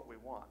say what we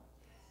want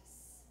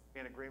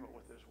in agreement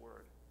with His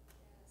Word.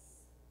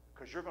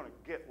 Because you're going to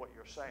get what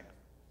you're saying,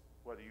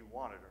 whether you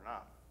want it or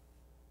not.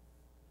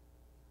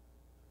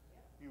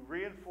 You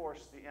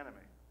reinforce the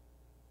enemy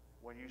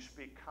when you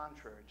speak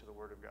contrary to the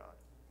Word of God.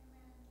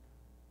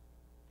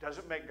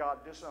 Doesn't make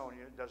God disown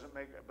you,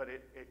 but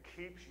it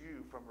keeps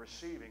you from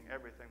receiving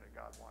everything that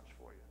God wants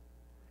for you.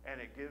 And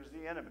it gives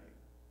the enemy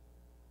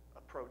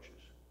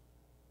approaches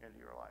into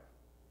your life.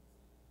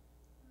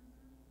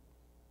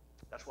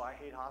 That's why I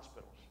hate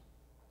hospitals.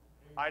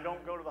 I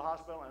don't go to the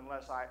hospital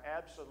unless I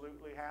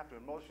absolutely have to.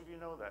 And most of you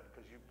know that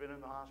because you've been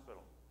in the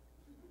hospital.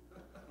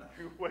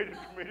 You waited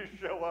for me to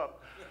show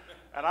up.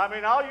 And I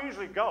mean, I'll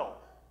usually go.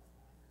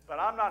 But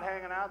I'm not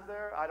hanging out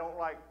there. I don't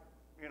like,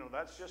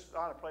 that's just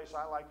not a place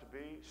I like to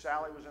be.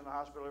 Sally was in the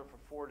hospital for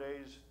 4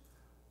 days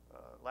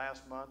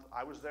last month.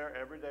 I was there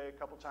every day, a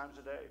couple times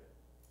a day,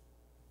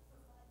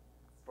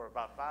 for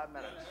about 5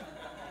 minutes.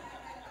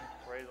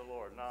 Praise the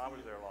Lord. No, I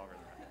was there longer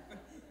than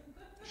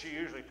that. She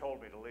usually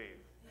told me to leave.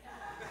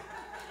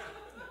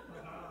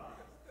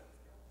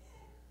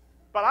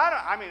 But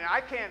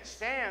I can't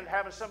stand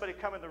having somebody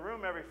come in the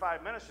room every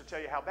 5 minutes to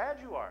tell you how bad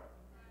you are.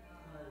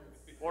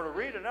 Or to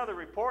read another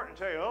report and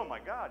tell you, oh my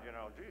God,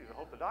 geez, I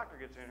hope the doctor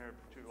gets in here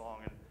for too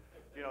long. And,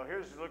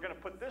 they're going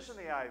to put this in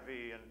the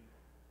IV. And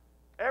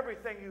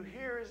everything you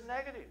hear is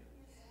negative.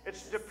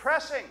 It's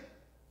depressing.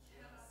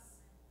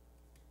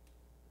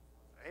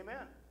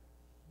 Amen.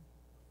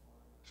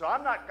 So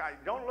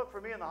don't look for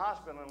me in the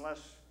hospital unless,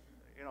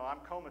 I'm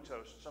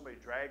comatose and somebody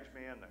drags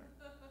me in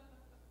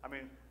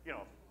there.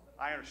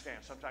 I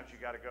understand. Sometimes you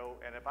got to go.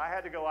 And if I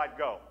had to go, I'd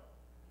go.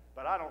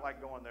 But I don't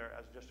like going there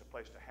as just a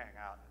place to hang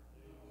out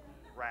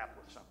and rap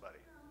with somebody.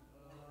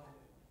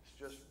 It's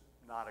just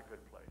not a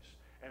good place.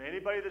 And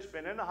anybody that's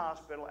been in the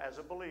hospital as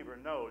a believer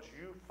knows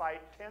you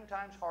fight 10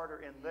 times harder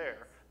in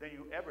there than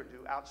you ever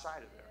do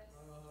outside of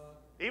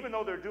there. Even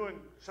though they're doing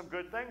some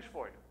good things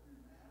for you.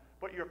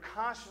 But you're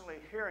constantly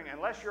hearing,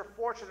 unless you're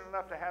fortunate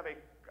enough to have a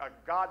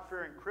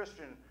God-fearing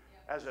Christian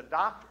as a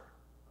doctor,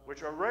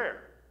 which are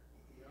rare,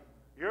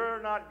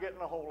 you're not getting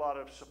a whole lot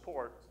of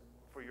support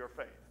for your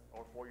faith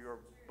or for your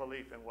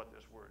belief in what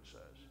this word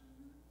says.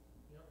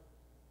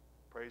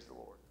 Praise the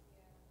Lord.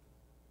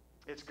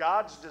 It's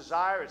God's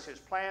desire, it's His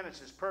plan, it's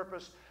His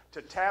purpose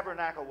to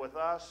tabernacle with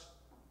us,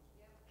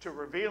 to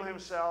reveal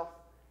Himself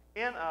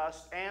in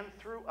us and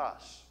through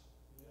us.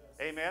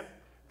 Amen.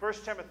 1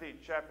 Timothy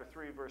chapter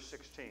 3, verse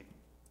 16.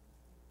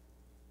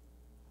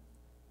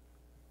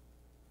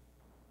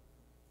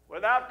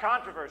 Without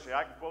controversy,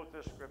 I can quote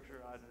this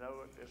scripture. I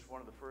know it. It's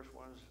one of the first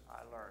ones I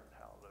learned.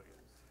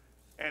 Hallelujah.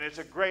 And it's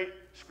a great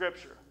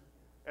scripture.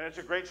 And it's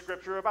a great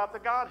scripture about the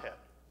Godhead.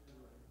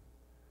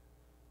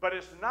 But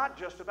it's not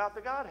just about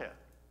the Godhead.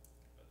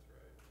 That's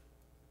right.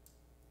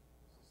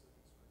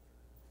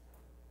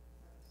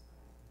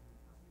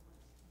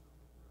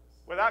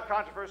 Without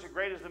controversy,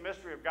 great is the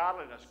mystery of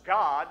godliness.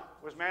 God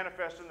was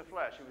manifest in the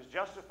flesh. He was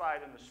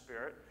justified in the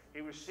Spirit.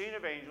 He was seen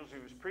of angels.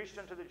 He was preached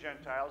unto the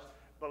Gentiles,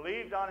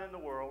 believed on in the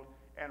world,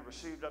 and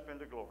received up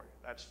into glory.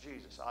 That's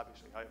Jesus,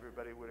 obviously.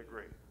 Everybody would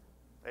agree.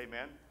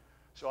 Amen?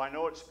 So I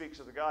know it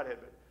speaks of the Godhead,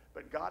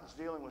 but God's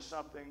dealing with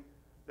something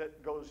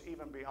that goes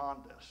even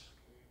beyond this.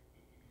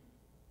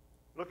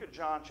 Look at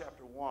John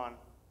chapter 1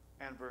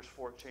 and verse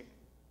 14.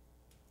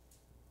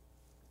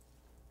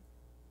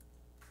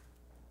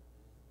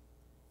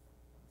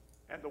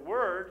 And the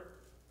Word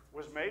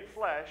was made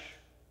flesh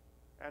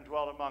and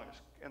dwelt among us,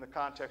 in the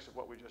context of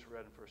what we just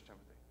read in 1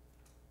 Timothy.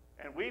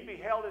 And we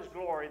beheld His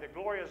glory. The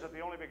glory is of the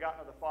only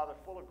begotten of the Father,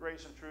 full of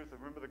grace and truth. And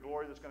remember the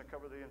glory that's going to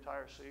cover the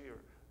entire sea, or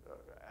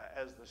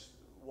as the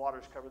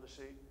waters cover the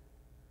sea?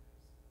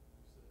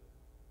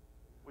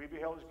 We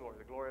beheld His glory.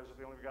 The glory is of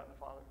the only begotten of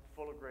the Father,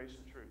 full of grace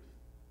and truth.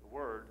 The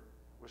Word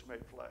was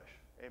made flesh.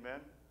 Amen?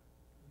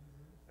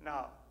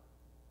 Now,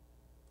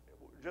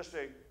 just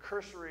a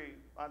cursory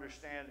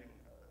understanding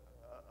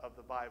of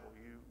the Bible,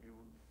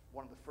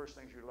 one of the first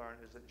things you learn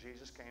is that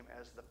Jesus came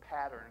as the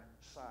pattern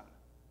son.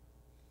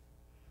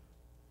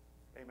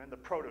 Amen. The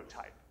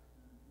prototype.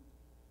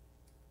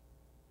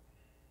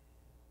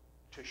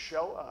 To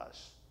show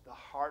us the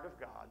heart of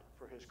God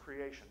for His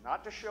creation.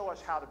 Not to show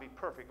us how to be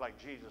perfect like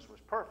Jesus was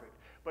perfect,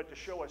 but to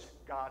show us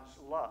God's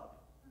love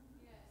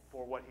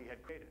for what He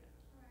had created.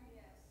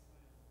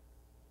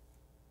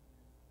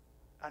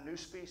 A new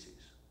species.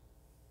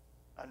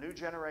 A new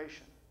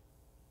generation.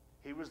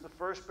 He was the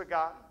first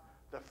begotten,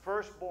 the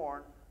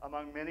firstborn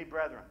among many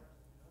brethren.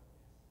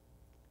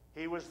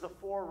 He was the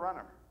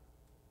forerunner,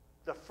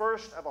 the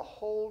first of a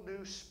whole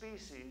new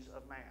species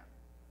of man,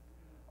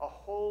 a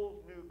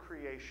whole new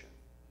creation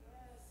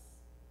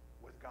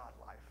with God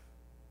life.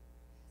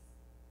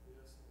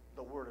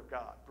 The Word of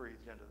God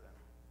breathed into them.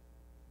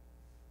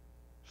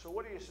 So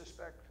what do you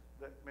suspect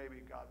that maybe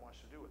God wants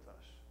to do with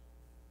us?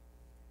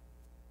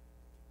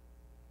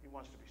 He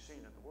wants to be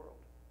seen in the world.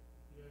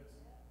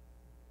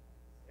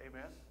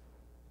 Amen.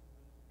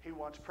 He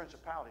wants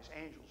principalities,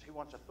 angels. He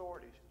wants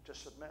authorities to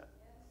submit.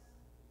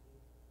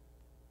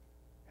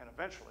 And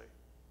eventually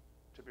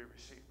to be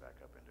received back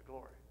up into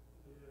glory.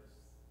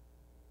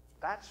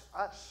 That's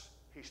us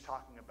He's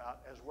talking about,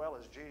 as well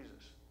as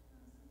Jesus.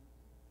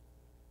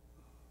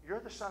 You're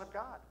the Son of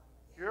God.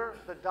 You're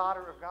the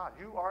daughter of God.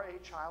 You are a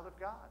child of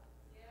God.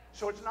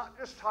 So it's not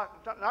just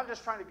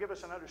trying to give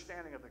us an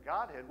understanding of the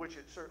Godhead, which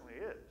it certainly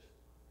is.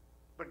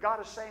 But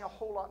God is saying a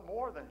whole lot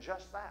more than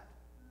just that.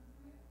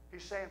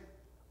 He's saying,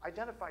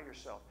 identify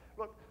yourself.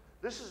 Look,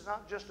 this is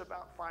not just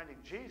about finding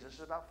Jesus, it's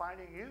about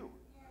finding you.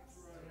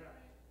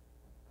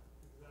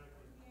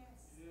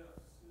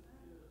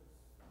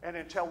 And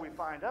until we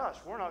find us,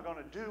 we're not going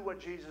to do what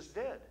Jesus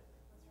did.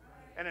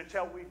 And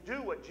until we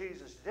do what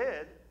Jesus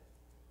did,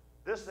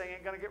 this thing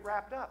ain't going to get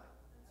wrapped up.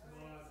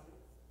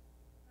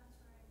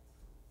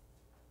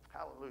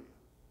 Hallelujah.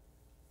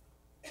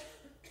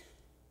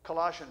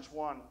 Colossians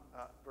 1,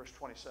 verse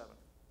 27.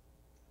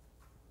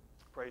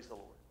 Praise the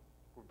Lord.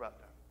 We're about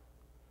done.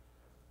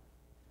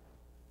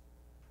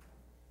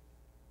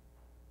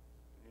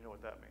 You know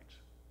what that means.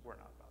 We're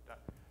not about done.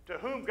 To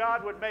whom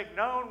God would make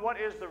known what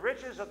is the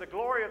riches of the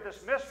glory of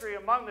this mystery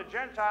among the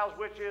Gentiles,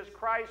 which is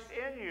Christ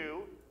in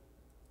you,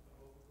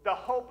 the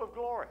hope of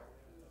glory.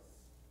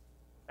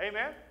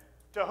 Amen?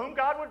 To whom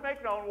God would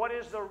make known what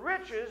is the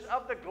riches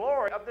of the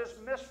glory of this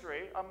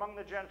mystery among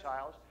the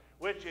Gentiles,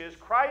 which is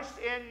Christ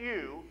in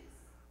you,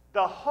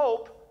 the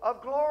hope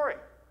of glory.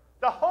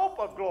 The hope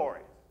of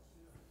glory.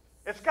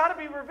 It's got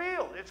to be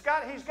revealed. He's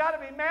got to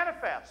be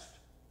manifest.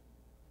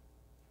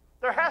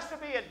 There has to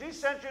be a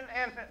descension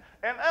and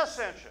an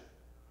ascension.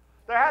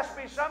 There has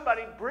to be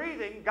somebody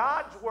breathing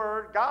God's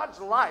word, God's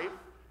life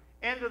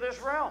into this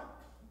realm.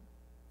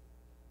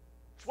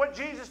 It's what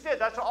Jesus did.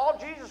 That's all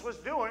Jesus was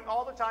doing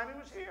all the time he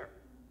was here.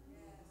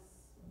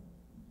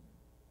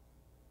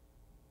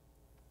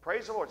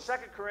 Praise the Lord. 2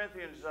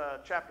 Corinthians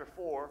chapter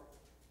 4,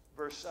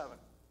 verse 7.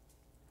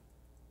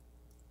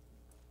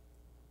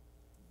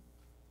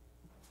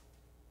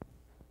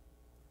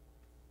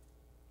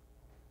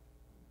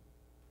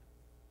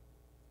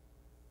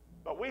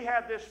 But we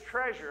have this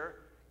treasure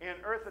in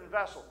earthen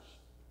vessels,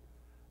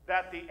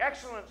 that the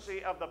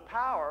excellency of the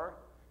power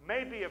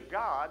may be of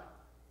God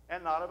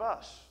and not of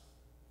us.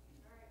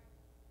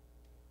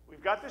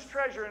 We've got this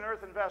treasure in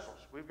earthen vessels.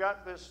 We've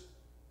got this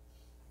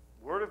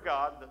Word of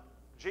God,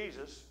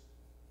 Jesus,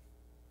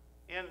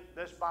 in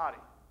this body,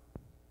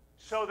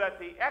 so that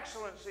the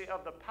excellency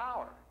of the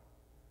power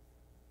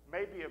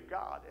may be of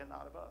God and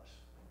not of us.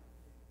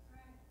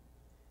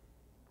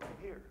 Right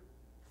here.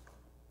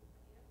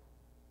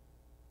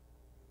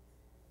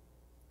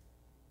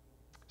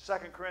 2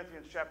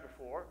 Corinthians chapter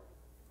 4,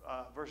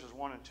 verses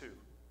 1 and 2.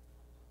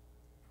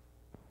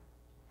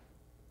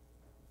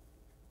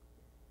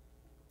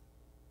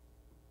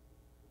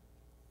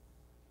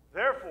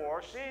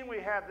 Therefore, seeing we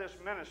have this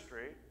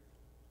ministry,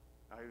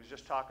 now he was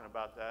just talking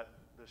about that,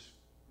 this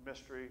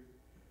mystery,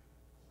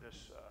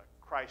 this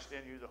Christ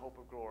in you, the hope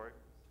of glory.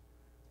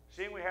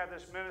 Seeing we have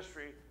this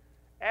ministry,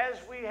 as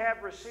we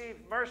have received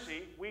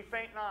mercy, we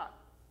faint not,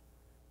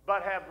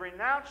 but have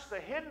renounced the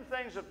hidden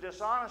things of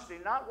dishonesty,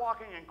 not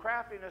walking in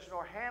craftiness,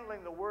 nor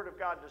handling the word of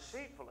God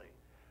deceitfully,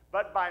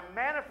 but by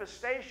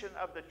manifestation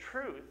of the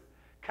truth,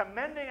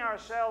 commending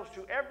ourselves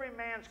to every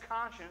man's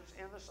conscience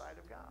in the sight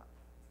of God.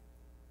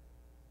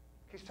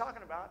 He's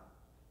talking about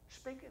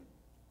speaking.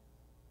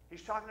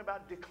 He's talking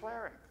about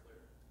declaring.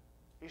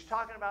 He's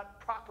talking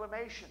about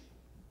proclamation.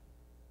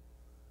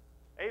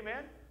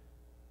 Amen?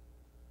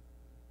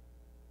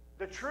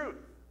 The truth.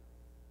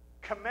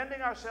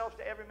 Commending ourselves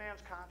to every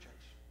man's conscience.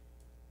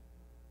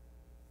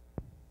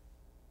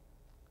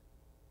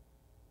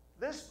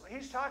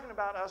 He's talking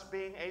about us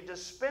being a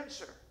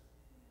dispenser,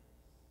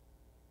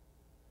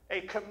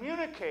 a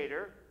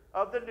communicator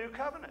of the new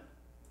covenant.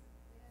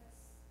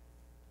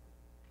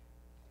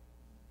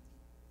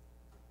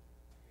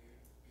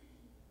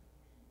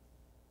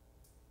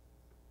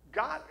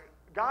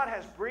 God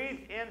has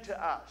breathed into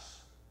us.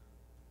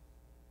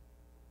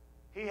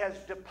 He has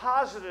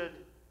deposited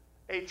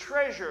a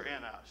treasure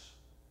in us,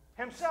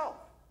 himself,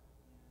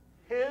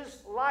 his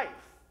life.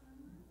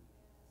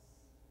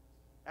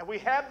 And we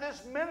have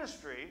this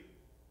ministry.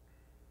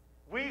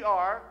 We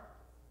are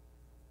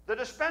the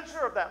dispenser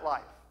of that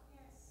life.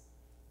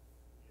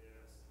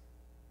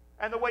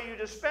 And the way you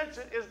dispense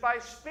it is by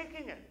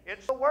speaking it.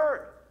 It's the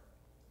word.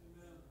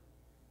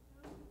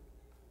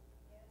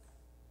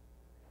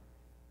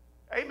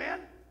 Amen?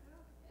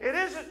 It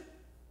isn't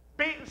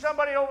beating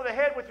somebody over the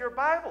head with your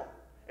Bible.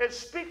 It's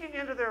speaking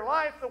into their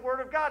life the Word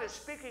of God. It's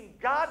speaking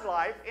God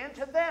life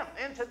into them,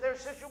 into their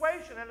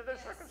situation, into their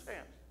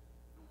circumstance.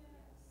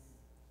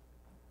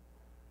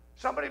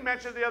 Somebody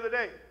mentioned the other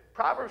day,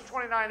 Proverbs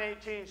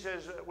 29:18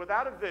 says,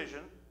 without a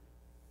vision,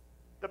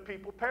 the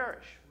people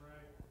perish.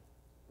 Right.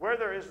 Where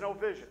there is no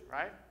vision,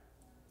 right? Right?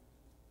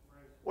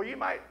 Well, you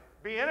might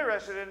be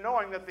interested in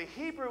knowing that the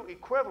Hebrew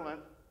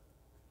equivalent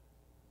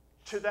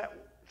to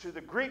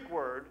the Greek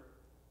word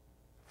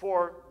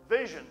for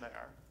vision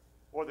there,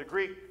 or the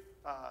Greek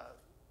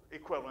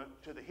equivalent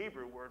to the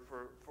Hebrew word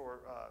for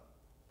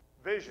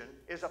vision,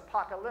 is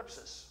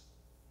apocalypsis,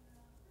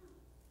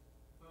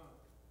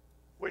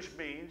 which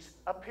means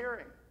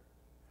appearing.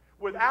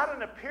 Without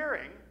an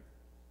appearing,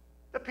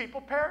 the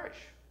people perish.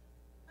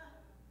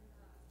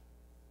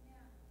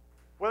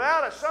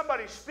 Without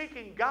somebody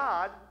speaking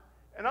God,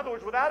 in other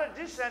words, without a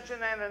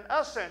descension and an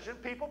ascension,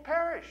 people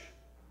perish.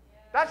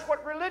 That's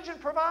what religion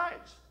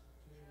provides.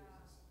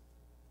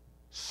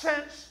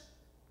 Sense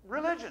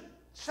religion,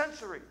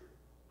 sensory.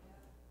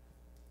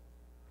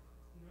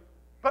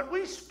 But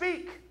we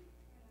speak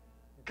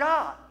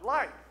God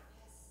life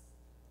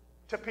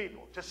to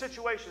people, to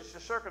situations, to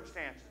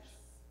circumstances.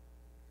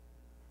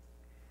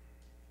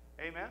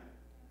 Amen?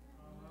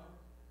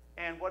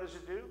 And what does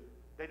it do?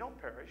 They don't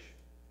perish.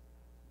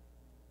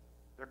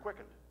 They're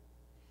quickened.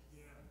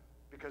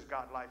 Because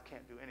God life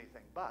can't do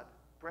anything but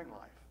bring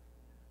life.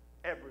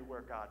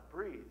 Everywhere God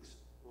breathes,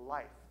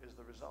 life is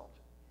the result.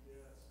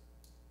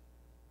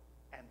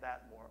 and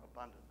that more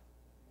abundantly.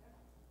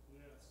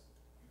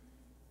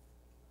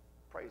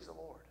 Praise the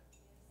Lord.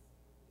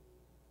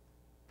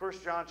 1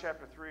 John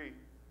chapter 3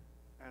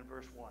 and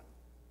verse 1.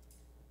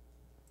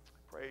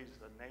 Praise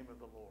the name of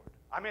the Lord.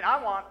 I mean,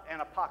 I want an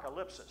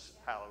apocalypsis.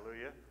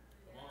 Hallelujah.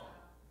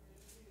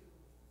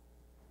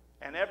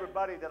 And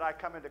everybody that I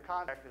come into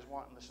contact is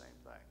wanting the same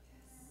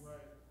thing. Right.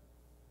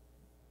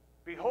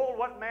 Behold,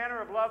 what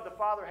manner of love the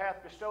Father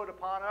hath bestowed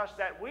upon us,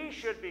 that we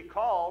should be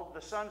called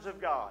the sons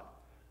of God.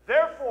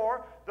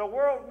 Therefore, the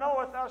world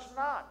knoweth us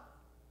not.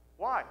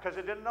 Why? Because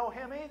it didn't know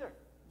him either.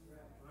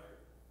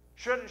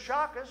 Shouldn't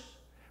shock us,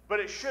 but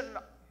it shouldn't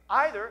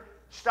either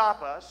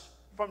stop us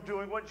from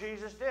doing what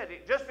Jesus did.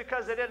 Just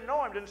because they didn't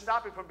know him didn't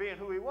stop him from being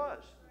who he was.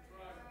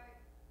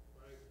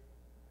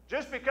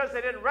 Just because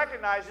they didn't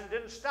recognize him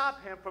didn't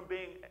stop him from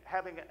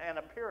having an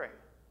appearing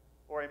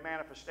or a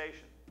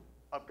manifestation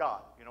of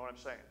God. You know what I'm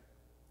saying?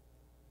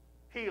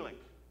 Healing,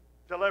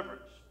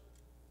 deliverance,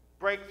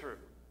 breakthrough,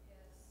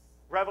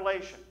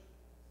 revelation.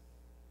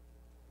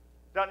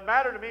 Doesn't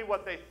matter to me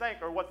what they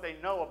think or what they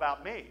know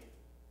about me.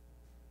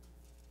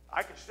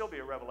 I can still be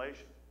a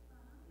revelation.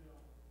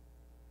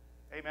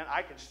 Amen.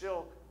 I can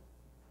still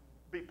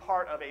be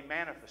part of a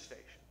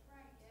manifestation.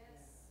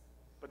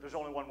 But there's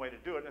only one way to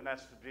do it, and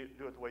that's to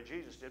do it the way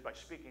Jesus did, by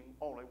speaking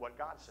only what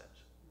God says.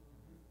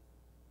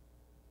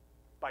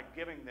 By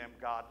giving them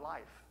God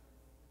life.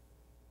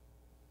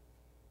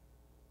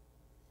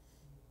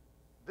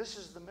 This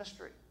is the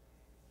mystery.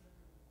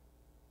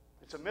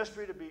 It's a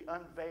mystery to be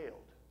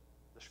unveiled,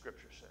 the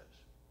Scripture says,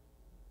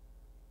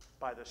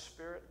 by the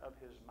Spirit of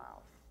his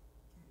mouth.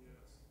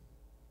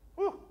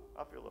 Whew,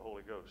 I feel the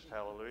Holy Ghost.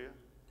 Hallelujah.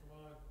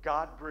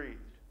 God breathed,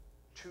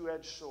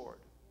 two-edged sword,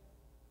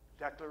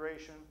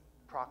 declaration,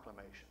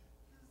 proclamation,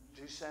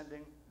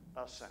 descending,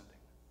 ascending.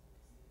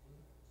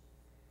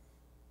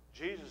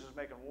 Jesus is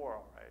making war,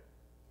 all right,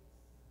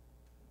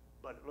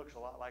 but it looks a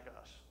lot like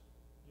us.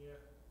 Yeah.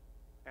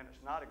 And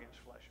it's not against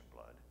flesh and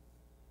blood,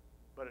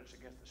 but it's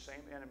against the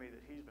same enemy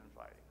that he's been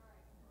fighting.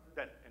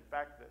 That, in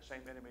fact, the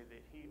same enemy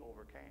that he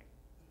overcame,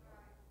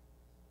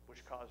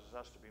 which causes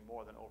us to be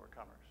more than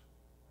overcomers.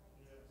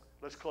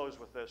 Let's close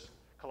with this.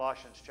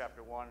 Colossians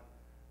chapter 1,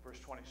 verse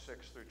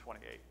 26 through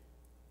 28.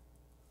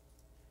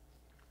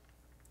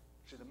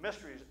 See, the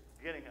mystery is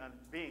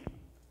being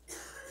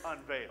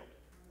unveiled.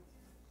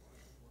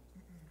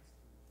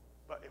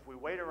 But if we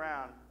wait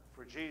around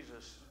for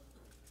Jesus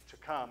to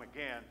come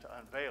again to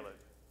unveil it,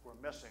 we're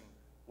missing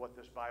what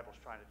this Bible's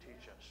trying to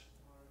teach us.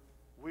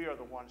 We are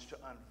the ones to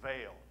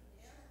unveil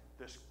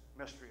this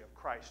mystery of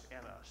Christ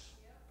in us,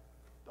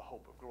 the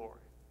hope of glory.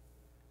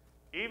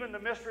 Even the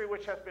mystery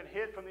which hath been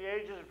hid from the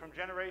ages and from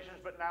generations,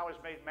 but now is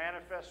made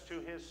manifest to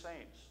his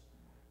saints,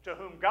 to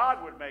whom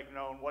God would make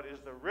known what is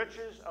the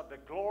riches of the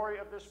glory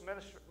of this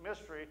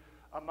mystery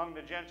among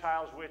the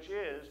Gentiles, which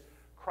is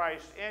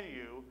Christ in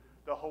you,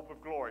 the hope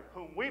of glory,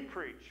 whom we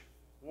preach,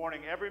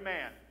 warning every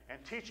man and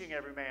teaching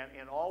every man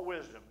in all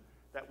wisdom,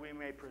 that we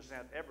may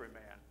present every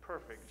man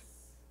perfect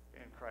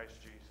in Christ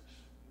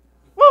Jesus.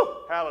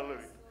 Woo! Hallelujah.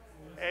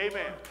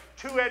 Amen.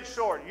 Two-edged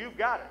sword. You've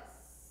got it.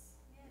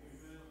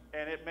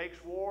 And it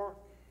makes war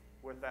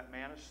with that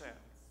man of sin.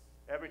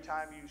 Every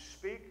time you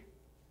speak,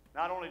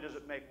 not only does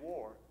it make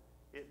war,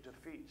 it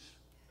defeats.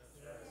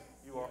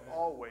 You are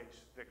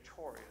always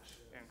victorious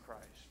in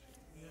Christ.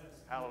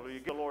 Hallelujah.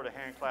 Give the Lord a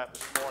hand clap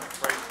this morning.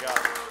 Praise God.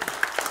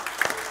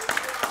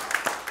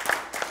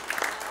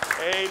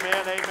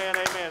 Amen, amen,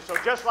 amen. So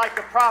just like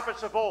the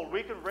prophets of old,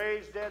 we can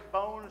raise dead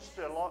bones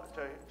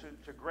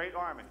to great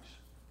armies.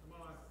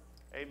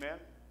 Amen.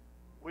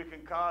 We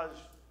can cause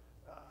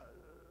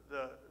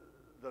the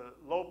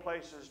low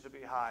places to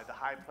be high, the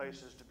high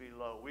places to be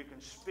low. We can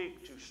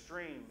speak to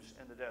streams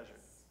in the desert.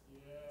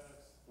 Yes.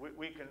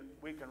 We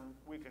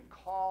can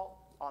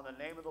call on the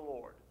name of the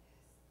Lord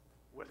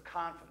with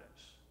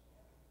confidence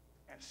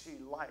and see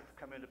life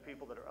come into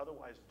people that are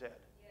otherwise dead.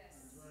 Yes.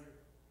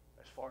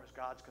 As far as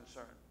God's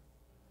concerned.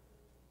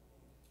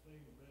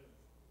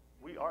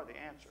 We are the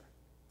answer.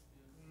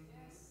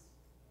 Yes.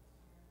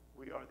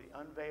 We are the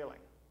unveiling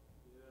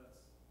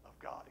of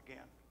God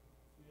again.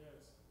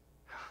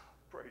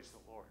 Praise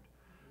the Lord.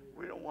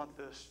 We don't want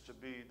this to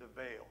be the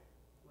veil.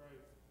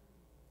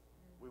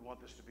 We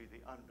want this to be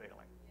the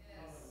unveiling.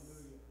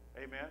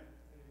 Amen?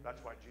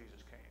 That's why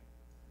Jesus came.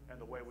 And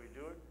the way we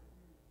do it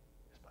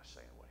is by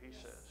saying what he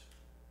says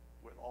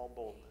with all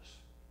boldness.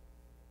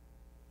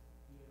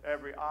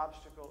 Every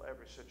obstacle,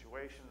 every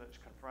situation that's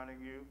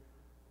confronting you,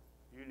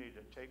 you need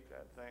to take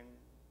that thing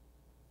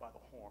by the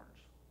horns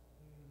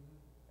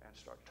and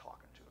start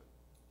talking to it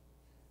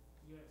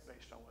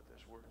based on what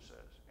this word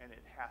says. And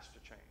it has to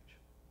change.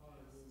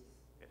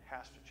 It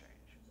has to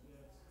change.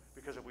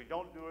 Because if we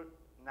don't do it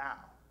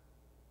now,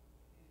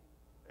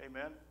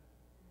 amen?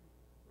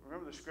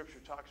 Remember the scripture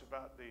talks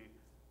about if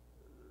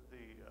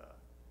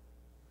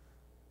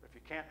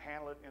you can't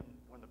handle it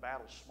when the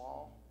battle's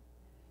small,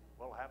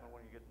 what'll happen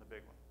when you get in the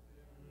big one?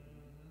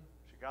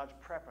 See, God's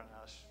prepping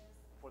us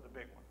for the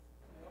big one.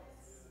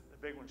 The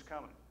big one's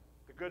coming.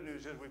 The good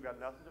news is we've got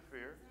nothing to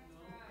fear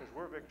because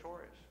we're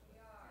victorious.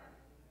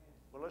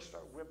 Well, let's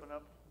start whipping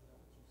up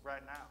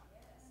right now.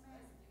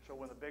 So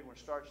when the big one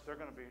starts, they're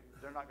not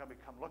going to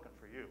come looking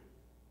for you.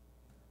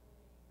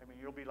 I mean,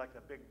 you'll be like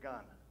the big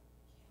gun.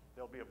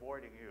 They'll be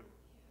avoiding you.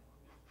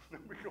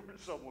 They'll be going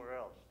somewhere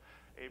else.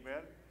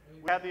 Amen.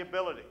 We have the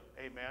ability,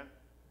 amen,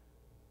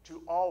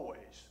 to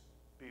always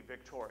be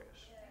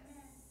victorious.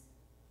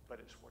 But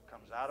it's what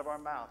comes out of our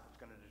mouth that's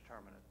going to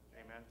determine it.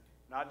 Amen.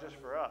 Not just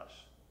for us,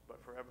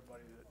 but for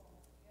everybody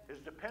that is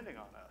depending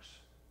on us.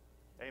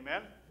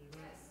 Amen.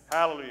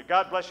 Hallelujah.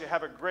 God bless you.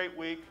 Have a great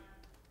week.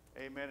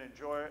 Amen.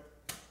 Enjoy it.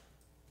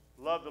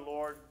 Love the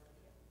Lord.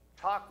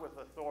 Talk with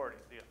authority,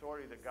 the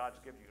authority that God's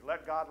given you.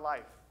 Let God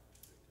life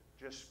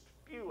just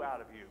spew out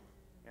of you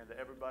into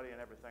everybody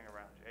and everything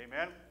around you.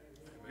 Amen.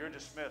 You're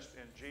dismissed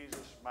in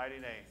Jesus' mighty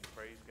name.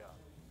 Praise God.